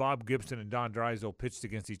 and Bob Gibson and Don Drysdale pitched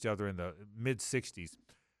against each other in the mid-'60s.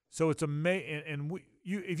 So it's amazing. And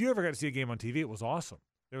if you ever got to see a game on TV, it was awesome.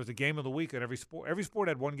 There was a game of the week at every sport. Every sport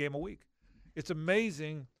had one game a week. It's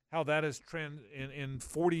amazing how that has trend in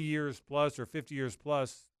 40 years plus or 50 years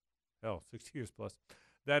plus, 60 years plus,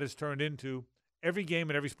 that has turned into every game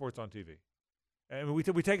and every sport's on TV. And we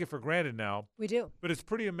take it for granted now. We do. But it's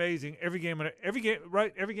pretty amazing. Every game and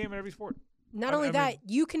every sport. Not only that,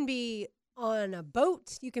 you can be on a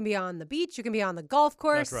boat, you can be on the beach, you can be on the golf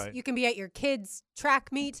course, That's right. you can be at your kids' track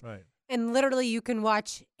meet. Right. And literally, you can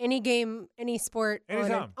watch any game, any sport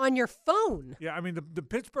on your phone. Yeah, I mean, the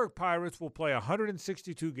Pittsburgh Pirates will play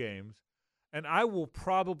 162 games, and I will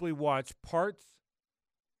probably watch parts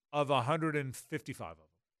of 155 of them.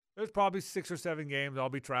 There's probably 6 or 7 games. I'll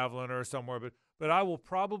be traveling or somewhere, but I will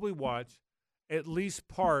probably watch at least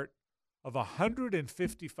part of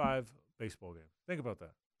 155 baseball games. Think about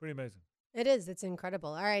that. Pretty amazing. It is. It's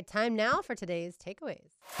incredible. All right, time now for today's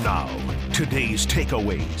takeaways. Now, today's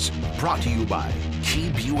takeaways, brought to you by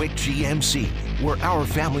Key Buick GMC, where our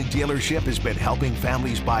family dealership has been helping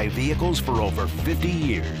families buy vehicles for over 50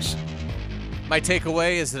 years. My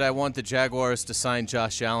takeaway is that I want the Jaguars to sign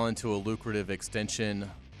Josh Allen to a lucrative extension,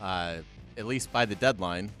 at least by the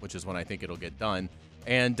deadline, which is when I think it'll get done.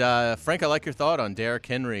 And, Frank, I like your thought on Derrick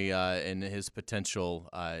Henry and his potential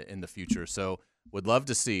in the future. So would love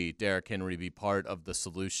to see Derrick Henry be part of the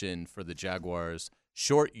solution for the Jaguars'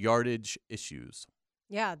 short yardage issues.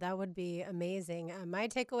 Yeah, that would be amazing. My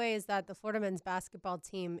takeaway is that the Florida men's basketball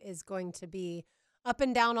team is going to be up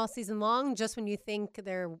and down all season long. Just when you think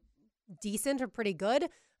they're decent or pretty good,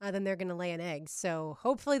 then they're going to lay an egg. So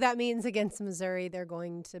hopefully that means against Missouri, they're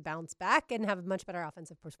going to bounce back and have a much better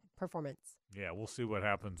offensive performance. Yeah, we'll see what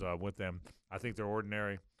happens with them. I think they're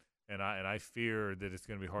ordinary. And I fear that it's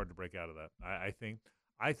going to be hard to break out of that. I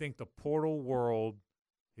think the portal world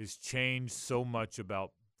has changed so much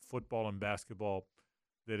about football and basketball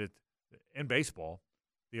and baseball.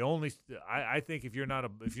 I think if you're not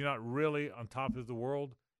really on top of the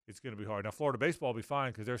world, it's going to be hard. Now, Florida baseball will be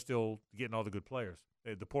fine because they're still getting all the good players.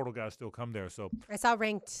 The portal guys still come there. So I saw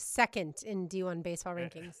ranked second in D1 baseball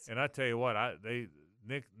rankings. And I tell you what,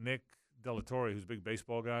 Nick Delatorre, who's a big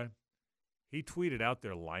baseball guy, he tweeted out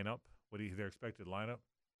their lineup, their expected lineup.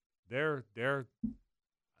 They're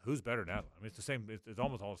who's better than that? I mean, it's the same. It's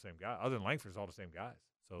almost all the same guy. Other than Langford, it's all the same guys.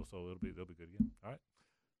 So they'll be good again. All right.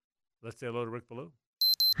 Let's say hello to Rick Ballou.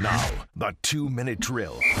 Now, the 2-minute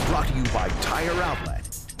drill, brought to you by Tire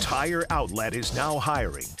Outlet. Tire Outlet is now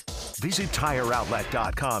hiring. Visit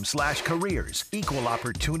tireoutlet.com/careers. Equal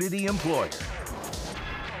opportunity employer.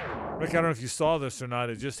 Rick, I don't know if you saw this or not.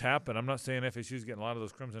 It just happened. I'm not saying FSU's getting a lot of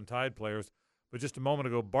those Crimson Tide players, but just a moment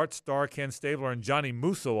ago, Bart Starr, Ken Stabler, and Johnny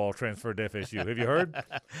Musso all transferred to FSU. Have you heard?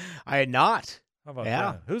 I had not. How about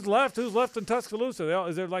that? Who's left? Who's left in Tuscaloosa?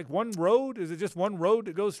 Is there like one road? Is it just one road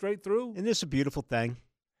that goes straight through? Isn't this a beautiful thing?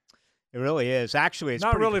 It really is. Actually, it's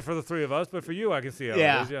not really for the three of us, but for you, I can see how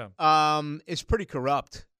it is. Yeah. It's pretty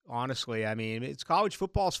corrupt, honestly. I mean, it's college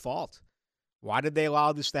football's fault. Why did they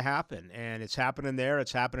allow this to happen? And it's happening there.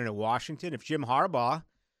 It's happening in Washington. If Jim Harbaugh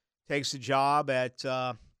takes the job at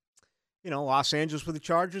Los Angeles with the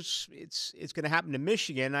Chargers, it's going to happen to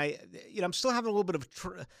Michigan. I'm still having a little bit of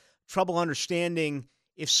trouble understanding.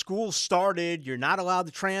 If school started, you're not allowed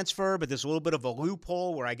to transfer, but there's a little bit of a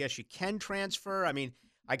loophole where I guess you can transfer. I mean,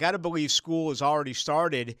 I got to believe school has already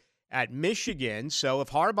started at Michigan. So if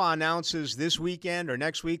Harbaugh announces this weekend or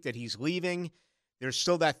next week that he's leaving, there's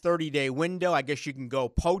still that 30-day window. I guess you can go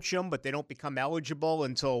poach them, but they don't become eligible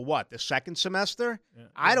until, what, the second semester? Yeah.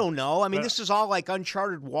 I don't know. I mean, this is all like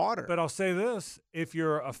uncharted water. But I'll say this. If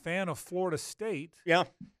you're a fan of Florida State,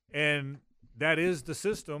 and that is the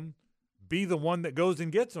system, be the one that goes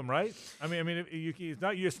and gets them, right? I mean,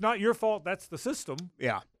 it's not your fault. That's the system.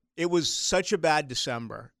 Yeah. It was such a bad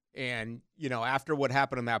December. And, after what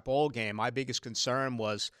happened in that bowl game, my biggest concern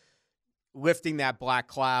was lifting that black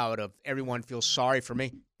cloud of everyone feels sorry for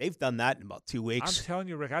me. They've done that in about 2 weeks. I'm telling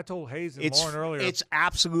you, Rick, I told Hayes and Lauren earlier. It's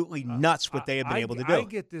absolutely nuts what they have been able to do. I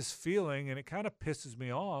get this feeling, and it kind of pisses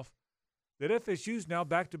me off, that FSU's now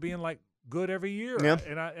back to being like good every year. Yeah.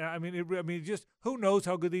 And I mean, just who knows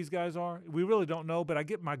how good these guys are? We really don't know,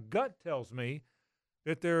 but my gut tells me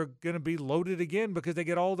that they're going to be loaded again because they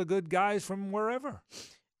get all the good guys from wherever.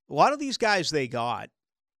 A lot of these guys they got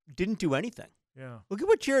didn't do anything. Yeah. Look at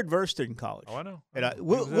what Jared Verse did in college. Oh, I know.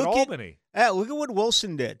 Look at Albany. Look at what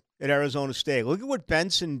Wilson did at Arizona State. Look at what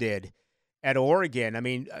Benson did at Oregon. I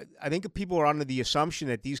mean, I think people are under the assumption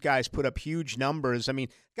that these guys put up huge numbers. I mean,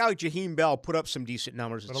 a guy like Jaheim Bell put up some decent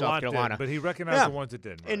numbers in South Carolina. But he recognized the ones that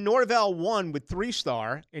didn't. Right? And Norvell won with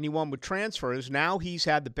 3-star, and he won with transfers. Now he's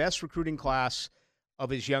had the best recruiting class of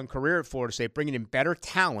his young career at Florida State, bringing in better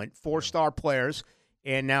talent, 4-star players,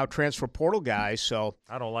 and now transfer portal guys. So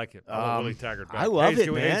I don't like it. I want Willie Taggart back. I love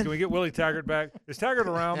it, man. Can we get Willie Taggart back? Is Taggart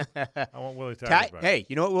around? I want Willie Taggart back. Hey,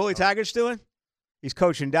 you know what Willie Taggart's doing? He's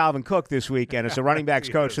coaching Dalvin Cook this weekend as a running backs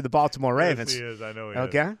coach for the Baltimore Ravens. Yes, he is. I know he is.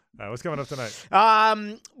 Okay. What's coming up tonight?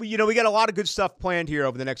 We got a lot of good stuff planned here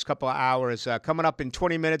over the next couple of hours. Coming up in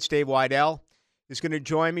 20 minutes, Dave Weidel is going to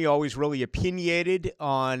join me, always really opinionated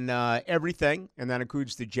on everything, and that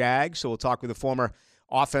includes the Jags. So we'll talk with a former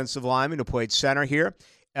offensive lineman who played center here.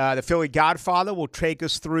 The Philly Godfather will take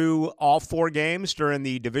us through all 4 games during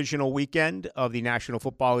the divisional weekend of the National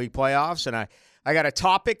Football League playoffs. And I got a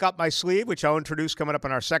topic up my sleeve, which I'll introduce coming up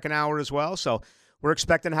in our second hour as well. So we're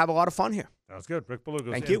expecting to have a lot of fun here. Sounds good. Rick Ballou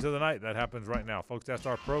goes Thank you. into the night. That happens right now. Folks, that's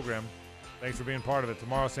our program. Thanks for being part of it.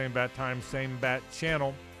 Tomorrow, same bat time, same bat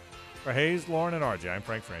channel. For Hayes, Lauren, and RJ, I'm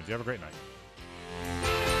Frank Frangie. Have a great night.